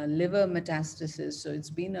in liver metastasis, so it's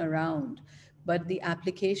been around. But the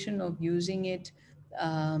application of using it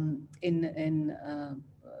in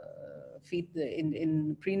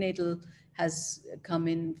prenatal has come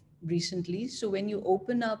in recently. So when you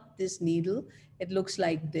open up this needle, it looks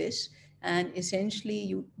like this, and essentially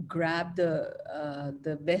you grab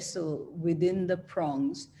the vessel within the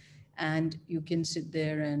prongs, and you can sit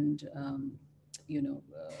there and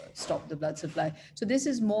stop the blood supply. So this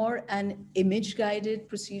is more an image-guided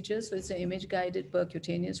procedure. So it's an image-guided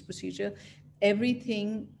percutaneous procedure.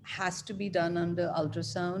 Everything has to be done under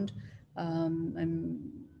ultrasound.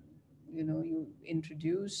 You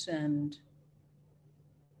introduce, and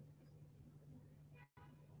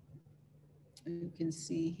you can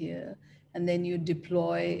see here, and then you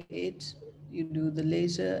deploy it, you do the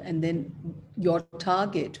laser, and then your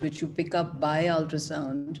target, which you pick up by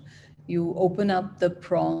ultrasound, you open up the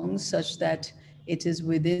prongs such that it is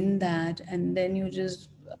within that, and then you just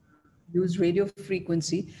use radio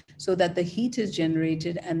frequency so that the heat is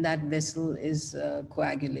generated and that vessel is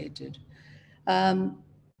coagulated.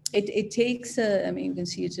 It takes, I mean, you can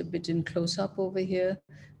see it's a bit in close up over here,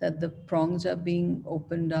 that the prongs are being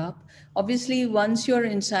opened up. Obviously, once you're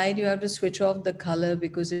inside, you have to switch off the color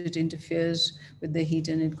because it interferes with the heat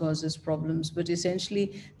and it causes problems. But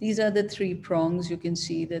essentially, these are the three prongs. You can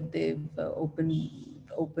see that they've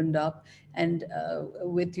opened up. And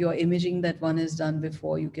with your imaging that one has done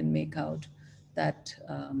before, you can make out that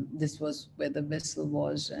this was where the vessel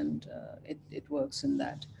was, and it works in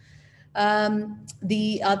that.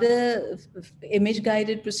 The other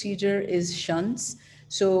image-guided procedure is shunts.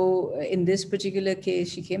 So in this particular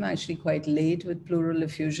case, she came actually quite late with pleural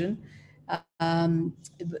effusion.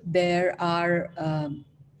 There are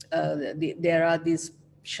these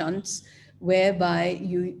shunts whereby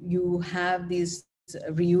you have these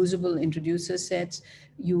reusable introducer sets.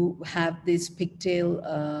 You have these pigtail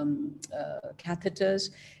catheters,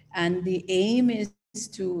 and the aim is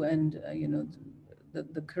to,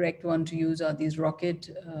 the correct one to use are these rocket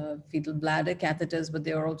fetal bladder catheters, but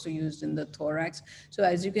they are also used in the thorax. So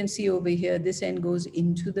as you can see over here, this end goes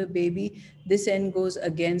into the baby. This end goes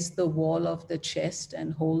against the wall of the chest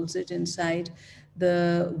and holds it inside.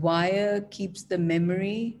 The wire keeps the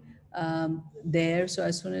memory there. So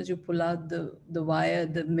as soon as you pull out the wire,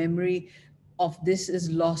 the memory of this is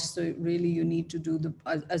lost. So really you need to do the,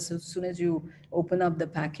 as soon as you open up the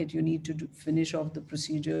packet, you need to finish off the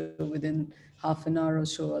procedure within half an hour or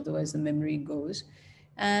so, otherwise the memory goes.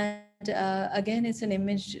 And again, it's an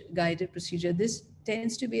image guided procedure. This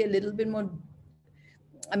tends to be a little bit more,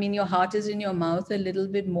 I mean, your heart is in your mouth a little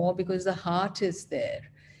bit more because the heart is there.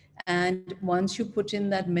 And once you put in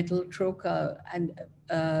that metal trocar, and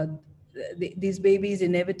these babies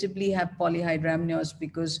inevitably have polyhydramnios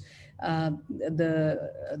because the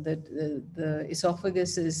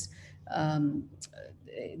esophagus is,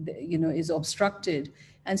 is obstructed.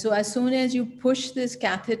 And so as soon as you push this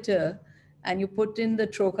catheter and you put in the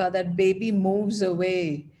trocar, that baby moves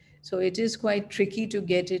away. So it is quite tricky to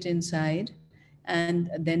get it inside and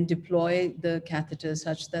then deploy the catheter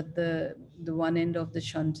such that the one end of the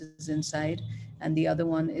shunt is inside and the other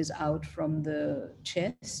one is out from the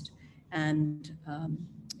chest. And,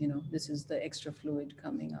 this is the extra fluid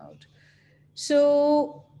coming out.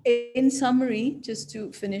 So in summary, just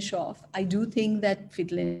to finish off, I do think that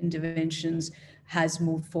fetal interventions has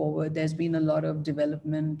moved forward. There's been a lot of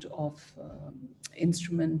development of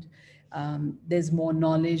instrument. There's more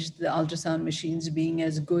knowledge. The ultrasound machines being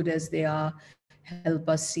as good as they are help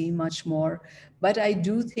us see much more. But I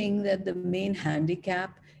do think that the main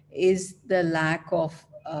handicap is the lack of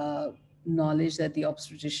knowledge that the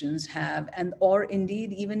obstetricians have, and or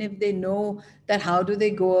indeed even if they know that, how do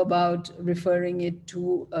they go about referring it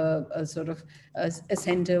to a sort of a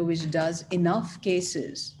center which does enough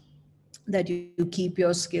cases that you keep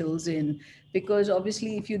your skills in. Because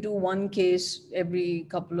obviously if you do one case every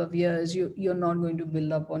couple of years, you're not going to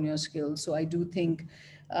build up on your skills. So I do think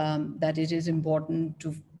that it is important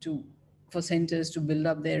for centers to build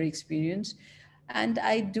up their experience. And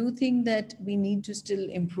I do think that we need to still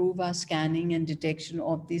improve our scanning and detection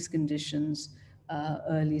of these conditions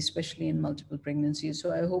early, especially in multiple pregnancies.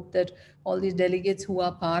 So I hope that all these delegates who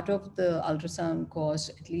are part of the ultrasound course,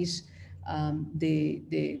 at least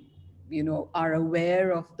they are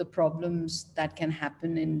aware of the problems that can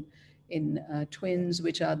happen in twins,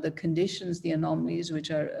 which are the conditions, the anomalies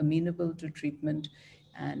which are amenable to treatment,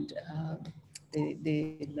 and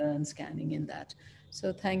they learn scanning in that.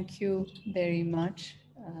 So thank you very much.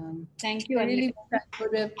 Thank you. I really wish I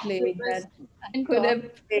could have played that. I could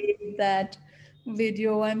have played that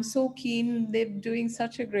video. I'm so keen. They're doing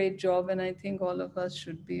such a great job, and I think all of us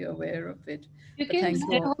should be aware of it. You But can, thank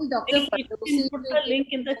you all. Dr. you can put the link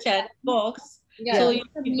in the chat box. Yeah, So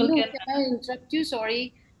Dr. people Meenu, can. can I interrupt you?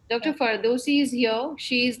 Sorry. Dr. Fardosi is here.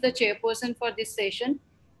 She is the chairperson for this session.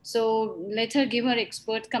 So let her give her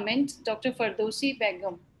expert comment. Dr. Fardosi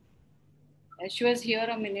Begum. She was here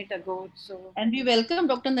a minute ago. So And we welcome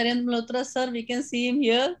Dr. Narendra Malhotra, sir. We can see him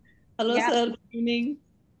here. Hello, yeah. sir. Good evening.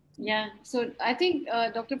 Yeah. So I think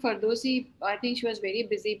Dr. Fardosi, I think she was very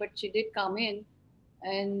busy, but she did come in.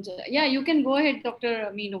 And yeah, you can go ahead,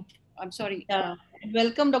 Dr. Meenu. I'm sorry. Yeah.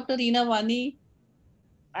 Welcome, Dr. Reena Vani.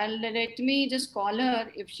 Let me just call her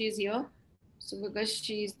if she's here. So because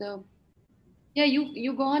she's the, yeah,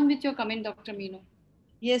 you go on with your comment, Dr. Meenu.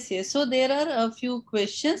 Yes, yes. So there are a few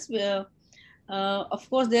questions. Of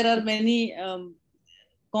course, there are many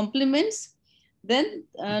compliments. Then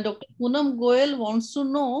Dr. Poonam Goyal wants to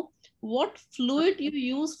know what fluid you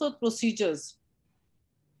use for procedures.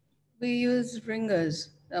 We use ringers,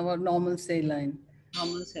 our normal saline.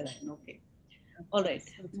 Normal saline, okay. All right.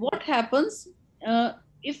 What happens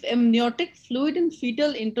if amniotic fluid in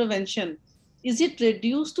fetal intervention, is it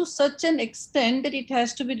reduced to such an extent that it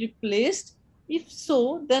has to be replaced? If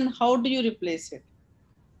so, then how do you replace it?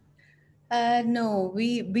 No,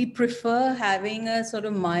 we prefer having a sort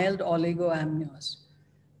of mild oligoamnios.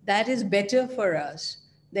 That is better for us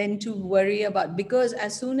than to worry about, because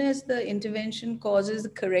as soon as the intervention causes the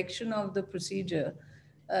correction of the procedure,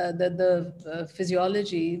 the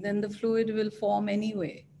physiology, then the fluid will form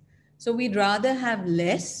anyway. So we'd rather have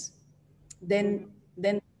less than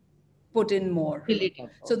put in more.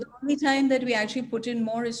 So the only time that we actually put in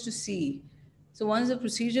more is to see. So once the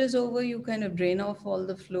procedure is over, you kind of drain off all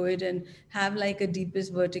the fluid and have like a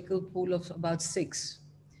deepest vertical pool of about 6.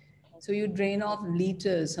 So you drain off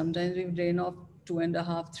liters. Sometimes we drain off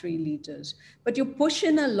 2.5, 3 liters. But you push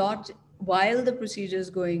in a lot while the procedure is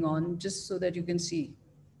going on, just so that you can see.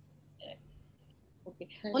 Okay.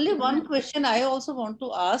 Only one question I also want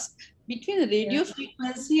to ask. Between radio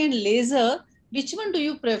frequency and laser, which one do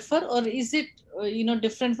you prefer, or is it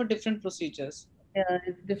different for different procedures? Yeah,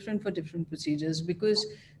 it's different for different procedures, because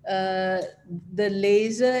the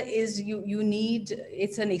laser is you need,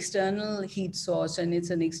 it's an external heat source, and it's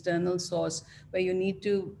an external source where you need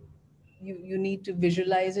to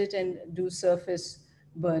visualize it and do surface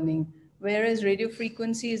burning. whereas radio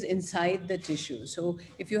frequency is inside the tissue. So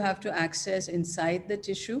if you have to access inside the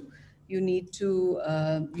tissue, you need to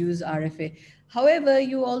use RFA. However,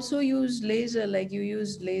 you also use laser, like you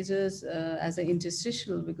use lasers as an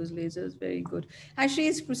interstitial, because laser is very good. Actually,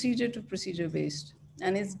 it's procedure to procedure based,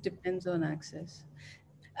 and it depends on access.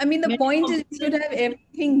 I mean, the Many point is you should compliments, have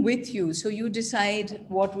everything with you, so you decide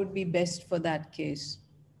what would be best for that case.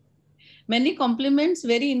 many compliments,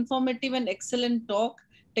 very informative and excellent talk.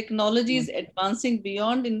 Technology is advancing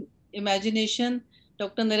beyond imagination.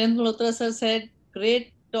 Dr. Narendra Malhotra sir said,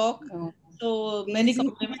 great talk. Oh, So many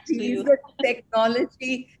compliments to he's you. the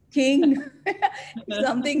technology king. If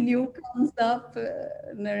something new comes up,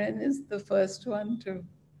 Naren is the first one to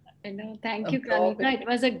Thank you, absorb Kanika. it. It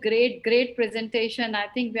was a great presentation. I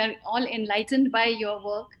think we are all enlightened by your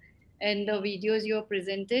work and the videos you have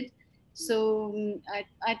presented. So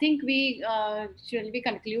I think shall we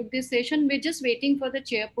conclude this session? We're just waiting for the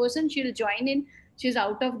chairperson. She'll join in. She's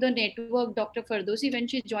out of the network, Dr. Fardosi. When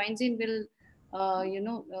she joins in, we'll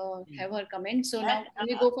have her comment. So now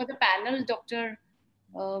we go for the panel, Dr.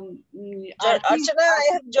 Arti. Archana, I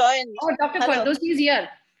have joined. Oh, Dr. Hello. Fardosi is here.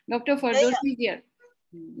 Dr. Fardosi Yeah. is here.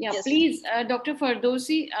 Yeah, Yes. please, Dr.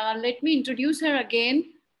 Fardosi, let me introduce her again.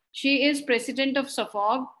 She is president of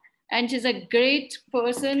SAFOG, and she's a great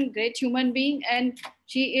person, great human being, and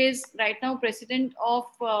she is right now president of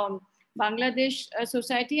Bangladesh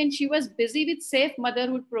Society, and she was busy with Safe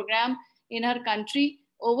Motherhood program in her country.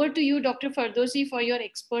 Over to you, Dr. Fardosi, for your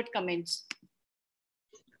expert comments.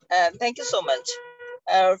 Thank you so much.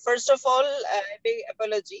 First of all, a big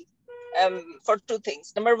apology for two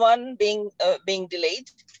things. Number one, being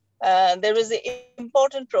delayed. There was an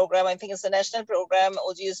important program, I think it's a national program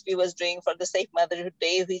OGSB was doing for the Safe Motherhood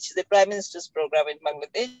Day, which is the Prime Minister's program in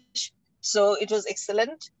Bangladesh. So it was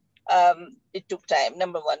excellent. It took time,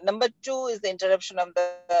 number one. Number two is the interruption of the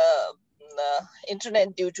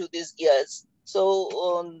internet due to these years.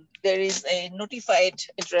 So there is a notified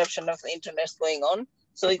interruption of the internet going on.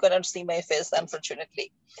 So you cannot see my face,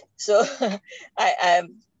 unfortunately. So I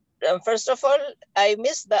first of all, I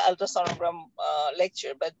missed the ultrasonogram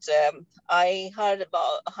lecture, but I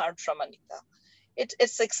heard from Anita.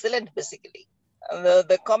 It's excellent, basically.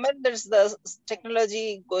 The comment, there's the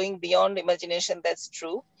technology going beyond imagination, that's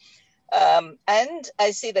true. And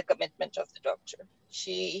I see the commitment of the doctor.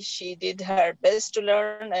 She did her best to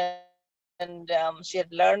learn, and she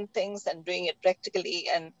had learned things and doing it practically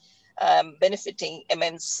and benefiting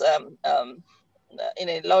immense in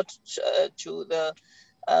a lot to the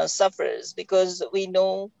sufferers, because we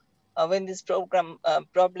know when this problem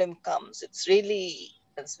comes, it's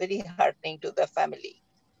very heartening to the family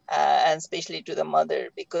and especially to the mother,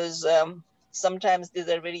 because sometimes these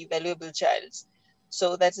are very valuable childs.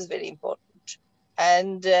 So that is very important.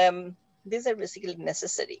 And these are basically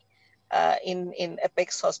necessary in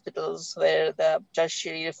apex hospitals, where the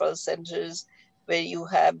tertiary referral centers, where you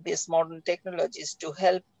have these modern technologies to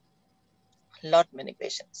help many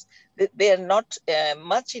patients. They are not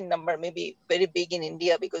much in number, maybe very big in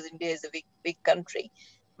India, because India is a big country.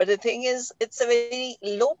 But the thing is, it's a very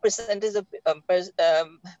low percentage of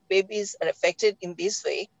babies are affected in this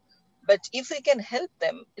way. But if we can help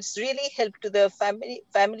them, it's really help to the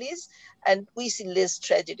families, and we see less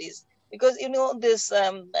tragedies. Because, this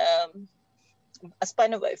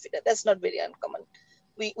spina bifida, that's not very uncommon.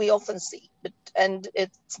 We often see, and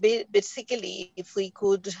it's basically, if we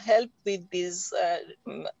could help with this,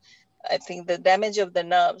 I think the damage of the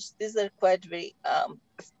nerves, these are quite very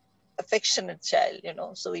affectionate child,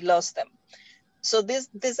 so we lost them. So these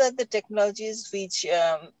are the technologies which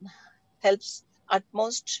helps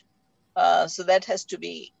utmost. So that has to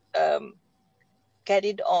be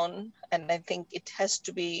carried on, and I think it has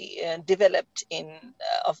to be developed in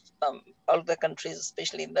all the countries,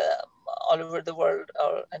 especially in all over the world,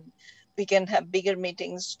 and we can have bigger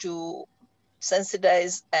meetings to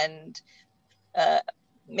sensitize and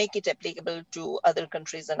make it applicable to other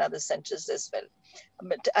countries and other centers as well.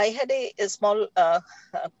 But I had a small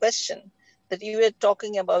question, that you were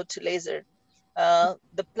talking about laser.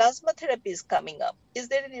 The plasma therapy is coming up. Is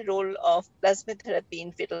there any role of plasma therapy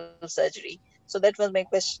in fetal surgery? So that was my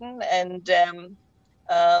question. And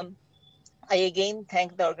I again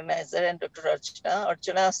thank the organizer and Dr. Archana.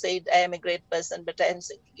 Archana said, I am a great person, but I am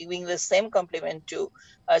giving the same compliment to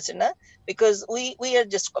Archana, because we are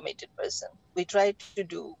just committed person. We try to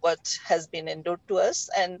do what has been endured to us,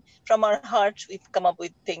 and from our heart, we've come up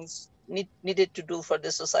with things needed to do for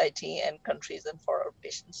the society and countries and for our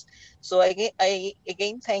patients. So I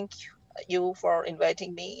again thank you for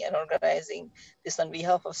inviting me and organizing this on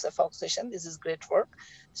behalf of SAFOG session. This is great work.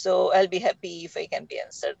 So I'll be happy if I can be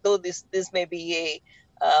answered. Though this may be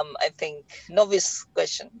I think, novice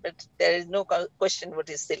question, but there is no question what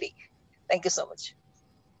is silly. Thank you so much.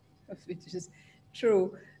 Which is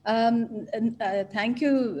true. Thank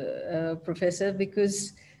you, Professor,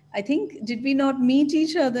 because I think, did we not meet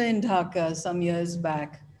each other in Dhaka some years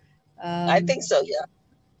back? I think so, yeah.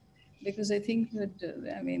 Because I think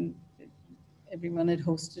that, I mean, everyone had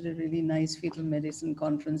hosted a really nice fetal medicine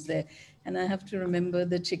conference there. And I have to remember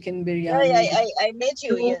the chicken biryani. Yeah, I met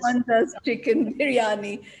you, No yes. one does chicken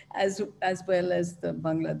biryani as well as the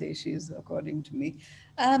Bangladeshis, according to me.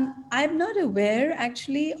 I'm not aware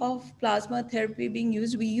actually of plasma therapy being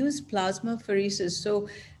used. We use plasmapheresis. So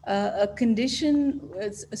a condition,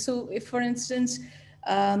 so if for instance,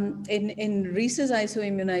 in rhesus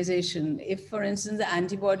isoimmunization, if for instance the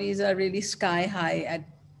antibodies are really sky high at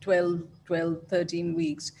 12, 13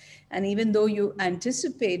 weeks, and even though you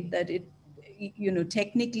anticipate that it, you know,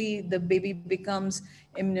 technically the baby becomes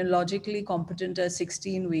immunologically competent at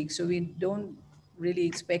 16 weeks, so we don't really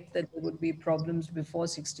expect that there would be problems before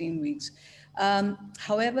 16 weeks.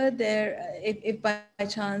 However, if by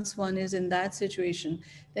chance one is in that situation,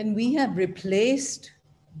 then we have replaced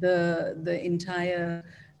the entire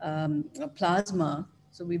plasma.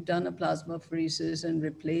 So we've done a plasmapheresis and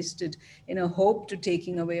replaced it in a hope to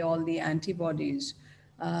taking away all the antibodies.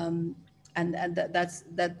 That's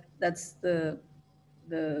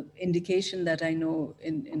the indication that I know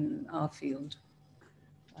in our field,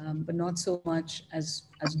 but not so much as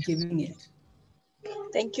giving it.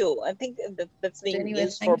 Thank you. I think that's But being anyway,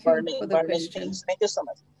 used for thank you for the burning question. things. Thank you so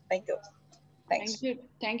much. Thank you. Thanks.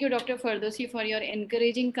 Thank you, Dr. Ferdowsi, for your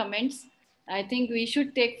encouraging comments. I think we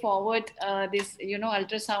should take forward this,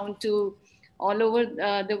 ultrasound to all over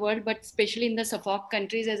the world, but especially in the SAFOG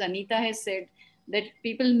countries, as Anita has said, that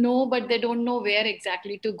people know, but they don't know where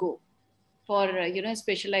exactly to go for,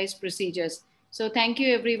 specialized procedures. So thank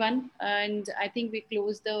you, everyone. And I think we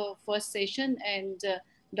close the first session, and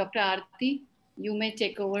Dr. Aarti, you may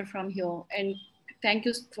take over from here. And thank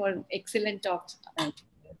you for excellent talks.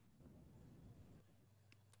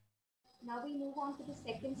 Now we move on to the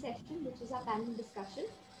second session, which is our panel discussion.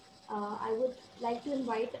 I would like to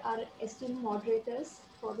invite our esteemed moderators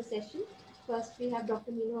for the session. First, we have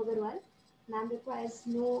Dr. Meenu Agarwal. Ma'am requires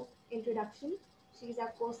no introduction. She is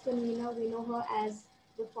our post-convener. We know her as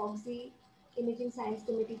the FOGSI Imaging Science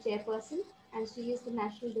Committee Chairperson, and she is the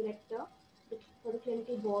National Director for the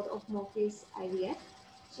Clinical Board of Morpheus IVF.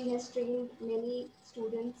 She has trained many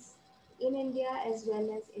students in India as well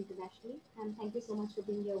as internationally. And thank you so much for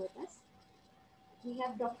being here with us. We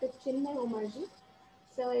have Dr. Chinmay Umarji.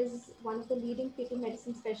 Sir is one of the leading fetal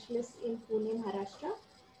medicine specialists in Pune, Maharashtra.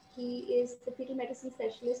 He is the fetal medicine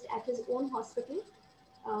specialist at his own hospital,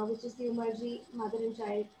 which is the Umarji Mother and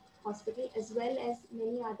Child Hospital, as well as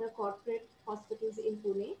many other corporate hospitals in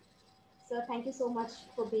Pune. Sir, thank you so much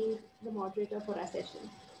for being the moderator for our session.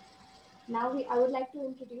 Now I would like to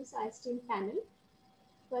introduce our esteemed panel.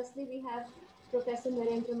 Firstly, we have Professor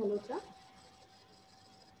Narendra Malhotra.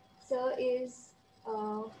 Sir is,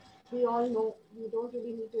 we all know, we don't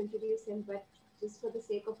really need to introduce him, but just for the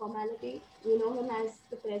sake of formality, we know him as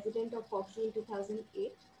the president of FOGSI in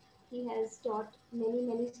 2008. He has taught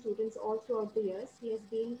many students all throughout the years. He has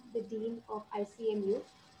been the dean of ICMU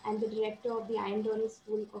and the director of the Iron Donor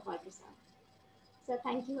School of Ultrasound. Sir,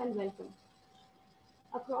 thank you and welcome.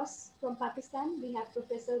 Across from Pakistan, we have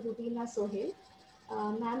Professor Rubina Sohail.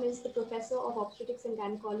 Ma'am is the Professor of Obstetrics and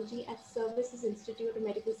Gynecology at Services Institute of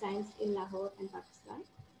Medical Science in Lahore and Pakistan.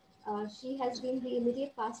 She has been the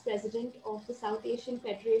immediate past president of the South Asian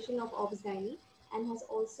Federation of Obs-Gynae and has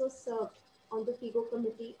also served on the FIGO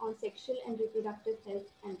Committee on Sexual and Reproductive Health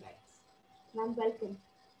and Rights. Ma'am, welcome.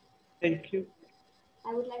 Thank you.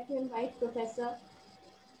 I would like to invite Professor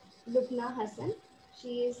Lubna Hassan.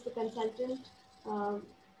 She is the consultant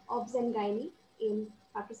Obs and Gynae in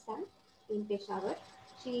Pakistan, in Peshawar.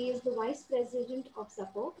 She is the vice president of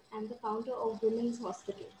SAFOG and the founder of Women's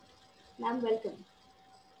Hospital. Ma'am, welcome.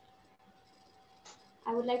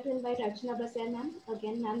 I would like to invite Archana Basair, ma'am.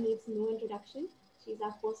 Again, ma'am needs no introduction. She's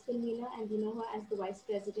our post convener and we know her as the vice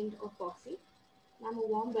president of FOGSI. Ma'am, a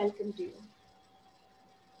warm welcome to you.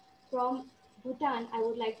 From Bhutan, I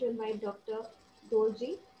would like to invite Dr.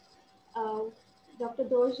 Dorji. Dr.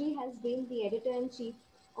 Dorji has been the editor-in-chief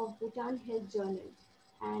of Bhutan Health Journal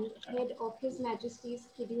and head of His Majesty's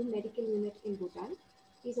Scheduled Medical Unit in Bhutan.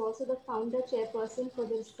 He's also the founder chairperson for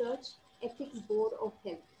the Research Ethics Board of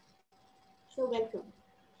Health. So welcome.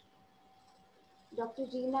 Dr.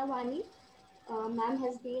 Jeena Wani, ma'am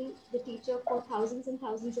has been the teacher for thousands and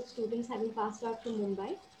thousands of students having passed out from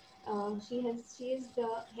Mumbai. She is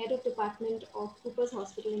the head of department of Cooper's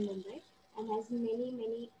Hospital in Mumbai and has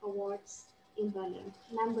many awards in Berlin.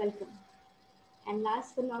 Ma'am, welcome. And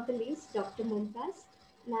last but not the least, Dr. Mumtaz.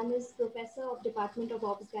 Ma'am is Professor of Department of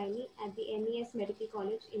Obs-Gynae at the MES Medical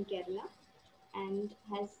College in Kerala and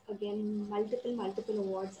has again multiple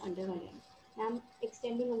awards under her name. Ma'am,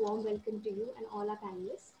 extending a warm welcome to you and all our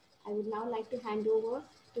panelists. I would now like to hand over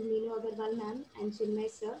to Meenu Agarwal ma'am and Chinmay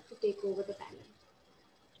sir to take over the panel.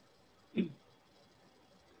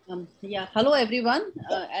 Hello everyone,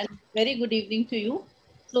 and very good evening to you.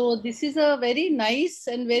 So this is a very nice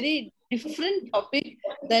and very different topic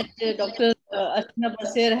that Dr. Archana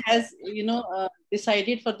Baser has,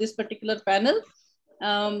 decided for this particular panel.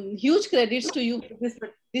 Huge credits to you for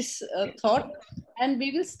this thought, and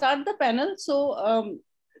we will start the panel. So,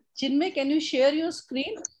 Chinmay, can you share your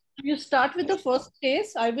screen? You start with the first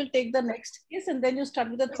case. I will take the next case, and then you start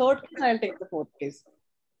with the third case. I'll take the fourth case.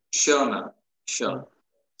 Sure, ma'am. Sure.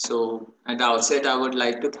 So at the outset, I would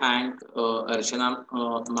like to thank Archana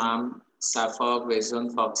ma'am, SAFOG,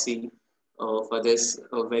 Yuva FOGSI for this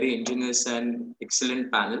very ingenious and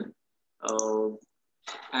excellent panel.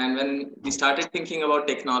 And when we started thinking about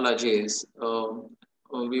technologies,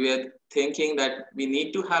 we were thinking that we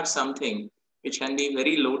need to have something which can be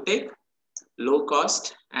very low tech, low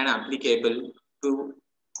cost, and applicable to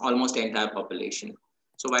almost the entire population.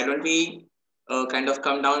 So why don't we kind of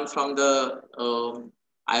come down from the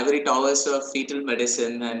ivory towers of fetal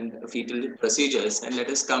medicine and fetal procedures, and let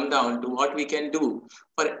us come down to what we can do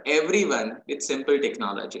for everyone with simple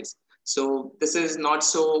technologies. So this is not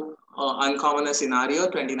so uncommon a scenario,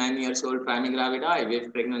 29 years old primary gravida,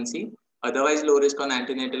 IVF pregnancy, otherwise low risk on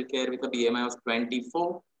antenatal care with a BMI of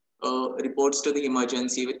 24, reports to the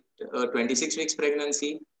emergency with 26 weeks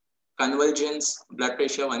pregnancy, convulsions, blood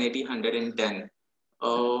pressure 180/110.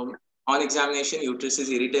 On examination, uterus is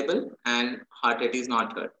irritable and heart rate is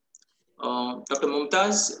not good. Dr.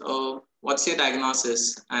 Mumtaz, what's your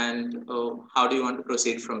diagnosis and how do you want to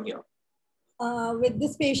proceed from here? With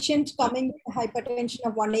this patient coming with hypertension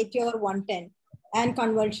of 180 or 110 and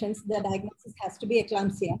convulsions, the diagnosis has to be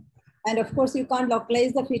eclampsia. And of course, you can't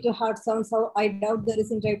localize the fetal heart sound, so I doubt there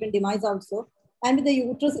is intrauterine demise also. And with the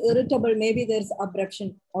uterus irritable, maybe there's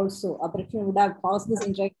abruption also. Abruption would have caused this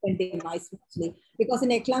intrauterine demise mostly. Because in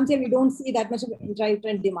eclampsia, we don't see that much of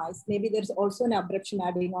intrauterine demise. Maybe there's also an abruption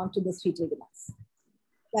adding on to this fetal demise.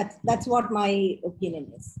 That's what my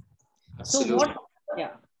opinion is. Absolutely. So what, yeah.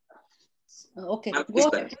 Okay, go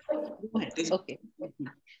ahead. Okay.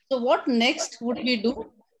 So what next would we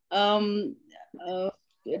do?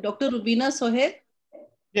 Dr. Rubina Sohail?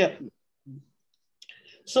 Yeah.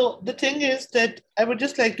 So the thing is that I would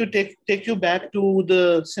just like to take you back to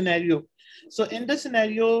the scenario. So in the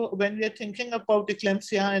scenario, when we are thinking about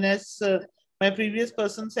eclampsia, and as my previous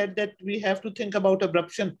person said that we have to think about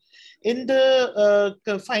abruption. In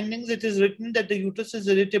the findings, it is written that the uterus is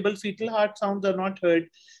irritable, fetal heart sounds are not heard,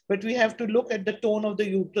 but we have to look at the tone of the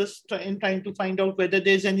uterus in trying to find out whether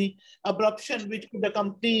there's any abruption which could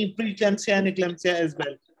accompany preeclampsia and eclampsia as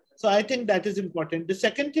well. So I think that is important. The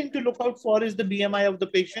second thing to look out for is the BMI of the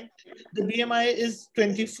patient. The BMI is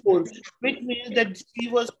 24, which means that she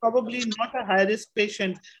was probably not a high-risk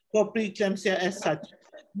patient for preeclampsia as such.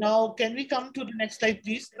 Now, can we come to the next slide,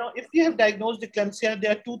 please? Now, if we have diagnosed eclampsia,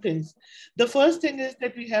 there are two things. The first thing is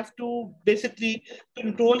that we have to basically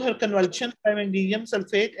control her convulsions by magnesium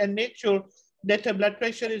sulfate and make sure that her blood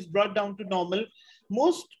pressure is brought down to normal,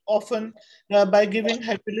 most often by giving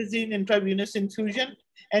hypilazine intravenous infusion,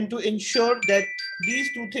 and to ensure that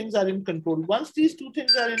these two things are in control. Once these two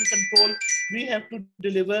things are in control, we have to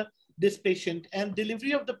deliver this patient, and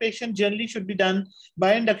delivery of the patient generally should be done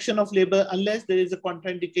by induction of labor unless there is a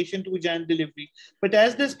contraindication to vaginal delivery. But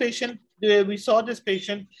as this patient, we saw this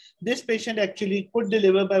patient actually could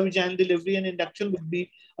deliver by vaginal delivery, and induction would be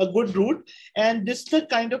a good route. And this is the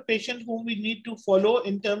kind of patient whom we need to follow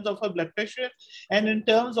in terms of her blood pressure and in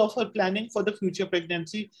terms of her planning for the future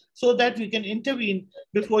pregnancy, so that we can intervene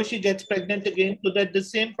before she gets pregnant again, so that the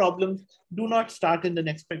same problems do not start in the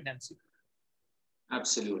next pregnancy.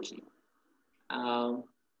 Absolutely.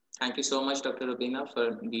 Thank you so much, Dr. Rubina,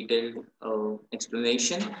 for detailed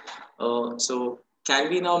explanation. So can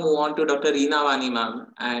we now move on to Dr. Reena Vani,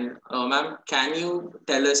 ma'am? And ma'am, can you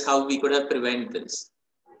tell us how we could have prevented this?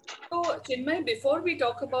 So, Chinmay, before we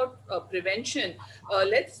talk about prevention,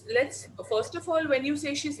 let's first of all, when you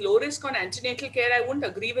say she's low risk on antenatal care, I won't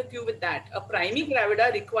agree with you with that. A primary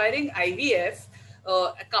gravida requiring IVF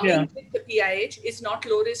coming with the PIH is not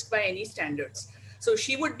low risk by any standards. So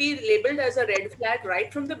she would be labeled as a red flag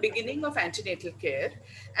right from the beginning of antenatal care.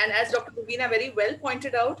 And as Dr. Rubina very well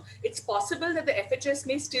pointed out, it's possible that the FHS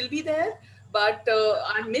may still be there, but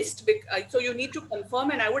are missed. So you need to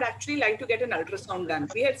confirm, and I would actually like to get an ultrasound done.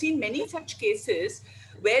 We have seen many such cases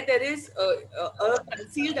where there is a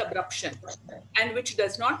concealed abruption and which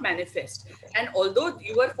does not manifest. And although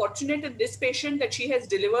you were fortunate in this patient that she has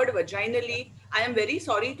delivered vaginally, I am very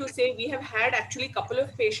sorry to say we have had actually a couple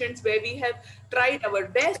of patients where we have tried our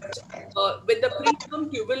best with the preterm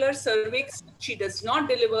tubular cervix. She does not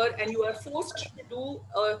deliver, and you are forced to do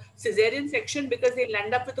a cesarean section because they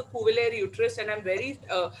land up with a cuvulaire uterus. And I'm very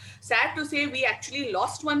sad to say we actually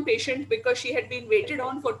lost one patient because she had been waited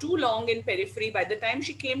on for too long in periphery by the time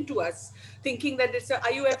she came to us, thinking that it's a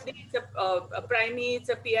IUFD, it's a primary, it's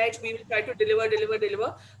a PIH, we will try to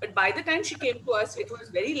deliver. But by the time she came to us, it was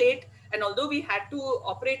very late. And although we had to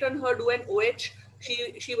operate on her, do an OH,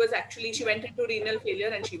 she went into renal failure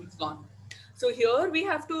and she was gone. So here we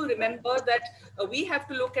have to remember that we have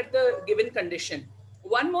to look at the given condition.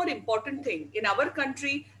 One more important thing, in our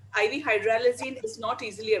country, IV hydralazine is not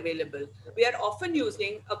easily available. We are often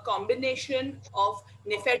using a combination of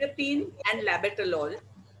nifedipine and labetalol.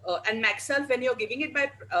 And Maxulf, when you're giving it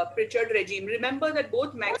by Pritchard regime, remember that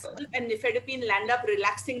both Maxulf and nifedipine land up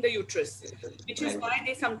relaxing the uterus, which is why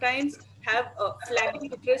they sometimes have a flabby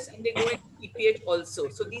uterus and they go into PPH also.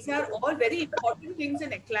 So these are all very important things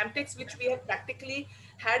in eclamptics, which we have practically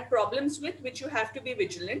had problems with, which you have to be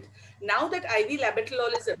vigilant. Now that IV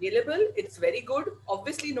labetalol is available, it's very good.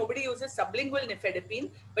 Obviously, nobody uses sublingual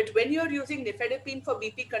nifedipine, but when you're using nifedipine for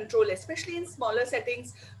BP control, especially in smaller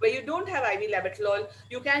settings where you don't have IV labetalol,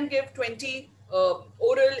 you can give 20 oral.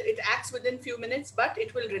 It acts within few minutes, but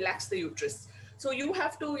it will relax the uterus. So you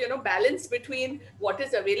have to, balance between what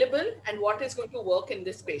is available and what is going to work in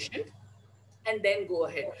this patient, and then go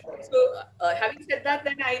ahead. So having said that,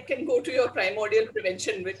 then I can go to your primordial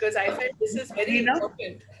prevention, because I felt this is very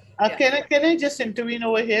important. Can I just intervene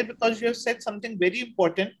over here, because you have said something very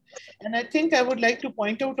important, and I think I would like to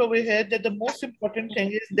point out over here that the most important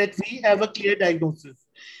thing is that we have a clear diagnosis.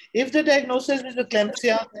 If the diagnosis is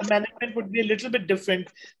eclampsia, the management would be a little bit different.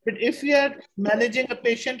 But if we are managing a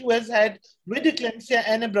patient who has had with eclampsia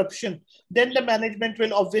and abruption, then the management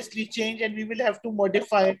will obviously change, and we will have to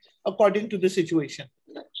modify according to the situation.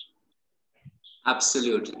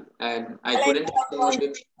 Absolutely. And I couldn't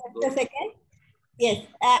just a second. Yes,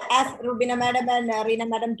 as Rubina Madam and Reena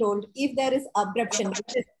Madam told, if there is abruption,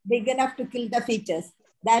 which is big enough to kill the fetus,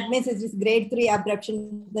 that means it is grade 3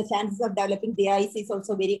 abruption. The chances of developing DIC is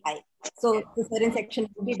also very high. So cesarean section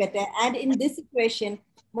would be better. And in this situation,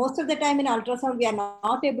 most of the time in ultrasound, we are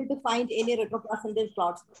not able to find any retroplacental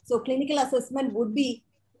clots. So clinical assessment would be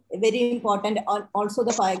very important. Also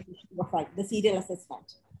the the serial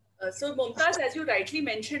assessment. So Mumtaz, as you rightly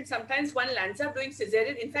mentioned, sometimes one lands up doing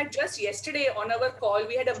cesarean. In fact, just yesterday on our call,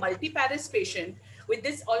 we had a multiparous patient with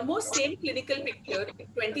this almost same clinical picture,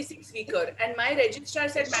 26-weeker. And my registrar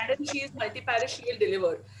said, Madam, she is multiparous, she will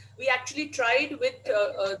deliver. We actually tried with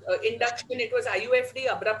induction. It was IUFD,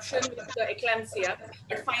 abruption with eclampsia.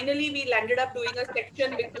 But finally, we landed up doing a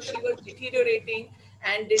section because she was deteriorating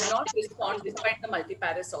and did not respond despite the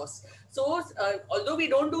multiparous os. So although we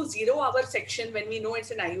don't do 0-hour section when we know it's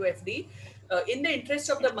an IUFD, in the interest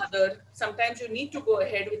of the mother, sometimes you need to go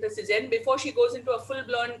ahead with a cesarean before she goes into a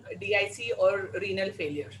full-blown DIC or renal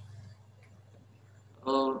failure.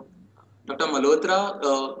 Dr.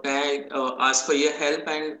 Malhotra, may I ask for your help,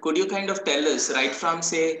 and could you kind of tell us right from,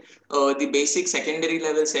 say, the basic secondary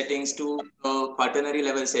level settings to quaternary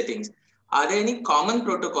level settings, are there any common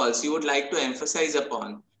protocols you would like to emphasize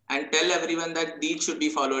upon and tell everyone that these should be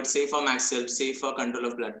followed, say for Maxulf, say for control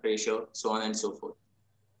of blood pressure, so on and so forth?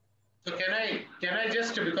 So can I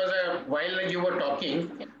just, because while you were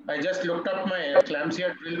talking, I just looked up my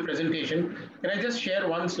eclampsia drill presentation. Can I just share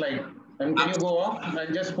one slide? And can you go off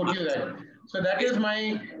and just put you there? So that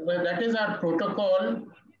is our protocol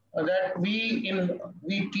that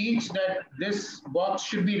we teach that this box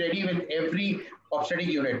should be ready with every obstetric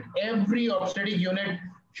unit. Every obstetric unit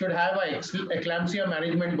should have an eclampsia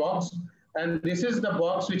management box. And this is the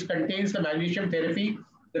box which contains the magnesium therapy,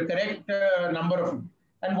 the correct number of.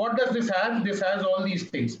 And what does this have? This has all these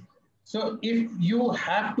things. So if you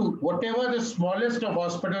have to, whatever the smallest of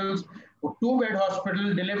hospitals, 2-bed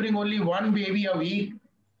hospital delivering only 1 baby a week,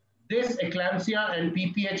 this eclampsia and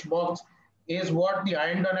PPH box is what the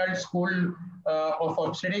Iron Donald School of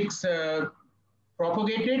Obstetrics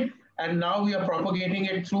propagated, and now we are propagating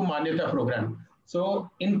it through Manyata program.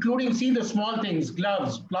 So including, see the small things,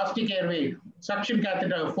 gloves, plastic airway, suction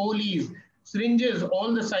catheter, Foley's, syringes,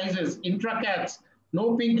 all the sizes, intracats,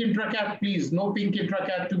 no pink intracat, please, no pink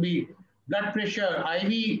intracat to be, blood pressure,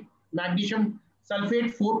 IV magnesium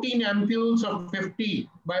sulfate, 14 ampules of 50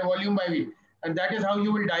 by volume by week. And that is how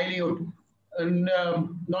you will dilute.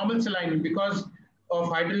 normal saline. Because of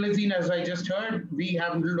hydrolysine, as I just heard, we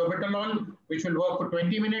have labetalol, which will work for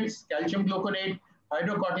 20 minutes, calcium gluconate,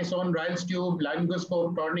 hydrocortisone, Ryle's tube,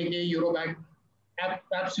 laryngoscope, tourniquet, Eurobag,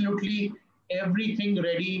 absolutely everything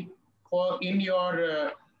ready for in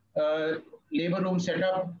your labor room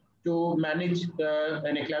setup to manage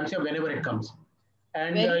an eclampsia whenever it comes.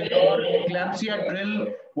 And your eclampsia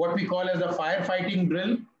drill, what we call as the firefighting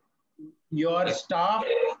drill, your staff,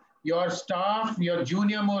 your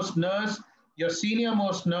junior most nurse, your senior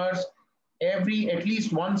most nurse, at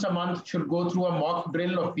least once a month should go through a mock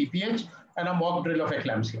drill of PPH and a mock drill of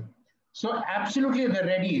eclampsia. So absolutely they're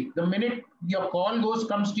ready. The minute your call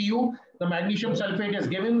comes to you, the magnesium sulfate is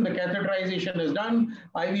given, the catheterization is done,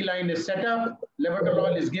 IV line is set up,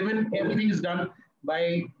 levodopa is given, everything is done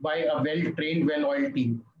by a well-trained, well-oiled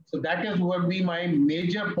team. So that is what would be my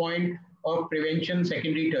major point of prevention,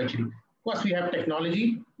 secondary, tertiary. Of course, we have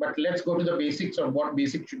technology, but let's go to the basics of what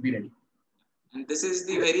basics should be ready. And this is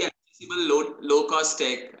the very accessible, low-cost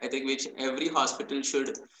tech, I think, which every hospital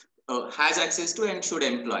should has access to and should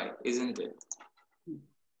employ, isn't it?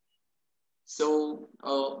 So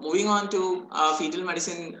moving on to our fetal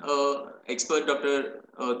medicine expert, Dr.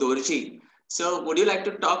 Dorji. So would you like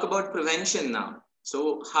to talk about prevention now?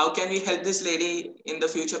 So how can we help this lady in the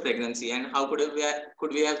future pregnancy, and how could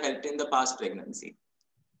we have helped in the past pregnancy?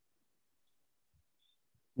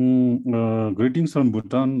 Greetings from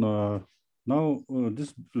Bhutan. Now,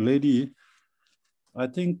 this lady, I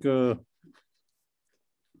think for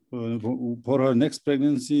her next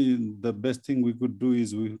pregnancy, the best thing we could do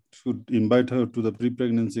is we should invite her to the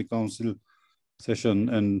pre-pregnancy council session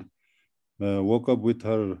and work up with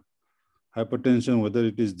her hypertension, whether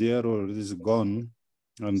it is there or it is gone.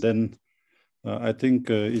 And then I think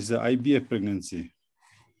it's the IVF pregnancy.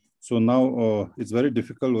 So now it's very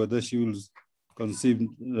difficult whether she will conceive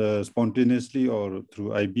spontaneously or through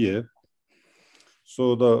IVF.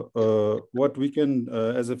 So the what we can,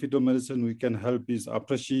 as a fetal medicine, we can help is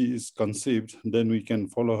after she is conceived, then we can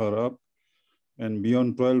follow her up. And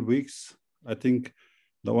beyond 12 weeks, I think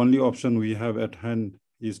the only option we have at hand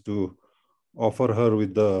is to offer her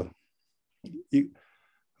with the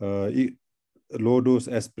low dose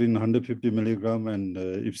aspirin, 150 milligram. And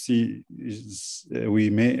if she is, we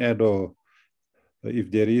may add, or if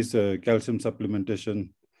there is a calcium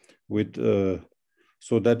supplementation with,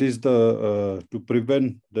 so that is the, to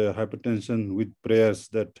prevent the hypertension with prayers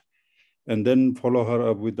that, and then follow her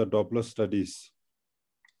up with the Doppler studies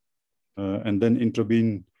and then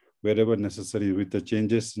intervene wherever necessary with the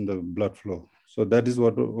changes in the blood flow. So that is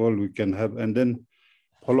what all we can have. And then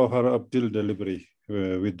follow her up till delivery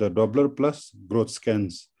with the Doppler plus growth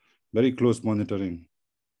scans, very close monitoring.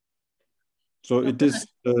 So it is,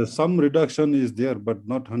 some reduction is there, but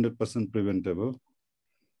not 100% preventable.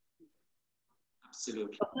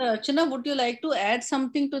 Absolutely. Archana, would you like to add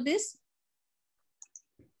something to this?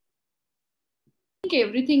 I think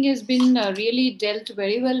everything has been really dealt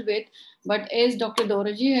very well with, but as Dr.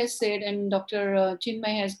 Dorji has said and Dr.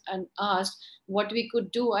 Chinmay has asked what we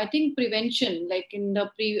could do, I think prevention, like in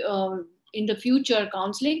the future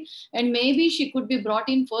counseling, and maybe she could be brought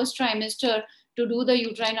in first trimester to do the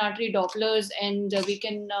uterine artery Dopplers, and we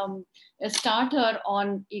can start her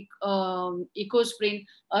on EcoSpring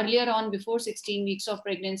earlier on before 16 weeks of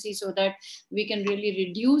pregnancy, so that we can really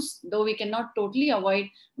reduce, though we cannot totally avoid,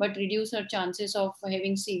 but reduce her chances of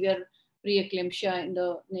having severe preeclampsia in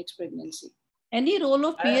the next pregnancy. Any role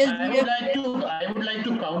of PSG? I would like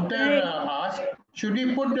to counter ask, should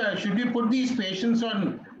we put these patients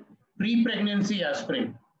on pre-pregnancy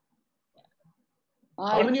aspirin?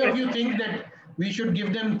 How many of you think that we should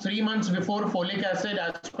give them 3 months before folic acid,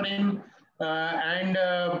 aspirin, and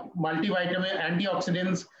multivitamin,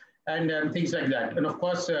 antioxidants, and things like that? And of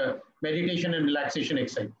course, meditation and relaxation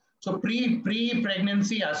exercise. So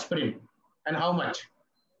pre-pregnancy aspirin, and how much?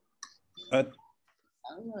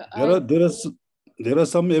 There are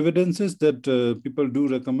some evidences that people do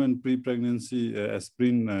recommend pre-pregnancy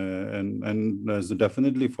aspirin and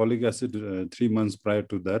definitely folic acid 3 months prior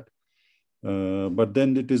to that. But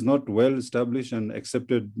then it is not well established and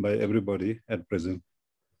accepted by everybody at present.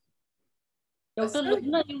 Dr.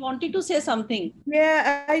 Lubna, you wanted to say something.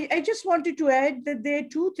 Yeah, I just wanted to add that there are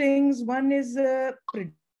two things. One is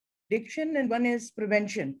prediction and one is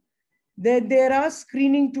prevention. There are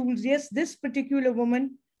screening tools. Yes, this particular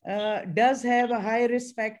woman does have a high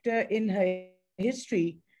risk factor in her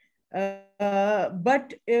history.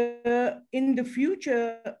 But in the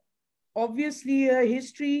future, obviously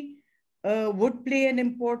history would play an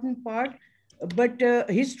important part, but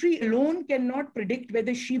history alone cannot predict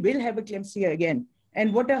whether she will have eclampsia again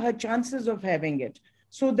and what are her chances of having it.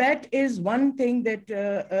 So that is one thing that,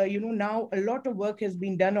 now a lot of work has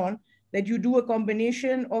been done on, that you do a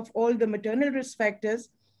combination of all the maternal risk factors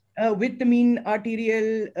with the mean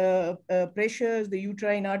arterial pressures, the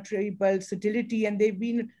uterine artery pulsatility, and they've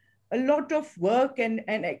been a lot of work, and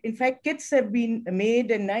in fact, kits have been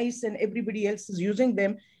made and nice, and everybody else is using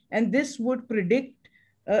them. And this would predict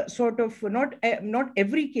sort of not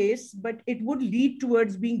every case, but it would lead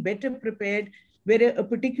towards being better prepared, where a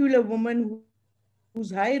particular woman who's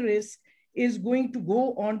high risk is going to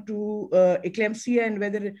go on to eclampsia, and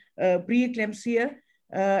whether pre-eclampsia,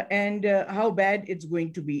 and how bad it's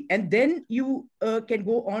going to be. And then you can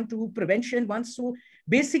go on to prevention once. So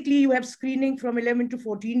basically you have screening from 11 to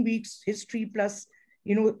 14 weeks, history plus,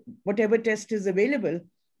 whatever test is available.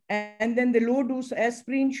 And then the low dose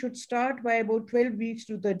aspirin should start by about 12 weeks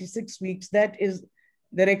to 36 weeks. That is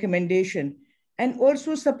the recommendation. And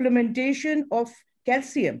also supplementation of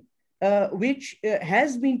calcium, which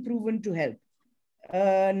has been proven to help.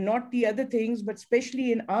 Not the other things, but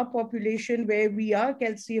especially in our population where we are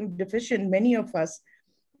calcium deficient, many of us,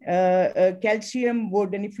 calcium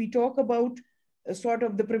would. And if we talk about sort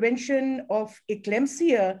of the prevention of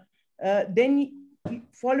eclampsia, then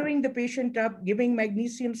following the patient up, giving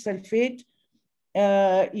magnesium sulfate,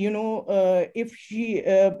 if she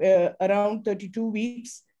around 32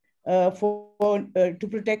 weeks to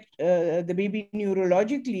protect the baby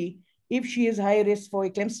neurologically, if she is high risk for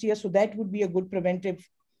eclampsia. So that would be a good preventive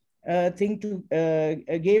thing to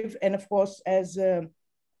give. And of course, as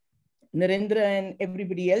Narendra and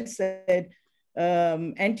everybody else said,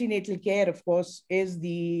 antenatal care, of course, is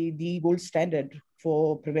the gold standard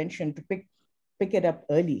for prevention, to pick it up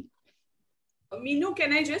early. Meenu,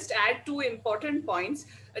 can I just add 2 important points?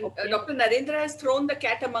 Dr. Narendra has thrown the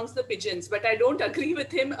cat amongst the pigeons, but I don't agree with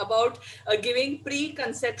him about giving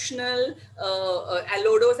pre-conceptional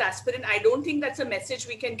low-dose aspirin. I don't think that's a message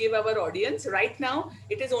we can give our audience. Right now,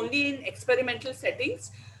 it is only in experimental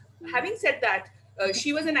settings. Having said that,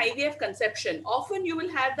 she was an IVF conception. Often you will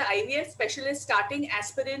have the IVF specialist starting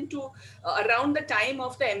aspirin to around the time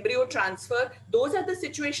of the embryo transfer. Those are the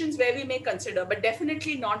situations where we may consider, but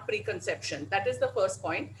definitely not preconception. That is the first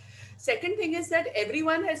point. Second thing is that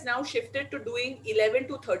everyone has now shifted to doing 11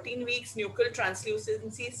 to 13 weeks nuchal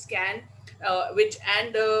translucency scan,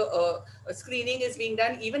 screening is being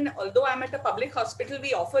done. Even although I'm at a public hospital,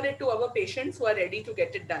 we offer it to our patients who are ready to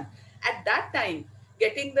get it done. At that time,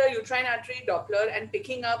 getting the uterine artery Doppler and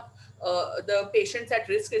picking up the patients at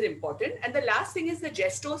risk is important. And the last thing is the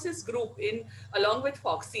gestosis group, along with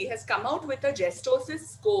FOGSI, has come out with a gestosis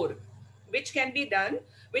score, which can be done,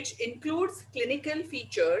 which includes clinical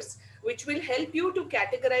features, which will help you to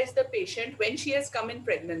categorize the patient when she has come in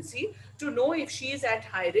pregnancy to know if she is at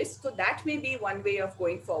high risk. So that may be one way of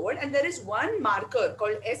going forward. And there is one marker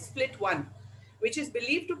called S-split1, which is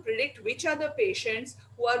believed to predict which are the patients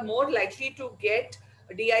who are more likely to get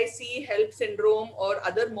DIC, HELP syndrome, or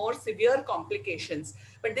other more severe complications.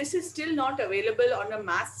 But this is still not available on a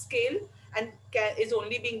mass scale and is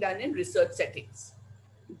only being done in research settings.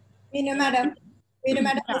 Madam, this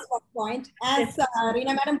one point. As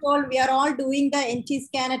Reena Madam told, we are all doing the NT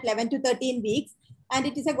scan at 11 to 13 weeks, and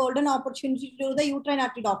it is a golden opportunity to do the uterine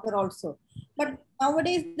artery Doppler also. But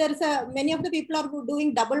nowadays, there is many of the people are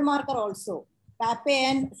doing double marker also, PAPE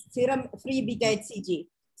and serum-free beta-HCG.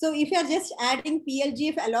 So if you are just adding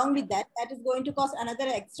PLGF along with that, that is going to cost another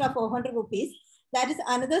extra 400 rupees. That is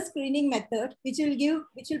another screening method, which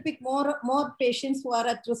will pick more patients who are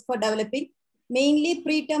at risk for developing, mainly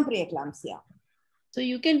preterm preeclampsia. So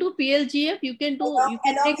you can do PLGF, you can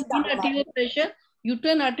take mean arterial pressure,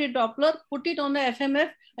 uterine artery Doppler, put it on the FMF,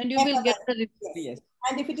 and you will get the result. Yes.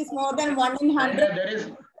 And if it is more than 1 in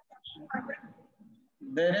 100,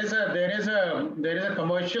 there is a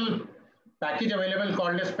commercial package available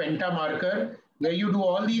called as Penta marker, where you do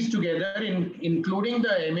all these together, including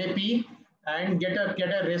the MAP, and get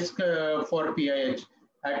a risk for PIH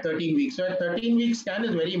at 13 weeks. So a 13-week scan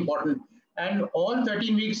is very important, and all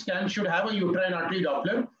 13-week scans should have a uterine artery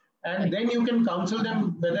Doppler, and then you can counsel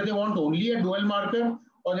them whether they want only a dual marker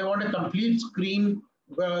or they want a complete screen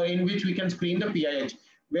in which we can screen the PIH,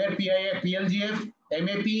 where PLGF,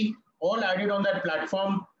 MAP, all added on that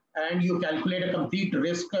platform, and you calculate a complete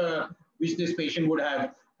risk which this patient would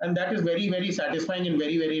have. And that is very, very satisfying and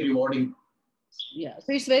very, very rewarding. Yeah,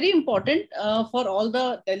 so it's very important for all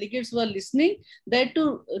the delegates who are listening that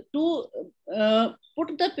to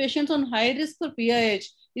put the patients on high risk for PIH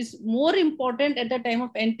is more important at the time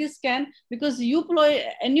of NT-scan, because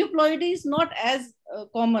aneuploidy is not as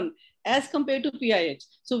common as compared to PIH.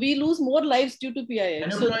 So we lose more lives due to PIH.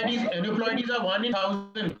 Aneuploidies are 1 in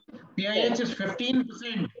 1,000. PIH is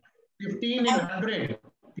 15%, 15 in 100.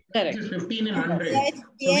 Correct. Is 15 in 100. So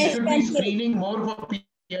we should be screening more for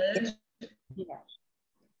PIH. Yeah.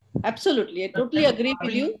 Absolutely. I totally agree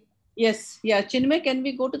with you. Yes. Yeah. Chinmay, can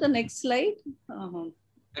we go to the next slide?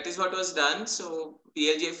 That is what was done. So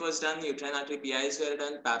PLGF was done, uterine artery PIs were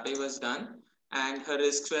done, PAPE was done, and her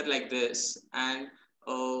risks were like this. And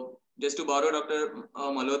just to borrow Dr.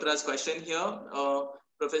 Malhotra's question here,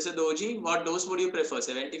 Professor Doji, what dose would you prefer,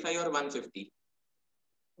 75 or 150?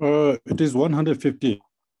 It is 150.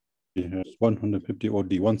 150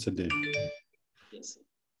 OD once a day. Yes.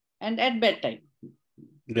 And at bedtime.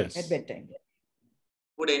 Yes. At bedtime.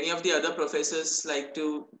 Would any of the other professors like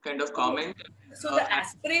to kind of comment? So the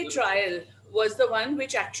Aspirate trial was the one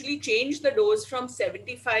which actually changed the dose from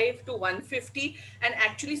 75 to 150. And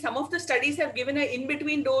actually some of the studies have given an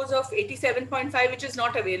in-between dose of 87.5, which is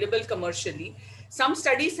not available commercially. Some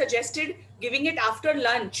studies suggested giving it after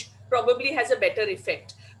lunch probably has a better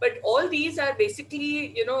effect. But all these are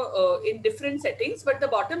basically, in different settings. But the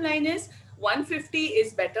bottom line is 150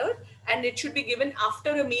 is better, and it should be given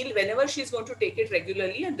after a meal whenever she's going to take it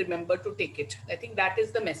regularly, and remember to take it. I think that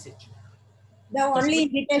is the message. The only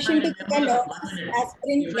indication to give a low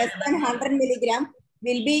aspirin less than 100 milligram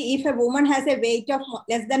will be if a woman has a weight of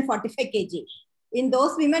less than 45 kg. In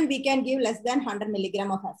those women, we can give less than 100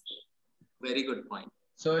 milligram of aspirin. Very good point.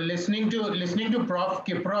 So listening to Prof.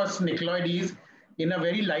 Kipros Nicolaides in a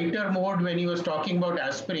very lighter mode when he was talking about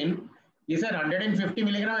aspirin, he said 150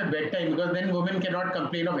 milligram at bedtime, because then women cannot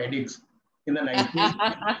complain of headaches in the night.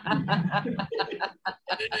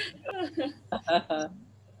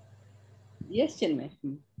 Yes, Chinmay.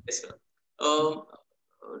 Yes, sir.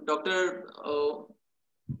 Dr.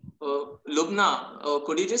 Lubna,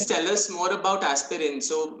 could you just tell us more about aspirin?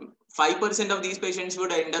 So 5% of these patients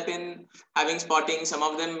would end up in having spotting. Some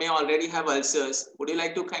of them may already have ulcers. Would you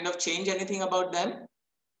like to kind of change anything about them?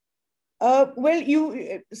 Well,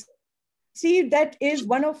 you see, that is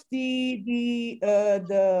one of the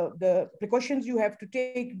precautions you have to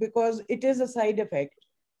take, because it is a side effect.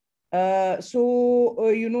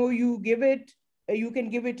 You give it, you can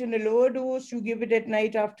give it in a lower dose, you give it at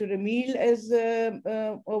night after a meal, as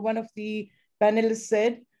one of the panelists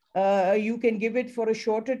said. You can give it for a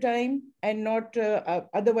shorter time and not,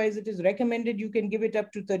 otherwise it is recommended you can give it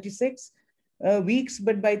up to 36 weeks,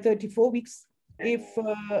 but by 34 weeks, if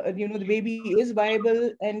the baby is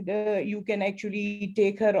viable and you can actually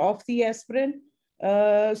take her off the aspirin.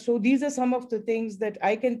 So these are some of the things that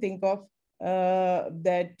I can think of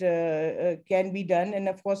that can be done. And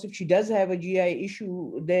of course, if she does have a GI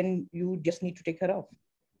issue, then you just need to take her off.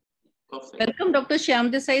 Welcome, Dr.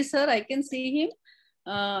 Shyam Desai, sir. I can see him.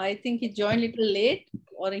 I think he joined a little late,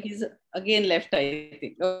 or he's again left, I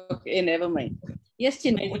think. Okay, never mind. Yes,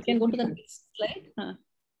 Chinmay, we can go to the next slide.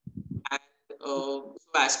 So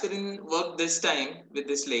aspirin worked this time with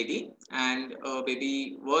this lady, and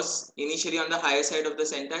baby was initially on the higher side of the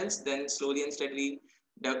centiles, then slowly and steadily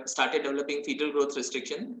started developing fetal growth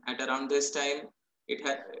restriction. At around this time, it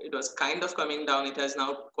was kind of coming down. It has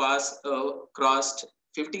now crossed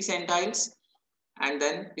 50 centiles, and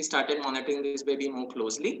then we started monitoring this baby more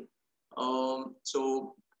closely.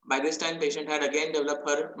 So by this time, patient had again developed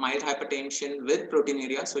her mild hypertension with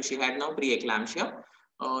proteinuria, so she had now preeclampsia.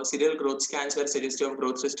 Serial growth scans were suggestive of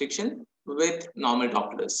growth restriction with normal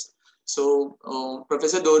Dopplers. So,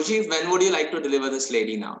 Professor Dorji, when would you like to deliver this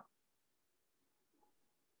lady now?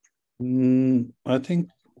 I think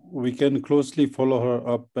we can closely follow her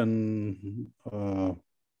up, and our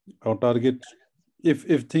target,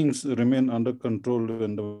 if things remain under control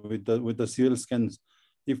and with the serial scans,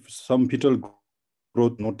 if some fetal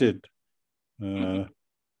growth noted,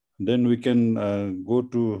 then we can go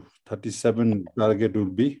to 37 target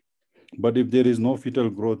would be. But if there is no fetal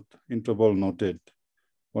growth interval noted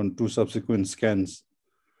on 2 subsequent scans,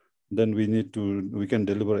 then we can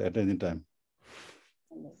deliver at any time.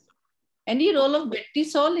 Any role of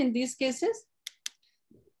Betisol in these cases?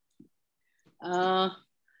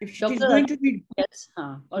 If she's going to be... Yes,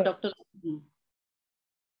 or Dr.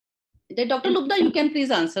 Dr. Lubna, you can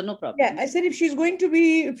please answer, no problem. Yeah, I said if she's going to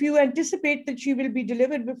be, if you anticipate that she will be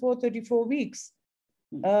delivered before 34 weeks,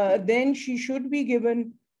 then she should be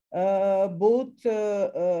given both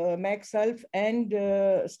Maxulf and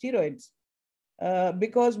steroids.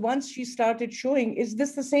 Because once she started showing, is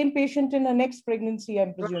this the same patient in her next pregnancy,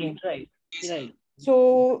 I'm presuming? Right.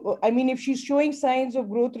 So, I mean, if she's showing signs of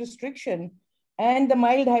growth restriction and the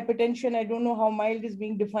mild hypertension, I don't know how mild is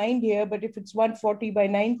being defined here, but if it's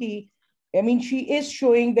 140/90, I mean, she is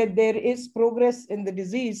showing that there is progress in the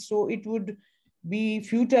disease. So it would be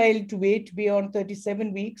futile to wait beyond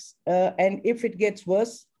 37 weeks. And if it gets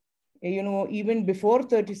worse, even before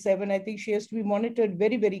 37, I think she has to be monitored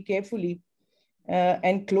very, very carefully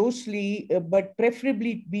and closely, but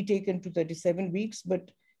preferably be taken to 37 weeks. But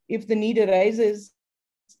if the need arises,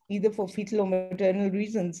 either for fetal or maternal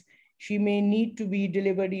reasons, she may need to be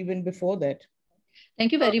delivered even before that.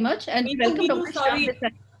 Thank you very much. And welcome, Dr. Sorry,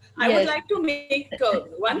 Shyam. I would like to make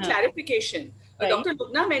one clarification. Right. Dr.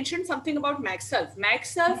 Lubna mentioned something about Maxelf.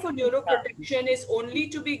 Maxelf for neuroprotection is only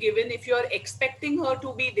to be given if you are expecting her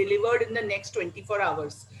to be delivered in the next 24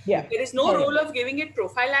 hours. Yeah. There is no role of giving it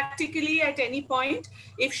prophylactically at any point.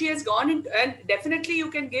 If she has gone in, and definitely you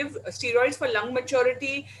can give steroids for lung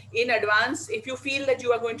maturity in advance if you feel that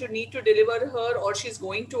you are going to need to deliver her or she's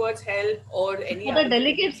going towards help or any other other.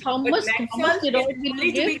 Delegates, how much steroid will only you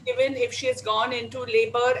to give? be given if she has gone into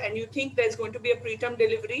labor and you think there's going to be a preterm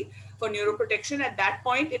delivery for neuroprotection. At that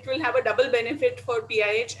point, it will have a double benefit for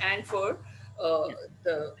PIH and for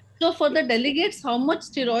the. So for the delegates, how much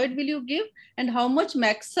steroid will you give and how much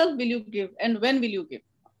Maxelf will you give and when will you give?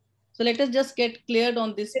 So let us just get cleared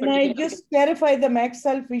on this. Can I just clarify the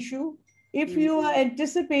Maxelf issue? If you are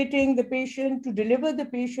anticipating the patient to deliver the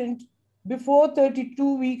patient before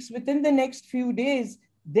 32 weeks within the next few days,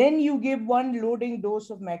 then you give one loading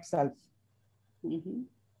dose of Maxelf.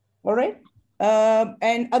 All right?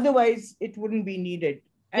 And otherwise, it wouldn't be needed.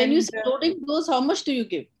 When you say loading dose, how much do you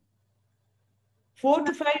give? 4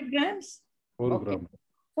 to 5 grams. 4 grams.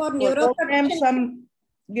 For neuroprotection, some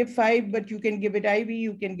give 5, but you can give it IV,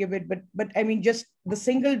 you can give it, but I mean, just the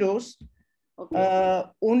single dose,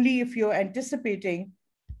 only if you're anticipating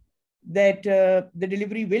that the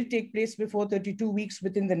delivery will take place before 32 weeks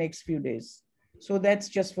within the next few days. So that's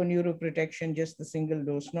just for neuroprotection, just the single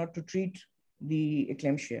dose, not to treat the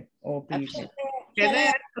eclampsia or preeclampsia. Can I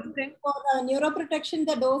add something? For neuroprotection,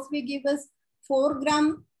 the dose we give is 4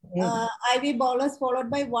 gram IV bolus followed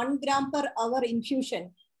by 1 gram per hour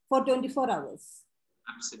infusion for 24 hours.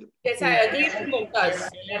 Absolutely. Yes, I agree with Mumtaz.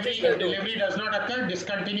 Delivery does not occur,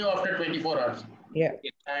 discontinue after 24 hours. Yeah.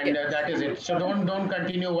 And that is it. So don't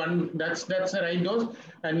continue one. That's the right dose.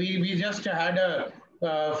 And we just had a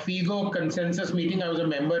FIGO consensus meeting. I was a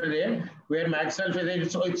member there where Maxelf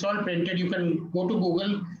is. So it's all printed. You can go to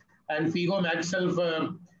Google and FIGO Maxelf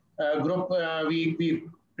group. We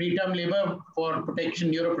preterm labor for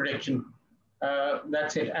protection, neuroprotection.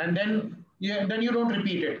 That's it. And then you don't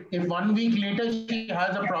repeat it. If 1 week later she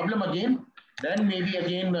has a problem again, then maybe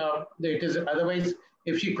again it is. Otherwise,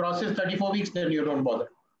 if she crosses 34 weeks, then you don't bother.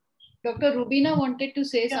 Dr. Rubina wanted to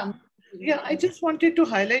say something. Yeah, I just wanted to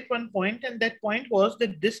highlight one point, and that point was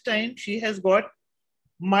that this time she has got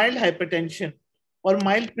mild hypertension or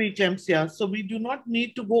mild preeclampsia, so we do not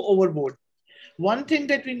need to go overboard. One thing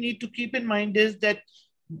that we need to keep in mind is that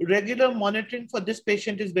regular monitoring for this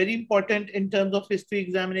patient is very important in terms of history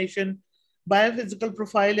examination, biophysical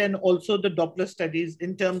profile, and also the Doppler studies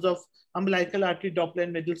in terms of umbilical artery Doppler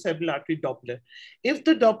and middle cerebral artery Doppler. If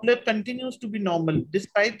the Doppler continues to be normal,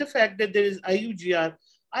 despite the fact that there is IUGR,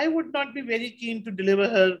 I would not be very keen to deliver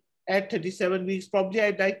her at 37 weeks. Probably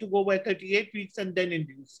I'd like to go by 38 weeks and then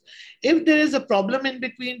induce. If there is a problem in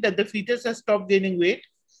between that the fetus has stopped gaining weight,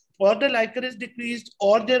 or the liquor is decreased,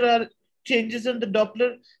 or there are changes in the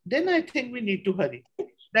Doppler, then I think we need to hurry.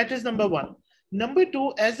 That is number one. Number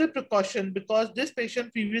two, as a precaution, because this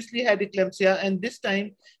patient previously had eclampsia and this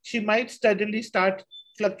time she might steadily start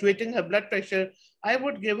fluctuating her blood pressure, I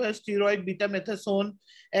would give her steroid betamethasone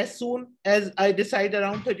as soon as I decide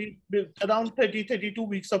around 32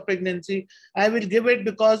 weeks of pregnancy. I will give it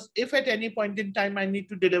because if at any point in time I need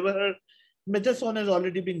to deliver her, methasone has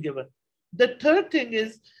already been given. The third thing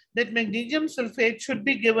is that magnesium sulfate should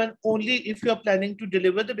be given only if you are planning to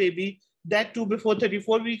deliver the baby, that too before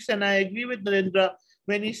 34 weeks. And I agree with Narendra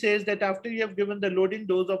when he says that after you have given the loading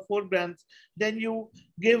dose of 4 grams, then you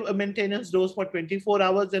give a maintenance dose for 24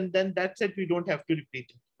 hours and then that's it, we don't have to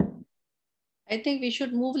repeat it. I think we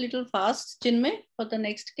should move a little fast, Chinmay, for the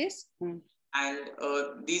next case. And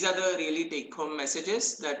these are the really take-home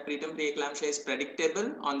messages that preterm preeclampsia is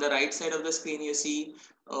predictable. On the right side of the screen, you see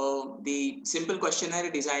the simple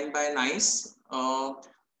questionnaire designed by NICE.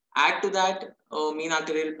 Add to that mean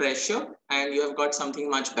arterial pressure, and you have got something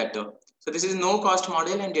much better. So this is no-cost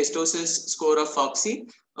model, and Gestosis score of FOGSI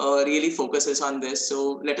really focuses on this.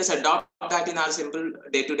 So let us adopt that in our simple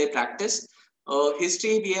day-to-day practice.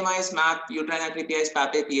 History, BMIs, MAP, uterine artery PIs,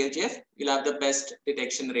 PAPE, PLGF, you'll have the best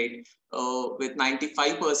detection rate with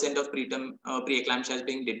 95% of preterm preeclampsia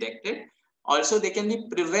being detected. Also, they can be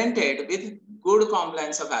prevented with good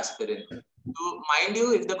compliance of aspirin. So mind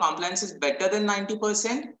you, if the compliance is better than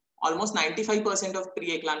 90%, almost 95% of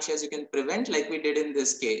preeclampsias you can prevent, like we did in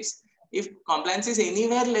this case. If compliance is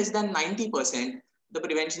anywhere less than 90%, the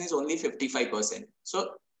prevention is only 55%.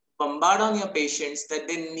 So bombard on your patients that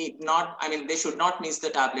they need not, I mean, they should not miss the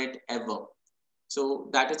tablet ever. So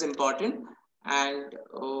that is important. And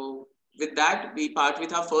with that, we part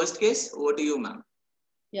with our first case. Over to you, ma'am.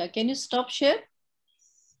 Yeah, can you stop share?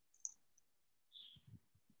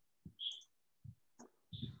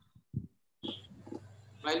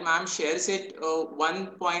 While ma'am shares it,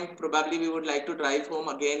 one point probably we would like to drive home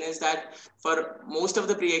again is that for most of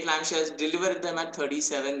the preeclampsias, deliver them at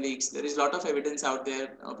 37 weeks. There is a lot of evidence out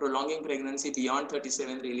there. Prolonging pregnancy beyond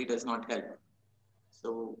 37 really does not help.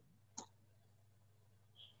 So.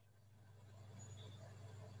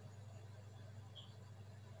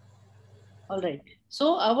 All right.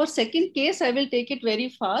 So our second case, I will take it very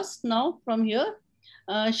fast now from here.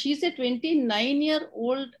 She's a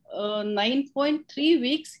 29-year-old, 9.3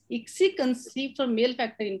 weeks, ICSI conceived for male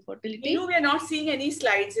factor infertility. You know, we are not seeing any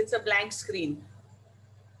slides. It's a blank screen.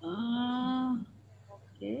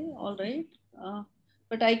 Okay, all right.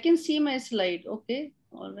 But I can see my slide. Okay,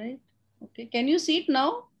 all right. Okay, can you see it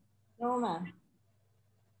now? No, ma'am.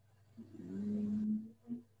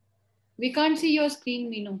 We can't see your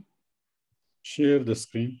screen, Meenu. Share the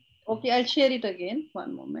screen. Okay, I'll share it again.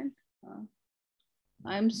 One moment.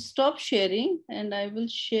 I'm stop sharing and I will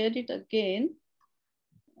share it again.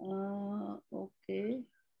 Okay.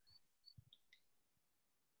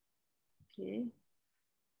 Okay.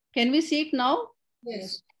 Can we see it now?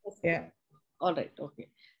 Yes. Yeah. All right. Okay.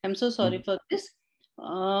 I'm so sorry for this.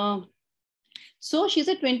 So she's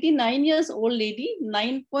a 29 years old lady,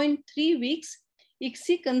 9.3 weeks,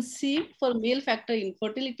 ICSI conceived for male factor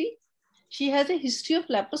infertility. She has a history of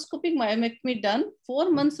laparoscopic myomectomy done 4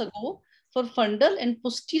 months ago for fundal and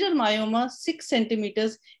posterior myoma 6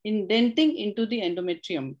 centimeters indenting into the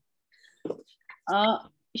endometrium.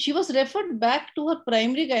 She was referred back to her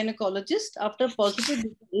primary gynecologist after positive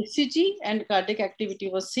ECG and cardiac activity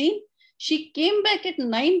was seen. She came back at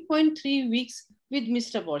 9.3 weeks with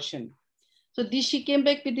missed abortion. So she came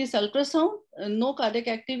back with this ultrasound, no cardiac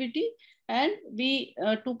activity, and we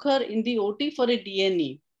took her in the OT for a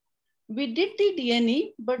DNE. We did the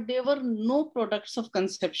DNE, but there were no products of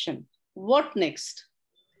conception. What next?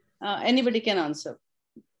 Anybody can answer.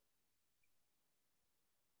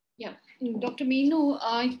 Yeah, Dr. Meenu,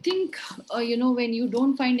 I think, you know, when you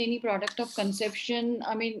don't find any product of conception,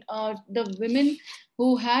 I mean, the women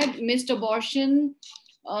who had missed abortion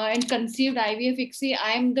and conceived IVF ICSI,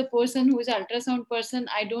 I'm the person who is an ultrasound person.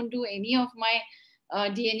 I don't do any of my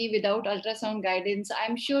DNE without ultrasound guidance.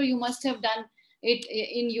 I'm sure you must have done it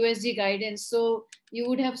in USG guidance. So you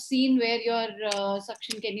would have seen where your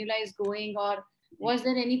suction cannula is going, or was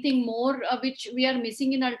there anything more which we are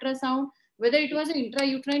missing in ultrasound, whether it was an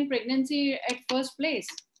intrauterine pregnancy at first place?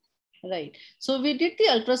 Right. So we did the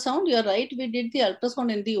ultrasound. You're right. We did the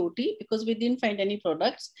ultrasound in the OT because we didn't find any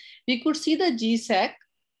products. We could see the GSAC,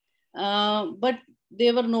 but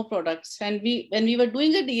there were no products. And when we were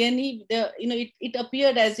doing a DNE, it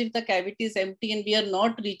appeared as if the cavity is empty and we are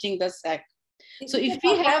not reaching the sac. So if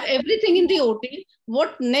we have everything in the OT,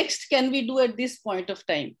 what next can we do at this point of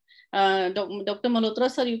time? Dr. Malhotra,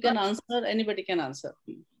 sir, you can answer. Anybody can answer.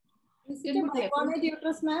 Is it a bicornuate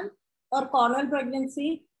uterus, ma'am, or cornual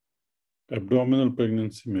pregnancy? Abdominal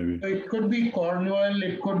pregnancy, maybe. It could be cornual,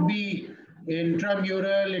 it could be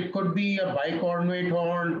intramural, it could be a bicornuate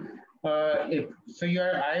horn.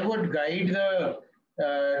 I would guide the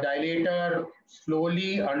dilator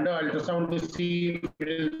slowly under ultrasound to see if it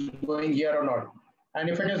is going here or not. And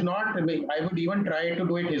if it is not, I would even try to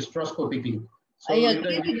do it hysteroscopically. So I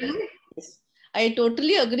agree with you. I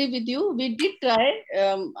totally agree with you. We did try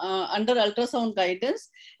under ultrasound guidance,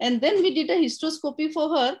 and then we did a hysteroscopy for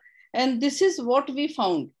her, and this is what we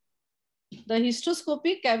found. The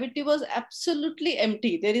hysteroscopic cavity was absolutely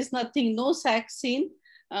empty. There is nothing, no sac seen,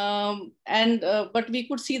 but we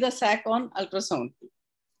could see the sac on ultrasound.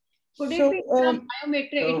 Could it be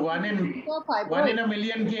biometric? One in a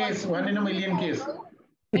million case. And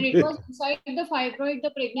it was inside the fibroid, the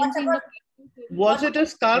pregnancy. Was it a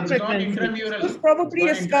scar pregnancy? It was probably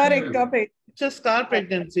a scar ectopic. It's a scar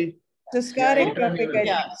pregnancy. It's a scar ectopic.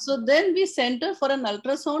 Yeah. So then we sent her for an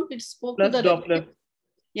ultrasound. It spoke plus to the Doppler.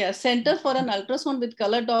 Yeah, center for an ultrasound with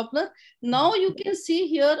color Doppler. Now you can see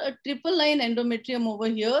here a triple line endometrium over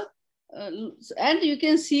here. And you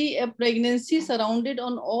can see a pregnancy surrounded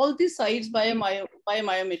on all the sides by a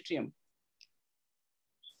myometrium.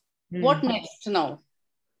 What next now?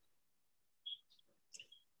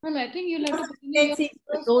 Well, I think you'll have to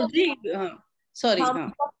sorry.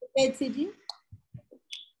 HCG?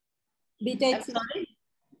 Beta HCG?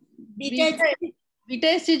 Beta HCG? Beta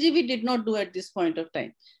HCG we did not do at this point of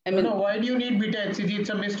time. No, why do you need beta HCG? It's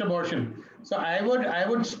a missed abortion. So I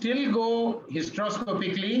would still go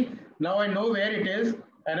hysteroscopically. Now I know where it is,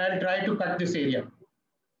 and I'll try to cut this area.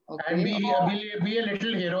 Okay. And be a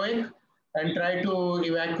little heroic and try to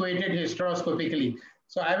evacuate it hysteroscopically.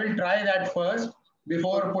 So I will try that first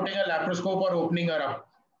before putting a laparoscope or opening her up.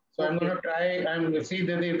 So I'm going to try and see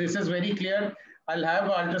that this is very clear. I'll have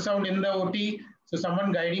ultrasound in the OT. So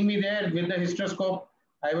someone guiding me there with the hysteroscope,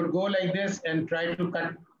 I would go like this and try to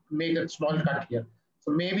cut, make a small cut here.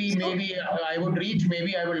 So maybe I would reach,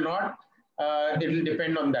 maybe I will not. It will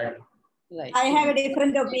depend on that. Right. I have a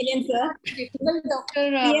different opinion, sir.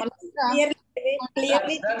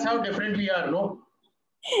 Clearly, that's how different we are, no?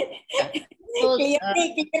 Clearly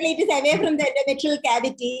it is away from the endometrial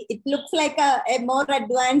cavity. It looks like a more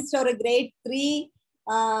advanced or a grade 3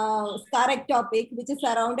 scar ectopic, which is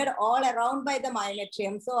surrounded all around by the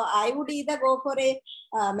myometrium. So I would either go for a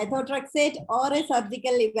methotrexate or a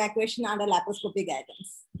surgical evacuation under laparoscopic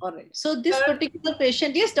guidance. All right. So this particular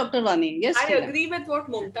patient, yes, Dr. Vani. Yes, I agree with what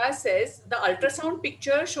Mumtaz says. The ultrasound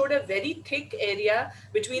picture showed a very thick area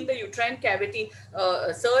between the uterine cavity.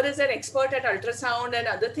 Sir is an expert at ultrasound and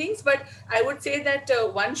other things, but I would say that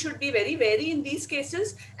one should be very wary in these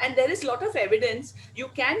cases. And there is a lot of evidence. You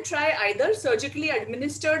can try either surgically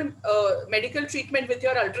administered medical treatment with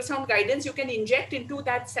your ultrasound guidance. You can inject into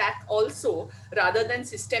that sac also rather than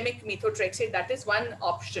systemic methotrexate. That is one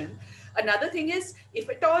option. Another thing is, if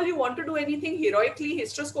at all you want to do anything heroically,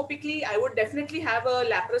 hysteroscopically, I would definitely have a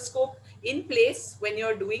laparoscope in place when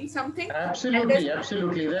you're doing something. Absolutely,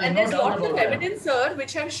 absolutely. There's lots of evidence, sir,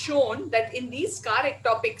 which have shown that in these scar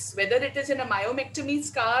ectopics, whether it is in a myomectomy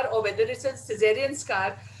scar or whether it's a cesarean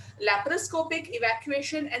scar, laparoscopic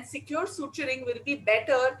evacuation and secure suturing will be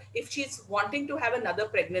better if she's wanting to have another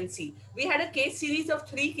pregnancy. We had a case series of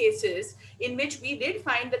 3 cases in which we did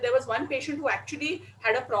find that there was one patient who actually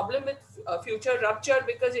had a problem with future rupture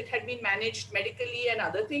because it had been managed medically and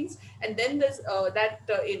other things. And then there's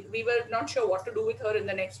we were not sure what to do with her in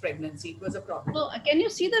the next pregnancy. It was a problem. So can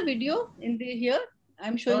you see the video in the here?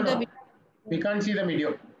 I'm showing the video. We can't see the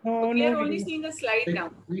video. We are only seeing a slide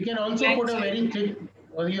now. We can also put a very thick,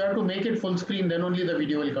 or you have to make it full screen, then only the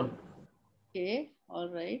video will come. Okay, all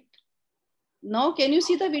right. Now, can you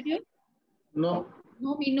see the video? No.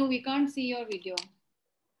 No, Meenu, we can't see your video.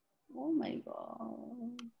 Oh my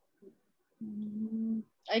God.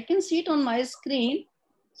 I can see it on my screen.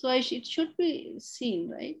 So it should be seen,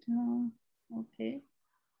 right? Okay.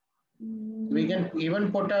 We can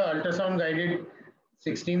even put a ultrasound guided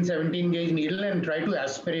 16, 17 gauge needle and try to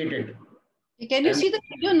aspirate it. Can you see the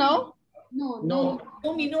video now? No,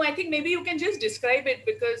 Meenu, I think maybe you can just describe it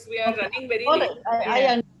because we are running very late. I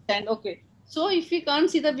understand. Okay. So if we can't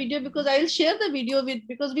see the video, because I'll share the video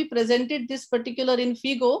because we presented this particular in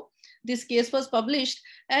FIGO, this case was published.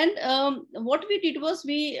 And what we did was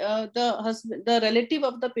the relative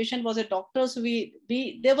of the patient was a doctor. So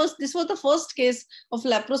this was the first case of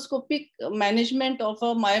laparoscopic management of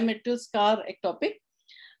a myometrial scar ectopic.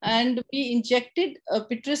 And we injected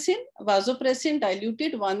pitocin, vasopressin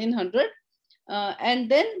diluted 1 in 100. And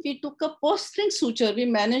then we took a post-string suture. We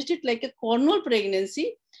managed it like a cornwall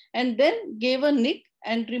pregnancy and then gave a nick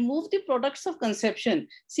and removed the products of conception.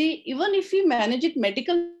 See, even if we manage it,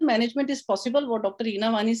 medical management is possible, what Dr.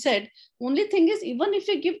 Reena Vani said. Only thing is, even if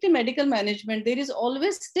we give the medical management, there is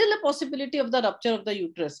always still a possibility of the rupture of the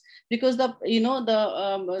uterus because the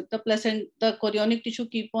placenta, the chorionic tissue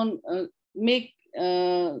keep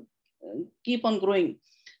on growing.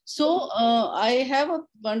 So I have a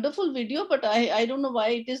wonderful video, but I don't know why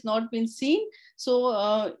it is not been seen.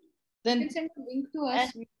 So then you can send a link to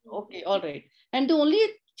us. Okay, all right. And the only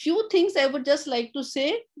few things I would just like to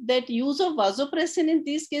say that use of vasopressin in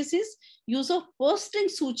these cases, use of post-string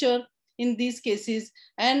suture in these cases,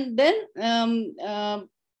 and then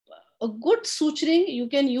a good suturing, you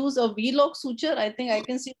can use a V-lock suture. I think I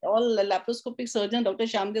can see all laparoscopic surgeon, Dr.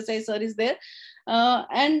 Shyam Desai sir is there.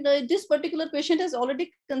 And this particular patient has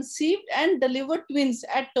already conceived and delivered twins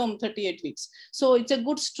at term 38 weeks. So it's a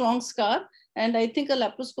good strong scar. And I think a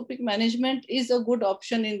laparoscopic management is a good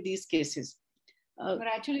option in these cases.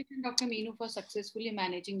 Congratulations, Dr. Meenu, for successfully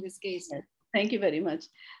managing this case. Thank you very much.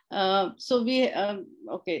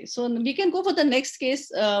 Okay, so we can go for the next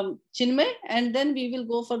case, Chinmay, and then we will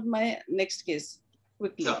go for my next case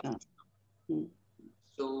quickly. Sure.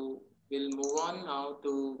 So we'll move on now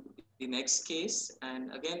to the next case.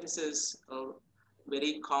 And again, this is a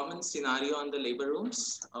very common scenario on the labor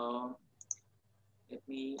rooms. Let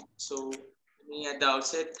me at the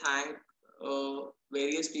outset thank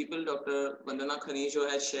various people. Dr. Vandana Khanijo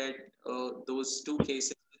has shared those 2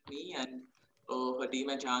 cases with me, and Her team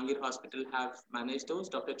at Jahangir Hospital have managed those.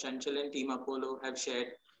 Dr. Chanchal and Team Apollo have shared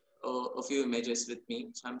a few images with me.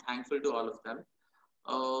 So I'm thankful to all of them.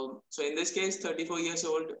 So in this case, 34 years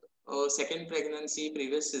old, second pregnancy,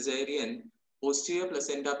 previous cesarean, posterior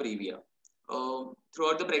placenta previa.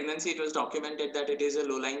 Throughout the pregnancy, it was documented that it is a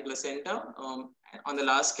low-lying placenta. On the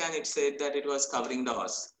last scan, it said that it was covering the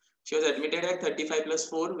os. She was admitted at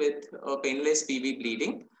 35+4 with painless PV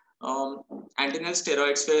bleeding. Antenatal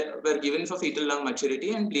steroids were given for fetal lung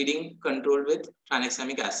maturity and bleeding controlled with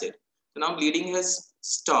tranexamic acid. So now bleeding has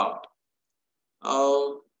stopped.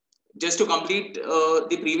 Just to complete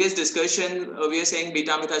the previous discussion, we are saying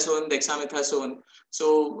betamethasone, dexamethasone.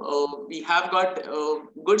 So we have got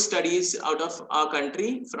good studies out of our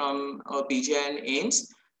country from PGI and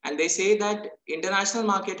AIMS, and they say that international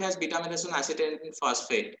market has betamethasone acetate and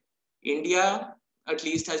phosphate. India at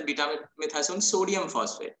least has betamethasone sodium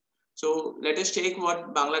phosphate. So let us take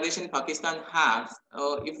what Bangladesh and Pakistan have.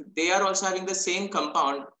 If they are also having the same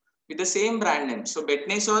compound with the same brand name. So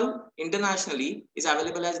betnesol internationally is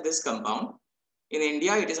available as this compound. In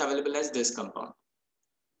India, it is available as this compound.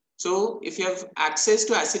 So if you have access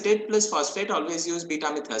to acetate plus phosphate, always use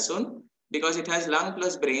betamethasone because it has lung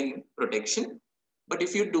plus brain protection. But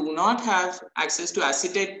if you do not have access to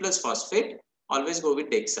acetate plus phosphate, always go with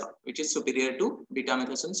Dexa, which is superior to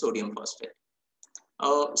betamethasone sodium phosphate.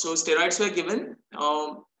 So steroids were given.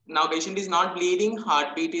 Now patient is not bleeding,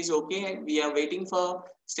 heartbeat is okay. We are waiting for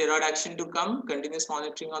steroid action to come, continuous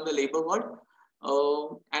monitoring on the labor ward,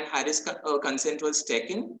 and high-risk consent was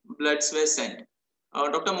taken, bloods were sent.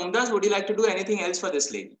 Dr. Mumtaz, would you like to do anything else for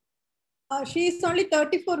this lady? She is only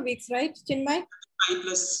 34 weeks, right, Chinmay?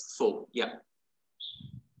 5+4, yeah.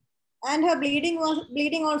 And her bleeding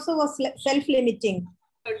also was self-limiting.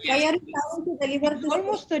 Why are you trying to deliver this?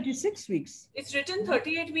 Almost 36 weeks. It's written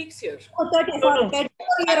 38 weeks here. Oh,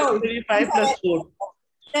 34-year-old. 35+4.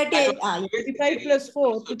 38.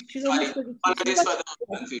 35+4. She's almost 36.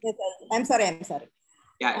 Yes, I'm sorry.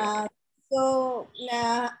 Yeah. So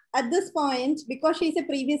at this point, because she's a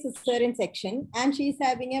previous cesarean section and she's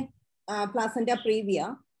having a placenta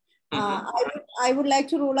previa, I would like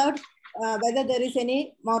to rule out whether there is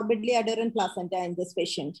any morbidly adherent placenta in this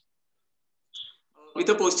patient. With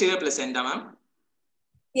a posterior placenta, ma'am?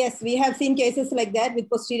 Yes, we have seen cases like that with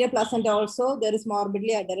posterior placenta also. There is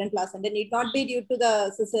morbidly adherent placenta. Need not be due to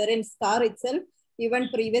the cesarean scar itself. Even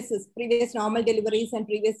previous normal deliveries and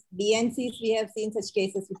previous DNCs, we have seen such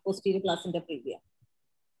cases with posterior placenta previa.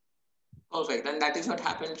 Perfect, and that is what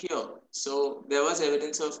happened here. So there was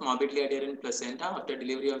evidence of morbidly adherent placenta after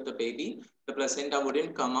delivery of the baby. The placenta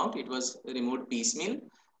wouldn't come out, it was removed piecemeal.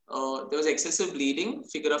 There was excessive bleeding,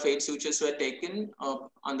 figure of 8 sutures were taken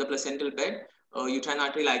on the placental bed. Uterine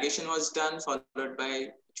artery ligation was done, followed by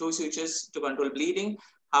 2 sutures to control bleeding.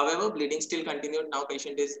 However, bleeding still continued. Now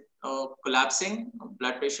patient is collapsing,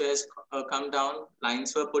 blood pressure has come down,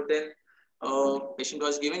 lines were put in. Patient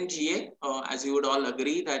was given GA, as you would all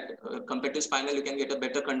agree that compared to spinal, you can get a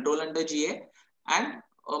better control under GA, and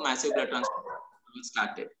a massive blood transfusion was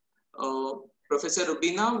started. Professor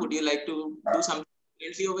Rubina, would you like to do something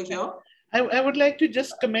differently over here? I would like to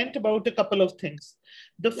just comment about a couple of things.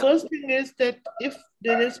 The first thing is that if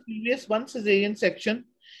there is previous one cesarean section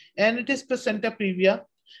and it is placenta previa,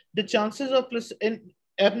 the chances of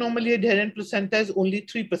abnormally adherent placenta is only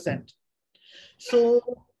 3%. So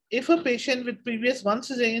if a patient with previous one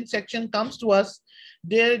cesarean section comes to us,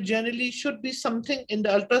 there generally should be something in the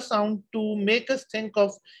ultrasound to make us think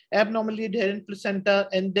of abnormally adherent placenta.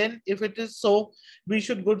 And then if it is so, we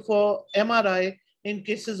should go for MRI in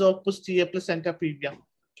cases of posterior placenta previa.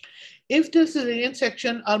 If the cesarean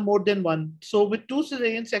section are more than one, so with 2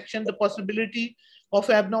 cesarean section, the possibility of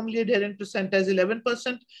abnormally adherent placenta is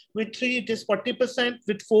 11%, with 3 it is 40%,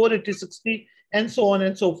 with 4 it is 60%, and so on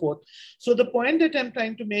and so forth. So the point that I'm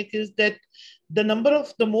trying to make is that the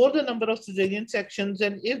more the number of cesarean sections,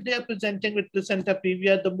 and if they are presenting with placenta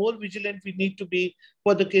previa, the more vigilant we need to be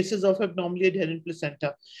for the cases of abnormally adherent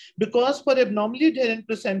placenta. Because for abnormally adherent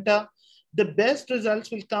placenta, the best results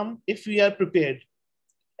will come if we are prepared.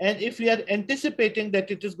 And if we are anticipating that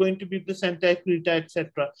it is going to be placenta accreta,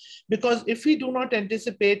 etc. Because if we do not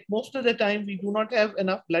anticipate, most of the time we do not have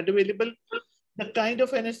enough blood available, the kind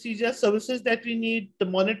of anesthesia services that we need, the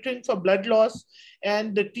monitoring for blood loss,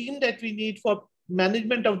 and the team that we need for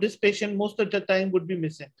management of this patient most of the time would be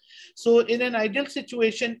missing. So in an ideal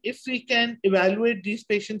situation, if we can evaluate these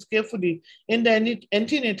patients carefully in the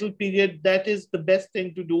antenatal period, that is the best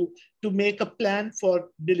thing to do to make a plan for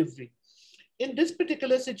delivery. In this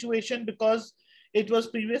particular situation, because it was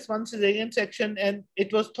previous one cesarean section and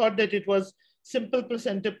it was thought that it was simple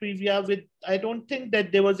placenta previa with, I don't think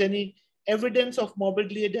that there was any evidence of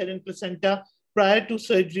morbidly adherent placenta prior to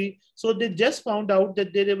surgery. So they just found out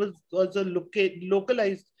that there was a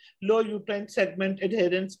localized low uterine segment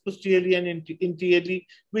adherence posteriorly and interiorly,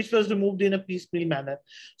 which was removed in a piecemeal manner.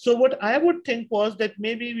 So what I would think was that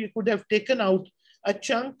maybe we could have taken out a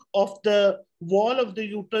chunk of the wall of the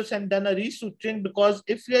uterus and done a resuturing, because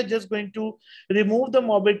if we are just going to remove the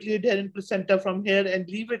morbidly adherent placenta from here and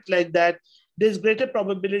leave it like that, there's greater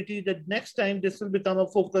probability that next time this will become a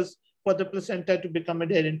focus for the placenta to become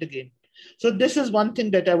adherent again. So this is one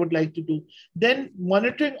thing that I would like to do. Then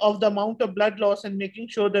monitoring of the amount of blood loss and making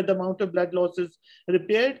sure that the amount of blood loss is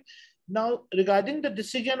repaired. Now, regarding the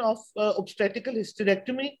decision of obstetrical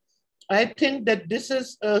hysterectomy, I think that this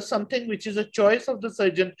is something which is a choice of the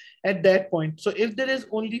surgeon at that point. So if there is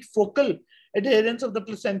only focal adherence of the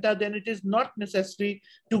placenta, then it is not necessary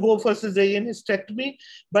to go for cesarean hysterectomy.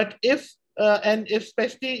 But if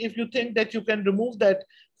especially if you think that you can remove that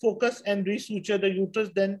focus and resuture the uterus,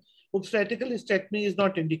 then obstetrical hysterectomy is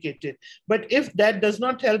not indicated. But if that does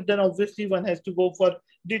not help, then obviously one has to go for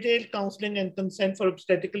detailed counseling and consent for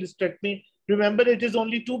obstetrical hysterectomy. Remember, it is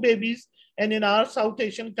only 2 babies. And in our South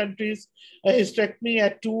Asian countries, a hysterectomy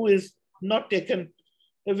at 2 is not taken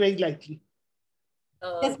very lightly.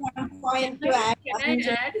 Just one point to add. Can I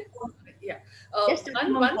add? Yeah.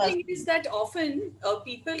 One thing is that often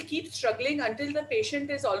people keep struggling until the patient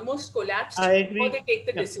is almost collapsed before they take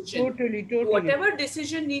the decision. Totally. Whatever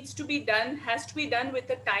decision needs to be done has to be done with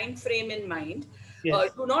a time frame in mind.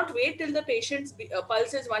 Yes. Do not wait till the patient's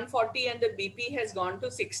pulse is 140 and the BP has gone to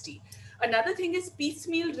 60. Another thing is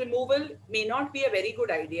piecemeal removal may not be a very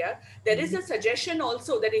good idea. There is a suggestion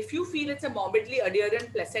also that if you feel it's a morbidly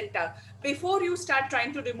adherent placenta, before you start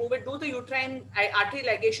trying to remove it, do the uterine artery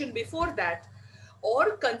ligation before that,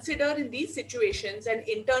 or consider in these situations an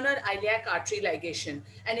internal iliac artery ligation.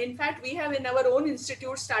 And in fact, we have in our own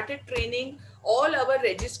institute started training all our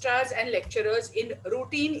registrars and lecturers in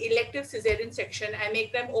routine elective cesarean section. I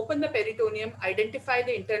make them open the peritoneum, identify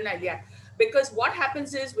the internal iliac. Because what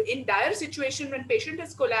happens is in dire situation when patient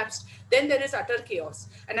is collapsed, then there is utter chaos.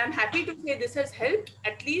 And I'm happy to say this has helped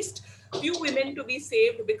at least few women to be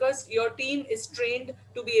saved, because your team is trained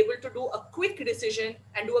to be able to do a quick decision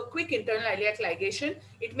and do a quick internal iliac ligation.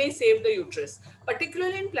 It may save the uterus,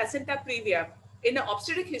 particularly in placenta previa. In an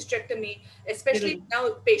obstetric hysterectomy, especially now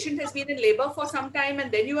patient has been in labor for some time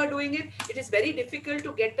and then you are doing it, it is very difficult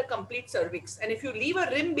to get the complete cervix. And if you leave a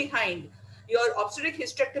rim behind, your obstetric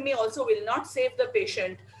hysterectomy also will not save the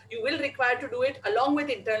patient. You will require to do it along with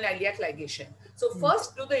internal iliac ligation. So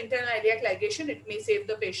first do the internal iliac ligation. It may save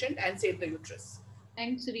the patient and save the uterus.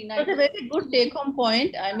 Thanks, Serena. That's a very good take-home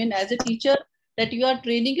point. I mean, as a teacher, that you are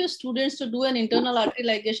training your students to do an internal artery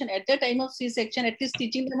ligation at the time of C-section, at least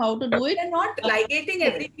teaching them how to do it. They're not ligating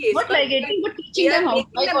every case. Not ligating, but teaching them how.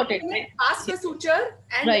 I got it. Right? Pass the suture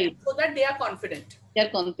and so that they are confident. They are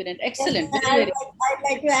confident. Excellent. I'd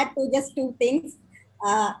like to add just 2 things.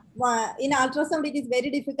 In ultrasound, it is very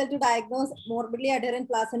difficult to diagnose morbidly adherent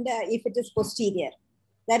placenta if it is posterior.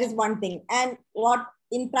 That is one thing. And what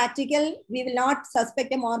in practical, we will not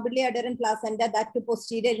suspect a morbidly adherent placenta that to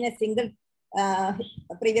posterior in a single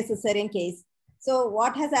previous cesarean case. So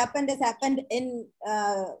what has happened in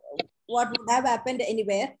what would have happened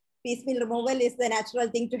anywhere. Piecemeal removal is the natural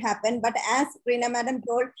thing to happen. But as Reena Madam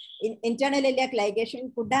told, internal iliac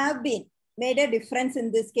ligation could have been made a difference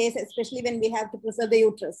in this case, especially when we have to preserve the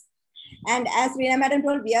uterus. And as Reena Madam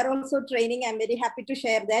told, we are also training. I'm very happy to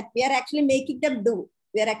share that we are actually making them do.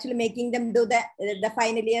 We are actually making them do the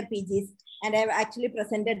final year PGs. And I've actually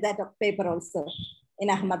presented that paper also in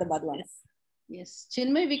Ahmedabad once. Yes,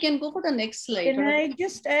 Chinmay, we can go for the next slide. Can I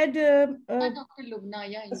just add Dr.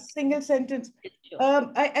 Lubna, a single sentence? Sure.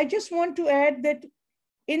 I just want to add that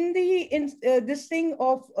in this thing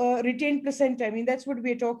of retained placenta, I mean, that's what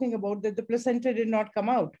we're talking about, that the placenta did not come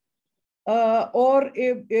out. Or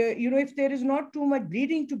if there is not too much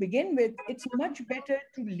bleeding to begin with, it's much better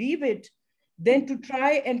to leave it than to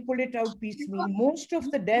try and pull it out piecemeal. Most of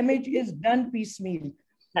the damage is done piecemeal.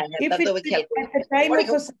 If it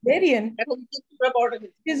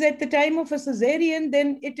is at the time of a cesarean,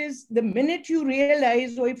 then it is the minute you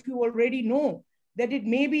realize, or if you already know that it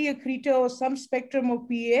may be a creta or some spectrum of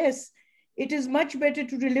PAS, it is much better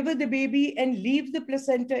to deliver the baby and leave the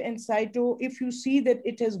placenta in situ if you see that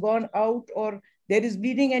it has gone out or there is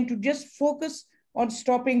bleeding, and to just focus on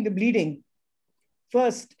stopping the bleeding.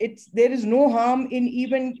 First, there is no harm in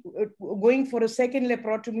even going for a second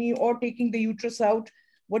laparotomy or taking the uterus out,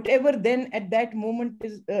 whatever then at that moment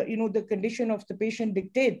is, the condition of the patient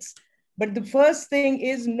dictates. But the first thing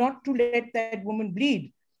is not to let that woman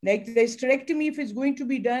bleed. Like the hysterectomy, if it's going to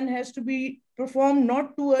be done, has to be performed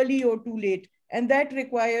not too early or too late. And that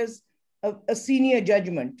requires a senior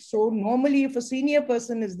judgment. So normally if a senior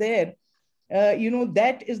person is there,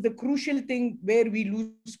 that is the crucial thing where we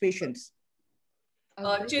lose patients.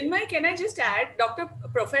 Chinmay, can I just add,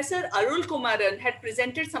 Professor Arul Kumaran had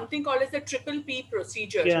presented something called as the triple P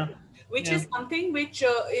procedure, which is something which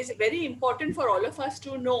is very important for all of us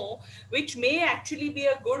to know, which may actually be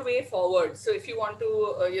a good way forward. So if you want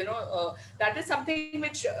to, that is something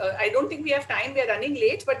which I don't think we have time, we are running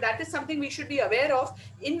late, but that is something we should be aware of,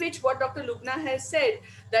 in which what Dr. Lubna has said,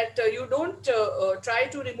 that you don't try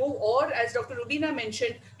to remove, or as Dr. Rubina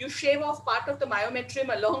mentioned, you shave off part of the myometrium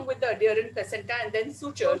along with the adherent placenta and then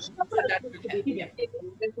suture. So that will help. Yeah.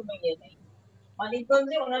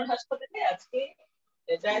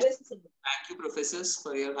 Thank you, professors,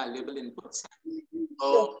 for your valuable inputs. Moving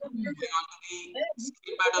on to the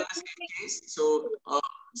second part of the same case. So,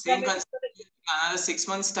 same concept, in another 6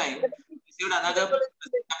 months' time, received another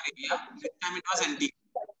previa. This time it was LD.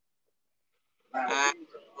 And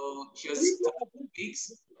she was 13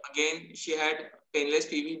 weeks. Again, she had painless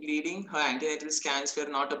PV bleeding. Her antenatal scans were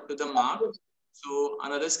not up to the mark. So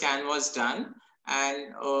another scan was done.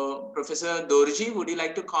 And Professor Dorji, would you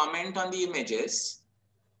like to comment on the images?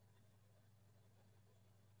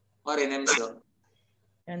 Or NM, sir?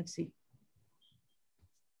 And see.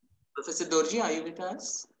 Professor Dorji, are you with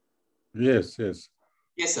us? Yes, yes.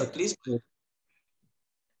 Yes, sir, please.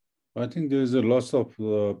 I think there is a loss of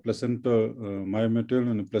placental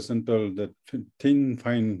myometrium and placental, that thin,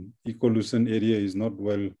 fine echolucent area is not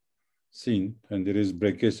well seen, and there is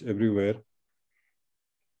breakage everywhere.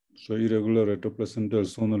 So irregular retroplacental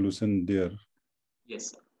sonolucent there.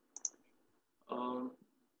 Yes, sir.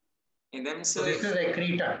 NM, sir. So this is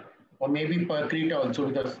accreta, or maybe percreta also,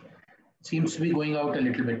 because it seems to be going out a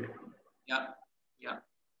little bit. Yeah, yeah.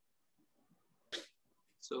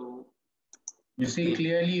 So you see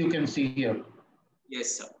clearly, you can see here.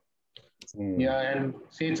 Yes, sir. Yeah, and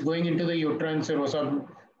see it's going into the uterine serosa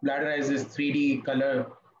bladder as this 3D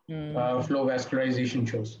color flow vascularization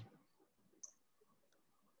shows.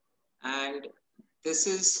 And this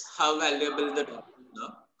is how valuable the Doppler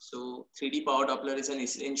are. So 3D power Doppler is an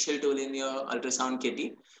essential tool in your ultrasound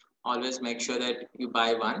kitty. Always make sure that you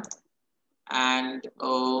buy one. And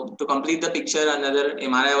to complete the picture, another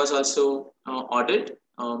MRI was also ordered.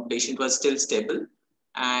 Patient was still stable.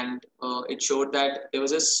 And it showed that there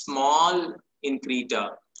was a small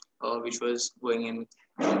increta, which was going in.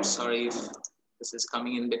 I'm sorry if this is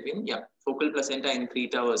coming in between. Yeah, focal placenta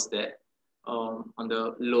increta was there on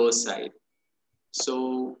the lower side.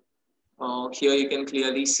 So here you can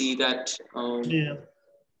clearly see that.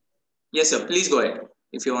 Yes, sir. Please go ahead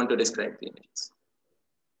if you want to describe the images.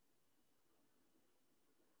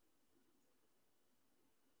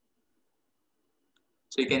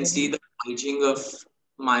 So you can see the bulging of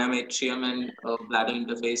myometrium and bladder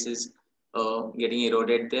interfaces getting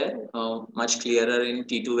eroded there, much clearer in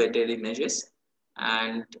T2 wetted images.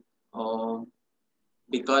 And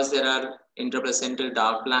because there are intraplacental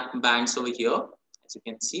dark bands over here, as you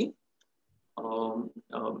can see,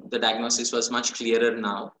 the diagnosis was much clearer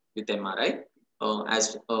now with MRI,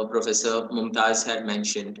 as Professor Mumtaz had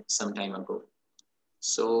mentioned some time ago.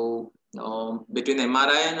 So between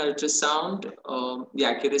MRI and ultrasound, the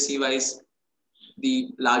accuracy wise, the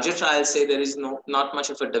larger trials say there is not much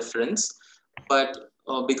of a difference, but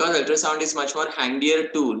because ultrasound is much more handier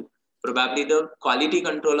tool, probably the quality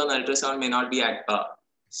control on ultrasound may not be at par.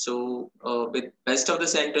 So with best of the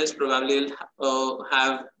centers, probably will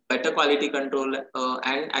have better quality control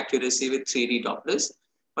and accuracy with 3D Dopplers.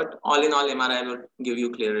 But all in all, MRI would give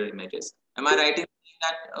you clearer images. Am I right in saying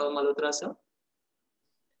that, Malhotra, sir?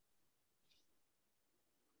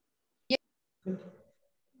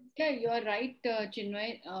 Yeah, you are right,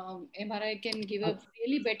 Chinmay. MRI can give a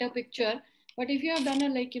really better picture. But if you have done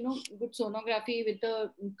a good sonography with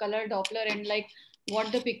the color Doppler and like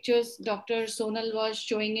what the pictures Dr. Sonal was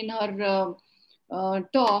showing in her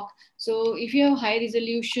talk, so if you have high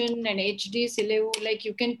resolution and HD silew, like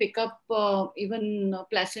you can pick up even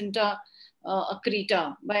placenta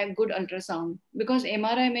accreta by a good ultrasound, because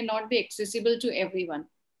MRI may not be accessible to everyone.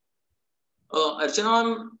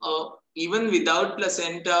 Archana, even without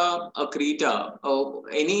placenta accreta,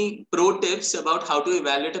 any pro tips about how to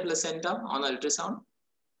evaluate a placenta on ultrasound,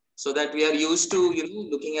 so that we are used to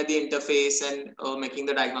looking at the interface and making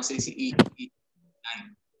the diagnosis each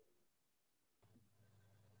time?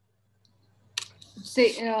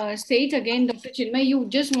 Say it again, Dr. Chinmay. You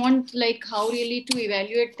just want like how really to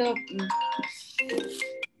evaluate the.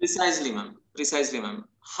 Precisely, ma'am. Precisely, ma'am.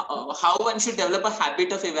 How one should develop a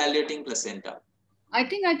habit of evaluating placenta? I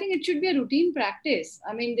think it should be a routine practice.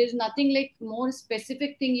 I mean, there's nothing like more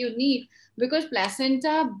specific thing you need, because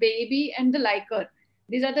placenta, baby, and the liquor,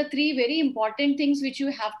 these are the three very important things which you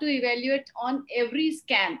have to evaluate on every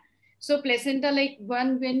scan. So placenta, like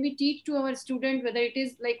when we teach to our student, whether it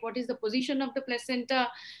is like what is the position of the placenta,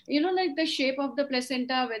 like the shape of the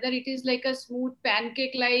placenta, whether it is like a smooth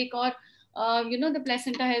pancake like, or the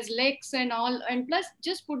placenta has legs and all, and plus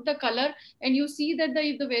just put the color, and you see that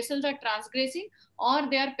if the vessels are transgressing or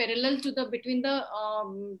they are parallel to the between the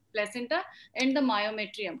placenta and the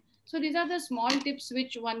myometrium. So these are the small tips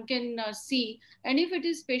which one can see. And if it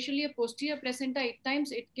is especially a posterior placenta, at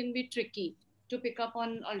times it can be tricky to pick up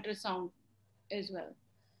on ultrasound as well.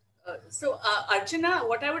 Archana,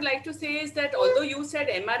 what I would like to say is that although you said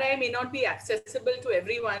MRI may not be accessible to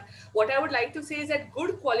everyone, what I would like to say is that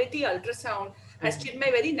good quality ultrasound, as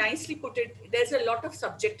Chinmay very nicely put it, there's a lot of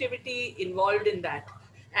subjectivity involved in that.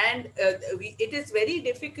 And it is very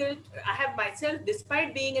difficult. I have myself,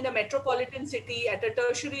 despite being in a metropolitan city at a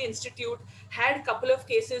tertiary institute, had a couple of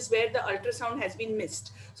cases where the ultrasound has been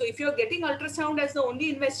missed. So if you're getting ultrasound as the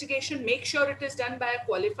only investigation, make sure it is done by a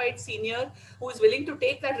qualified senior who is willing to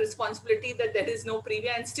take that responsibility, that there is no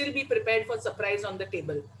previa, and still be prepared for surprise on the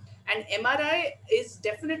table. And MRI is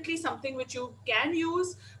definitely something which you can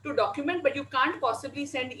use to document, but you can't possibly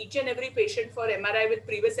send each and every patient for MRI with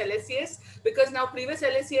previous LSCS, because now previous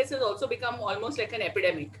LSCS has also become almost like an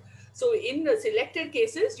epidemic. So in the selected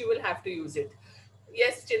cases, you will have to use it.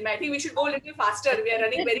 Yes, Chinmay, I think we should go a little faster. We are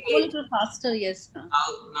running very late. A little faster, yes.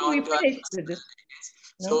 Now We into our finished with this.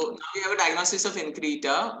 So now we have a diagnosis of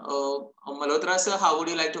increta. Malhotra sir, how would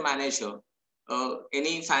you like to manage her?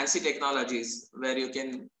 Any fancy technologies where you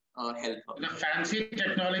can help her? The fancy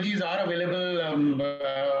technologies are available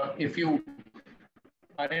if you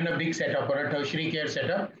are in a big setup or a tertiary care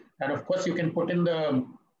setup, and of course you can put in the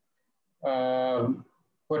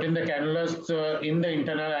cannulas in the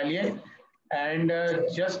internal ileum, and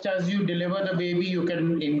just as you deliver the baby, you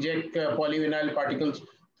can inject polyvinyl particles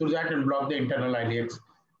through that and block the internal iliacs.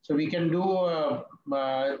 So we can do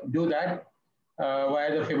that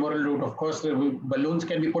via the femoral route. Of course, the balloons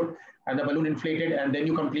can be put and the balloon inflated, and then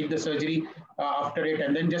you complete the surgery after it,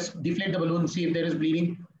 and then just deflate the balloon, see if there is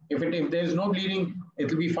bleeding. If there is no bleeding, it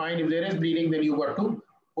will be fine. If there is bleeding, then you got to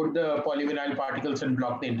put the polyvinyl particles and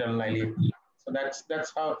block the internal iliac. So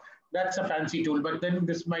that's a fancy tool, but then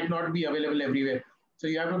this might not be available everywhere. So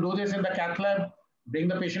you have to do this in the cath lab, bring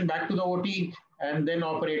the patient back to the OT, and then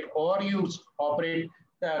operate, or you operate,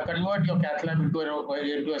 convert your cath lab into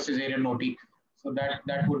a cesarean OT. So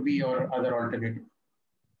that would be your other alternative.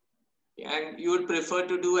 And you would prefer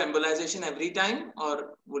to do embolization every time,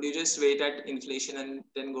 or would you just wait at inflation and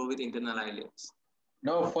then go with internal iliacs?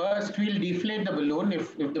 No, first we'll deflate the balloon.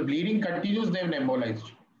 If the bleeding continues, then embolize.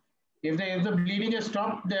 If the bleeding is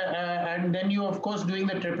stopped, and then you, of course, doing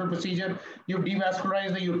the triple procedure, you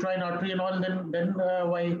devascularize the uterine artery and all,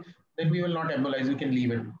 then we will not embolize. We can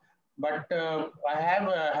leave it. But I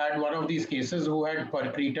have had one of these cases who had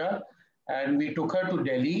percreta, and we took her to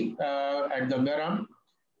Delhi at Gangaram,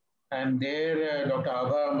 and there Dr.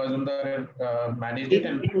 Abha Mazumdar managed it.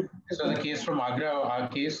 And this was a case from Agra. Our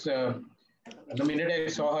case, the minute I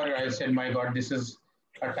saw her, I said, "My God, this is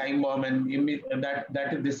a time bomb," and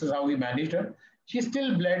this is how we managed her. She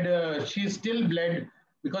still bled. She still bled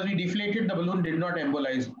because we deflated the balloon, did not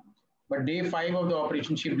embolize. But day 5 of the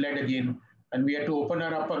operation, she bled again, and we had to open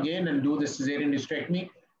her up again and do the cesarean hysterectomy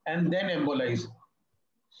and then embolize.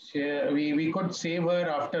 We could save her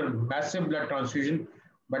after massive blood transfusion,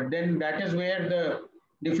 but then that is where the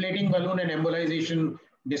deflating balloon and embolization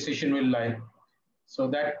decision will lie. So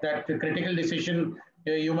that critical decision,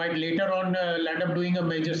 you might later on land up doing a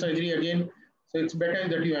major surgery again. So it's better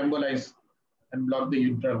that you embolize and block the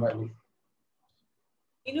uterine valve.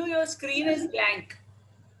 Your screen is blank.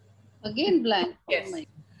 Again blank. Yes.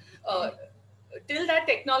 Till that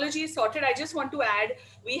technology is sorted, I just want to add,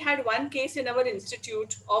 we had one case in our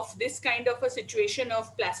institute of this kind of a situation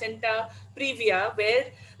of placenta previa,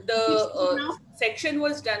 where the section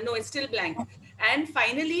was done. No, it's still blank. And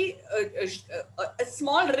finally, a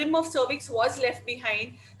small rim of cervix was left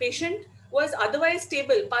behind. Patient was otherwise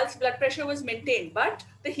stable. Pulse, blood pressure was maintained, but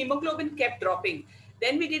the hemoglobin kept dropping.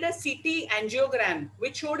 Then we did a CT angiogram,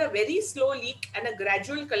 which showed a very slow leak and a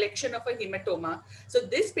gradual collection of a hematoma. So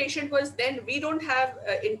this patient was then, we don't have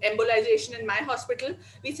embolization in my hospital.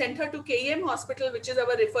 We sent her to KEM hospital, which is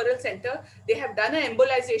our referral center. They have done an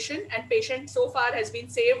embolization, and patient so far has been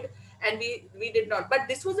saved, and we did not. But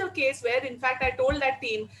this was a case where, in fact, I told that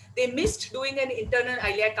team, they missed doing an internal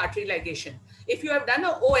iliac artery ligation. If you have done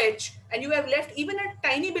an OH and you have left even a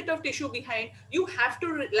tiny bit of tissue behind, you have to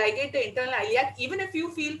ligate the internal iliac, even if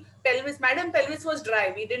you feel pelvis, madam, pelvis was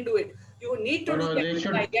dry, we didn't do it. You need to do No, they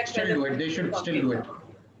should iliac still do it. They should still do it.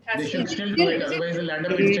 They should still do it. Otherwise, they'll end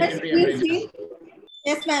up with secondary hemorrhages.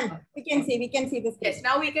 Yes, ma'am. We can see the screen. Yes,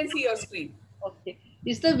 now we can see your screen. Okay.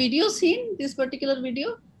 Is the video seen, this particular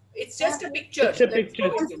video? It's just a picture. It's a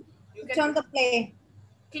picture. You It's on the play.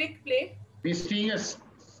 Click play. We're seeing a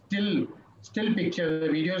still picture.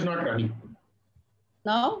 The video is not running.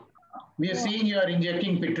 Now? We are seeing you are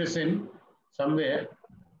injecting pitracin somewhere.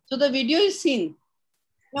 So the video is seen?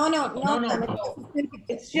 No.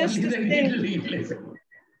 It's just only the needle is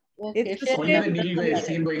only the needle is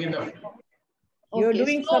seen going in the. You're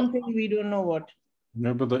doing something we don't know what.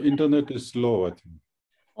 Yeah, but the internet is slow, I think.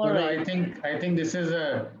 No, I think this is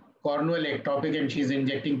a corneal ectopic and she's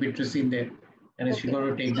injecting pitracin there. And she's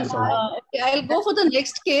going to take this out. Okay, I'll go for the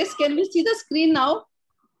next case. Can we see the screen now?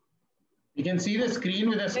 You can see the screen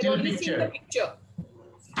with a still picture.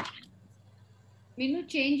 Meenu,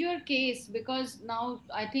 change your case because now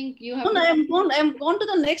I think you have. No, I'm gone to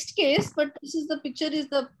the next case, but this is the picture. Is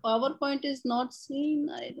the PowerPoint is not seen?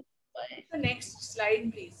 The next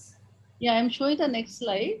slide, please. Yeah, I'm showing the next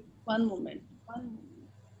slide. One moment.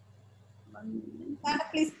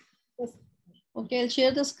 Please. Okay, I'll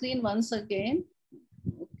share the screen once again.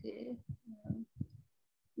 Okay.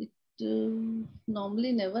 It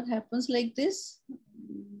normally never happens like this.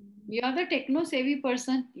 You are the techno savvy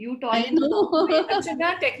person. You taught I know.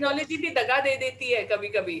 Technology bhi daga de deti hai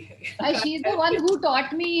kabhi kabhi. She's the one who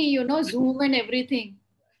taught me, you know, Zoom and everything.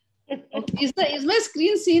 Okay. Is my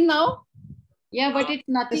screen seen now? Yeah, but it's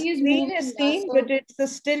nothing is Screen moving. is seen, but it's a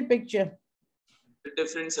still picture.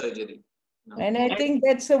 Different surgery. No. And I think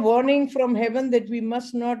that's a warning from heaven that we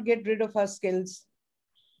must not get rid of our skills.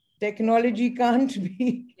 Technology can't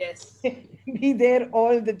be, be there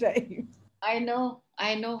all the time. I know.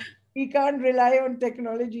 We can't rely on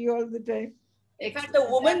technology all the time. In fact, the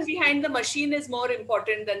woman behind the machine is more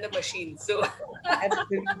important than the machine. So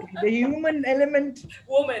absolutely. The human element.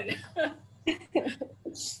 Woman.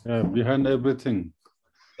 Yeah, behind everything.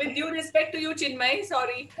 With due respect to you, Chinmay,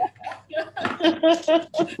 sorry.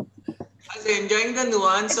 I was enjoying the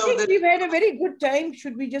nuance of the. We've had a very good time.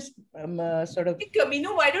 Should we just sort of?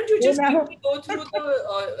 Meenu, why don't you just go through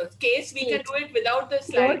the case? We can do it without the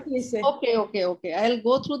slide. Okay. I'll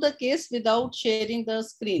go through the case without sharing the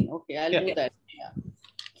screen. Okay, I'll do that. Yeah.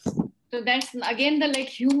 So that's again the like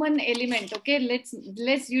human element. Okay,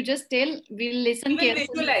 let's you just tell. We'll listen carefully.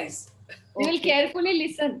 Visualize. We will carefully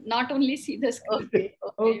listen, not only see the screen.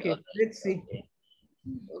 Okay. Let's see.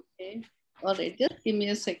 Okay. All right, just give me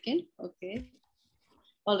a second. Okay.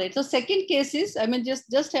 All right. So second case is, I mean,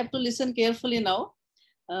 just have to listen carefully now.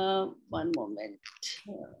 One moment.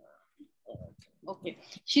 Okay.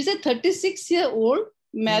 She's a 36-year-old,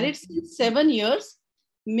 married since 7 years,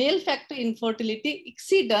 male factor infertility,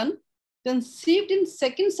 ICSI done, conceived in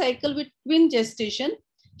second cycle with twin gestation.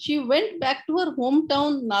 She went back to her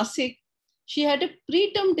hometown, Nasik. She had a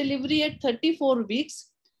preterm delivery at 34 weeks.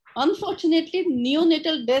 Unfortunately,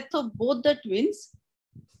 neonatal death of both the twins.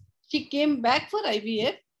 She came back for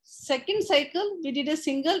IVF. Second cycle, we did a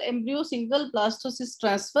single embryo, single blastocyst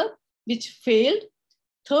transfer, which failed.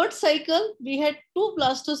 Third cycle, we had 2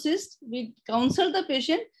 blastocysts. We counseled the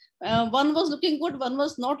patient. One was looking good, one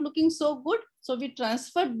was not looking so good. So we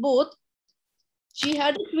transferred both. She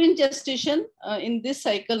had a twin gestation in this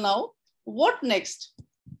cycle now. What next?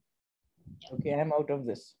 Okay, I'm out of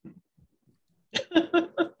this.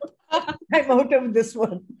 I'm out of this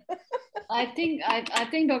one. I think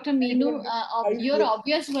Dr. Meenu, your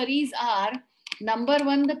obvious worries are number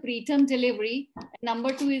 1, the preterm delivery.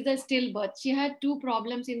 Number 2 is the stillbirth. She had 2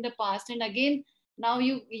 problems in the past, and again now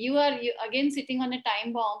you are again sitting on a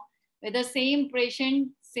time bomb with the same patient,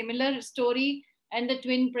 similar story, and the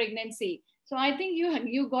twin pregnancy. So I think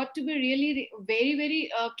you got to be really very,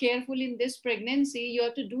 very careful in this pregnancy. You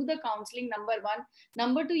have to do the counseling, number 1.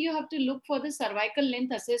 Number 2, you have to look for the cervical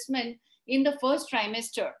length assessment in the first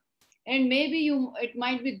trimester. And maybe it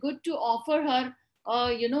might be good to offer her,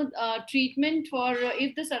 treatment for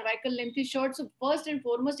if the cervical length is short. So first and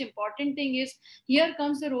foremost important thing is, here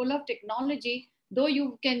comes the role of technology. Though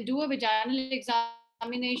you can do a vaginal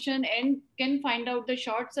examination and can find out the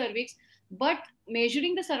short cervix, but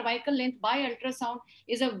measuring the cervical length by ultrasound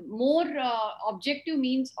is a more objective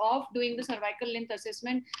means of doing the cervical length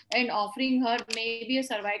assessment and offering her maybe a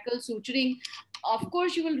cervical suturing. Of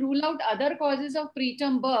course, you will rule out other causes of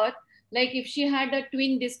preterm birth, like if she had a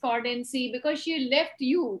twin discordancy, because she left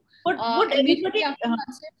you immediately after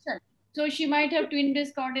conception. So she might have twin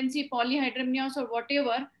discordancy, polyhydramnios or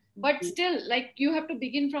whatever. But still, like, you have to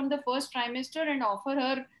begin from the first trimester and offer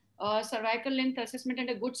her cervical length assessment and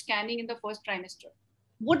a good scanning in the first trimester.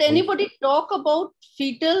 Would anybody talk about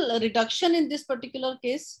fetal reduction in this particular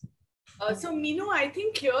case? So Meenu, I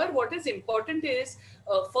think here what is important is,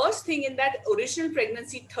 first thing, in that original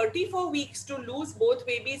pregnancy, 34 weeks to lose both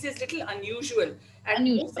babies is little unusual at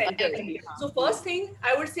most centers. So first thing,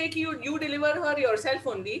 I would say you deliver her yourself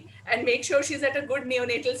only and make sure she's at a good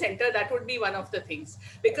neonatal center. That would be one of the things.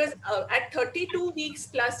 Because at 32 weeks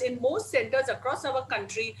plus in most centers across our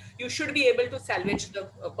country, you should be able to salvage the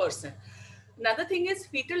person. Another thing is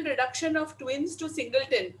fetal reduction of twins to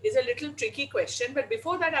singleton is a little tricky question. But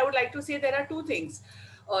before that, I would like to say there are two things.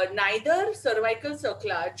 Neither cervical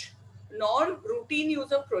cerclage nor routine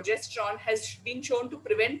use of progesterone has been shown to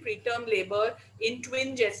prevent preterm labor in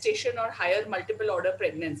twin gestation or higher multiple order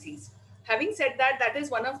pregnancies. Having said that, that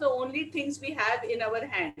is one of the only things we have in our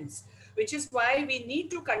hands, which is why we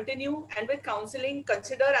need to continue, and with counseling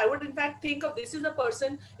consider, I would in fact think of this as a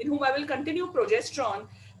person in whom I will continue progesterone,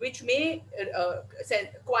 which may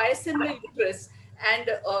quiescen the uterus, and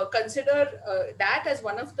consider that as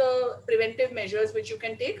one of the preventive measures which you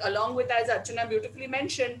can take, along with, as Archana beautifully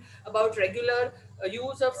mentioned, about regular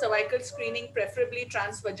use of cervical screening, preferably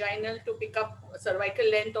transvaginal, to pick up cervical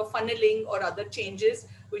length or funneling or other changes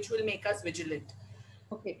which will make us vigilant.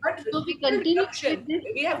 Okay. But so we continue.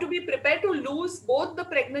 We have to be prepared to lose both the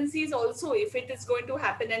pregnancies also if it is going to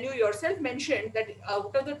happen. And you yourself mentioned that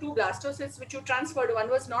out of the two blastocysts which you transferred, one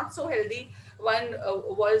was not so healthy, one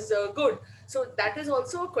was good. So that is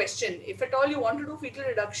also a question. If at all you want to do fetal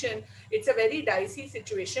reduction, it's a very dicey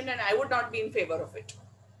situation, and I would not be in favor of it.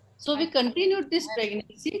 So we continued this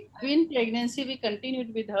pregnancy, twin pregnancy, we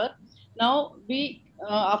continued with her. Now we,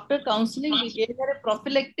 after counseling, we gave her a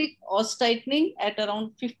prophylactic os tightening at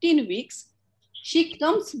around 15 weeks. She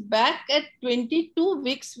comes back at 22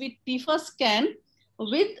 weeks with TIFA scan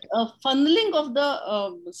with funneling of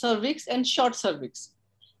the cervix and short cervix.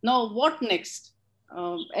 Now what next?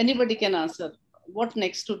 Anybody can answer. What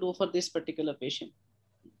next to do for this particular patient?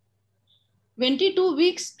 22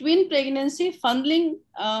 weeks, twin pregnancy, funneling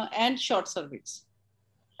and short cervix.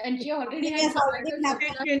 And she already had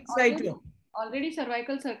already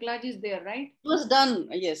cervical cerclage is there, right? It was done,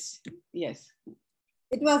 yes, yes.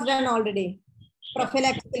 It was done already.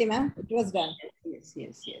 Prophylactically, ma'am, it was done. Yes,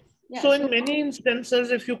 yes, yes. Yeah, so in many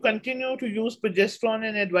instances, if you continue to use progesterone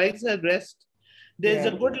and advise her rest, there's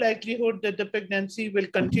a good likelihood that the pregnancy will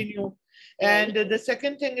continue. And the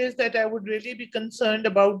second thing is that I would really be concerned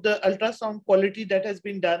about the ultrasound quality that has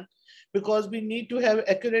been done, because we need to have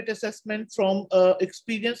accurate assessment from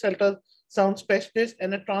experienced ultrasound specialist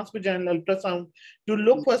and a transvaginal ultrasound to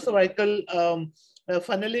look for cervical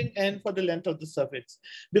funneling and for the length of the cervix.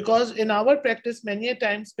 Because in our practice, many a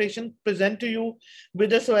times patients present to you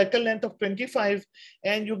with a cervical length of 25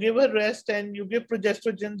 and you give her rest and you give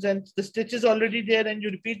progestrogens and the stitch is already there and you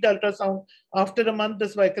repeat the ultrasound. After a month, the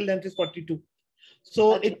cervical length is 42.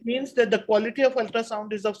 So it means that the quality of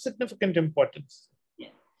ultrasound is of significant importance.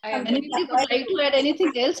 Anybody would like to add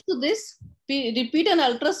anything else to this? Repeat an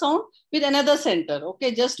ultrasound with another center,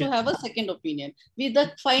 okay, just to have a second opinion.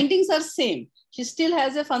 The findings are same. She still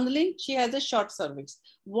has a funneling, she has a short cervix.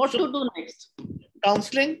 What to do next?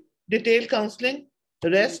 Counseling, detailed counseling,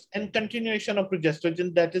 rest, and continuation of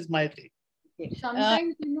progesterone. That is my take. Okay.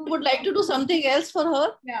 Sometimes you would like to do something else for her?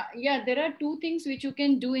 Yeah, there are two things which you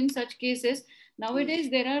can do in such cases. Nowadays,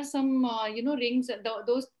 there are some, rings,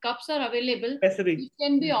 those cups are available, which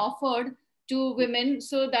can be offered to women.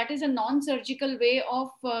 So that is a non-surgical way of,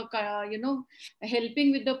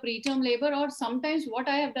 helping with the preterm labor. Or sometimes what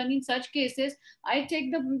I have done in such cases, I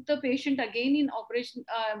take the patient again in operation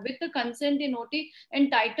with the consent in OT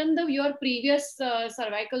and tighten your previous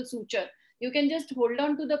cervical suture. You can just hold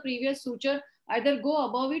on to the previous suture, either go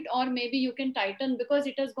above it or maybe you can tighten because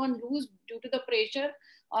it has gone loose due to the pressure.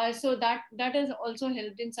 So that has also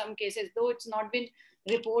helped in some cases, though it's not been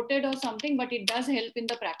reported or something, but it does help in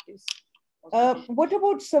the practice. What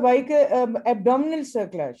about cervical abdominal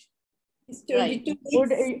cerclage? Right.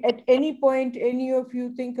 Would at any point any of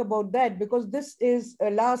you think about that? Because this is a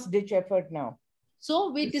last ditch effort now.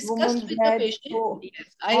 So we discussed with the patient.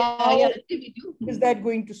 Yes, I agree with you. Is that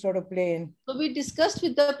going to sort of play in? So we discussed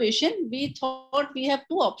with the patient. We thought we have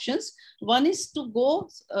two options. One is to go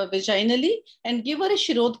vaginally and give her a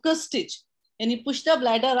Shirodka stitch. And you push the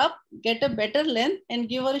bladder up, get a better length and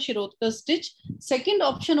give her a Shirodka stitch. Second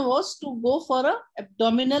option was to go for a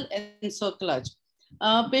abdominal encerclage.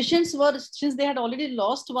 Patients were, since they had already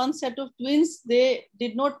lost one set of twins, they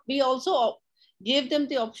did not, we also gave them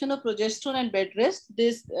the option of progesterone and bed rest.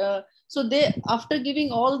 So they, after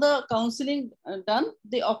giving all the counseling done,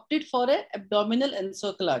 they opted for an abdominal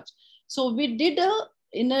encerclage. So we did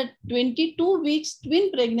in a 22 weeks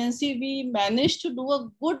twin pregnancy, we managed to do a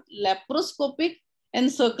good laparoscopic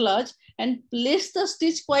encerclage and place the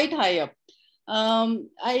stitch quite high up.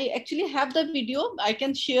 I actually have the video. I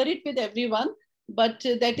can share it with everyone, but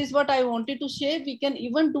that is what I wanted to share. We can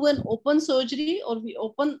even do an open surgery, or we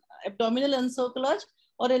open abdominal encerclage,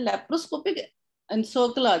 or a laparoscopic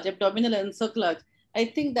encerclage, abdominal encerclage. I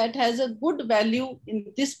think that has a good value in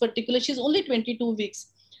this particular. She's only 22 weeks.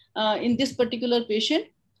 In this particular patient,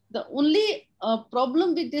 the only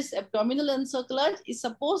problem with this abdominal encerclage is,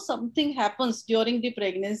 suppose something happens during the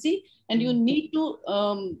pregnancy and you need to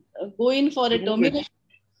go in for a termination,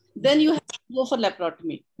 then you have to go for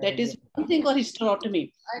laparotomy. That is one thing, or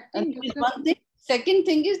hysterotomy. And that is one thing. Second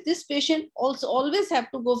thing is, this patient also always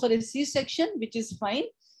have to go for a C-section, which is fine.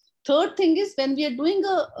 Third thing is, when we are doing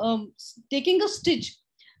taking a stitch,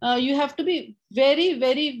 you have to be very,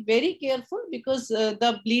 very, very careful, because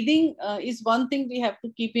the bleeding is one thing we have to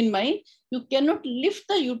keep in mind. You cannot lift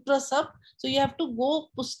the uterus up. So you have to go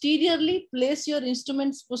posteriorly, place your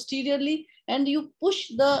instruments posteriorly, and you push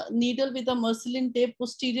the needle with a Mercilin tape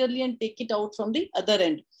posteriorly and take it out from the other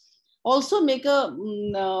end. Also make a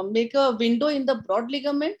window in the broad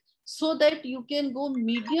ligament, so that you can go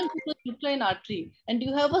medial to the uterine artery and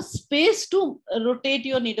you have a space to rotate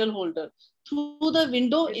your needle holder through the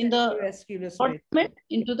window in the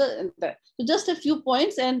into the. So just a few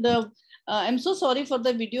points, and I'm so sorry for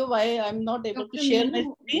the video why I'm not able to share my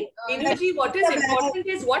screen. Meenu, what is important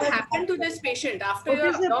is what happened to this patient after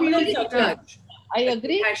your abdominal cerclage. I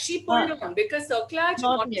agree. Has she pulled on? Because cerclage,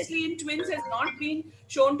 honestly, in twins has not been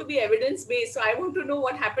shown to be evidence-based. So I want to know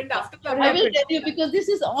what happened after the. I will tell you, because this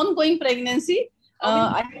is ongoing pregnancy.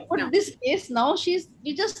 I put this case now.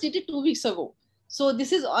 We just did it 2 weeks ago. So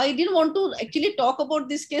this is, I didn't want to actually talk about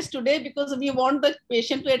this case today, because we want the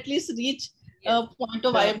patient to at least reach a point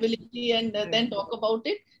of viability and then talk about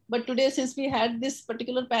it. But today, since we had this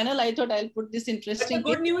particular panel, I thought I'll put this interesting. But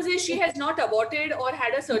the good news is she has not aborted or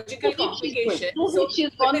had a surgical complication. So she's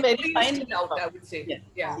gone very fine. Out, I would say.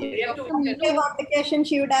 Yeah. Complication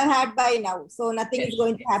she would have had by now. So nothing is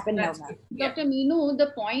going to happen now. Dr. Meenu,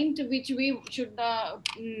 the point which we should,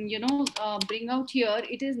 bring out here,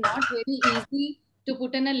 it is not very easy to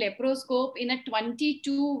put in a laparoscope in a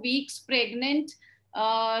 22 weeks pregnant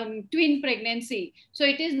twin pregnancy. So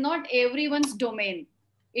it is not everyone's domain.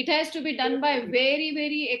 It has to be done by very,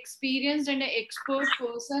 very experienced and an expert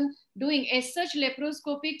person doing. As such,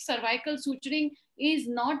 laparoscopic cervical suturing is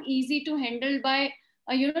not easy to handle by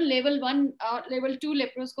level 1 or level 2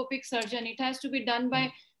 laparoscopic surgeon. It has to be done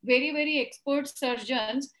by very, very expert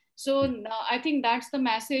surgeons. So I think that's the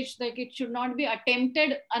message, like it should not be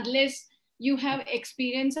attempted unless you have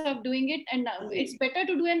experience of doing it, and it's better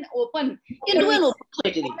to do an open. You can do an open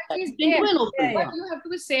surgery. But you have to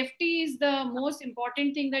be, safety is the most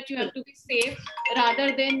important thing, that you have to be safe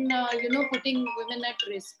rather than putting women at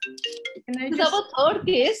risk. This is our third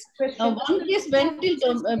case. One case went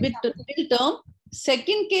till term.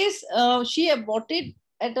 Second case, she aborted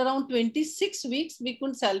at around 26 weeks. We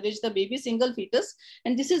couldn't salvage the baby, single fetus,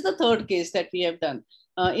 and this is the third case that we have done.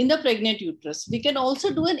 In the pregnant uterus. We can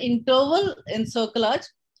also do an interval encerclage.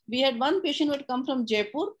 We had one patient who had come from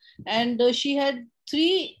Jaipur, and she had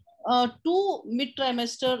two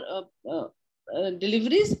mid-trimester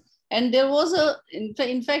deliveries. And there was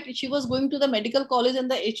in fact, she was going to the medical college,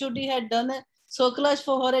 and the HOD had done a cerclage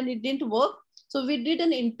for her and it didn't work. So we did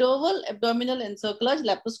an interval abdominal encerclage,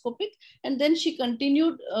 laparoscopic, and then she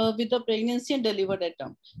continued with the pregnancy and delivered at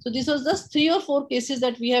term. So this was just 3 or 4 cases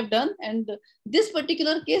that we have done. And this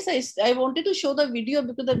particular case, I wanted to show the video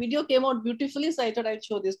because the video came out beautifully. So I thought I'd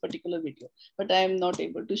show this particular video, but I am not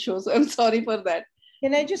able to show. So I'm sorry for that.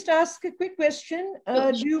 Can I just ask a quick question?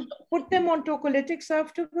 Do you put them on tocolytics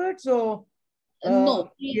afterwards, or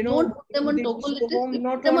no? We don't put them on tocolytics. We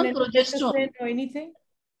put them on progesterone or anything.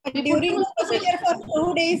 During the procedure for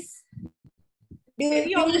 2 days. Right?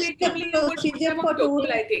 We don't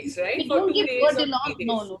give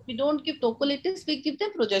no. We don't give tocolytics. We give them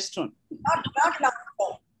progesterone. Not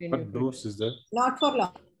long. What dose is that? Not for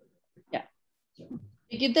long. Yeah.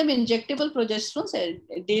 We give them injectable progesterone,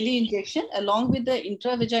 a daily injection, along with the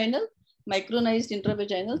intravaginal, micronized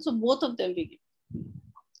intravaginal. So both of them we give.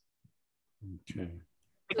 Okay.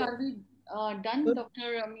 So are we done,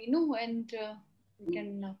 Dr. Meenu, and we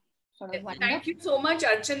can sort of wind up? Thank you so much,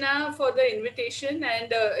 Archana, for the invitation,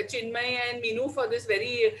 and Chinmay and Meenu for this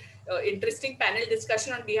very interesting panel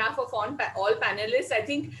discussion on behalf of all panelists. I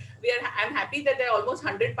think I'm happy that there are almost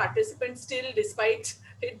 100 participants still, despite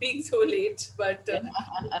it being so late. But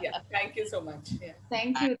yeah, thank you so much. Yeah.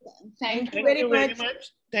 Thank you. Thank you very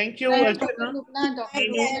much. Thank you, Dr. Archana. Lubna, Dr.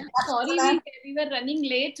 Rubina. Sorry, we were running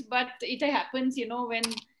late, but it happens, you know, when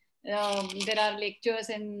there are lectures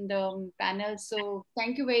and panels. So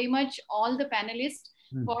thank you very much, all the panelists,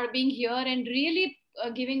 for being here and really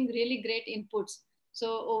giving really great inputs.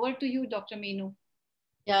 So over to you, Dr. Meenu.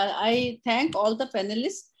 Yeah, I thank all the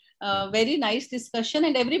panelists. Very nice discussion,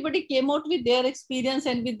 and everybody came out with their experience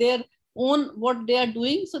and with their own what they are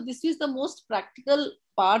doing. So this is the most practical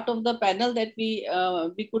part of the panel that we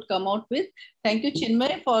could come out with. Thank you,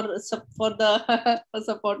 Chinmay, for the for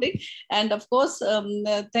supporting, and of course,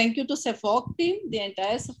 thank you to SAFOG team, the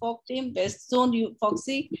entire SAFOG team, West Zone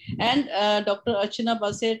FOGSI, and Dr. Archana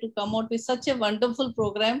Baser to come out with such a wonderful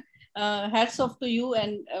program. Hats off to you,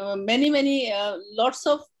 and many lots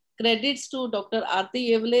of credits to Dr.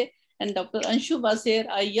 Aarti Evle and Dr. Anshu Baser,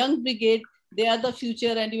 a young brigade. They are the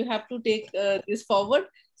future, and you have to take this forward.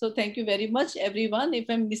 So thank you very much, everyone. If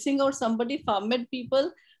I'm missing out somebody, Pharmed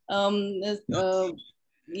people,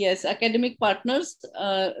 yes, academic partners,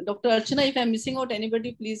 Dr. Archana, if I'm missing out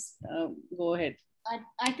anybody, please go ahead.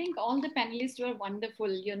 I think all the panelists were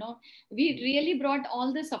wonderful. You know, we really brought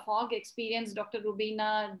all the SAFOG experience, Dr.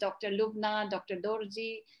 Rubina, Dr. Lubna, Dr.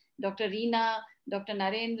 Dorji, Dr. Reena, Dr.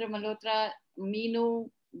 Narendra Malhotra, Meenu,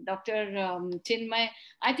 Dr. Chinmay.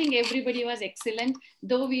 I think everybody was excellent.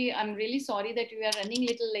 Though I'm really sorry that we are running a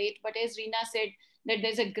little late, but as Reena said, that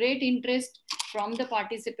there's a great interest from the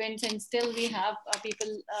participants and still we have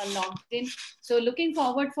people logged in. So looking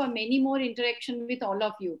forward for many more interaction with all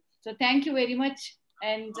of you. So thank you very much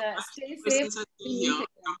and stay safe.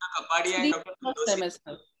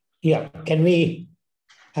 Yeah, can we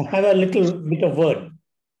have a little bit of word?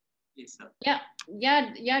 Yes, sir.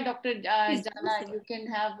 Yeah, Dr. Jana, you can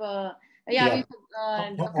have,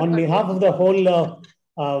 On behalf of the whole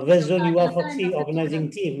West Zone Yuva FOGSI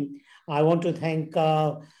organizing team, I want to thank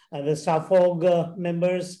the SAFOG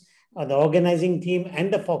members, the organizing team,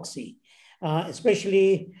 and the FOGSI.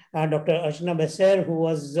 Especially Dr. Archana Baser, who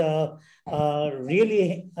was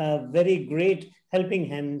really a very great helping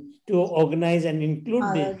hand to organize and include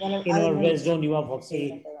this in our West Zone Yuva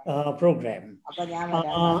FOGSI program.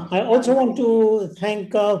 I also want to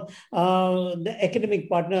thank the academic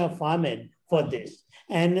partner Pharmed for this,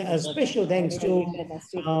 and a special thanks to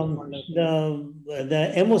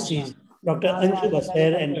the MOCs, Dr. Anshu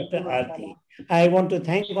Baser and Dr. Aarti. I want to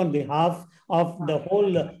thank on behalf of the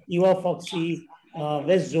whole Yuva FOGSI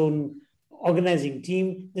West Zone organizing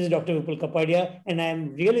team. This is Dr. Vipul Kapadia, and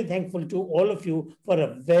I'm really thankful to all of you for a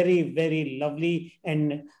very, very lovely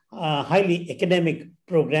and highly academic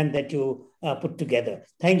program that you put together.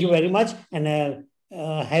 Thank you very much, and I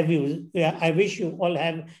wish you all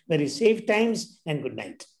have very safe times and good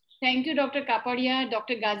night. Thank you, Dr. Kapadia,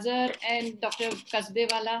 Dr. Gazar, and Dr.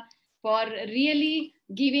 Kasbewala for really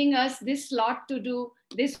giving us this slot to do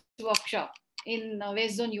this workshop in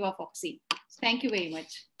West Zone Yuva FOGSI. Thank you very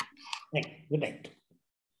much. Good night.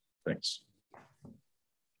 Thanks.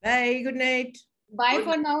 Bye. Good night. Bye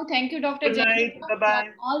for now. Thank you, Dr. Good night. Bye-bye.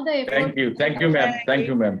 All the efforts. Thank you, ma'am. Thank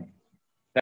you, ma'am.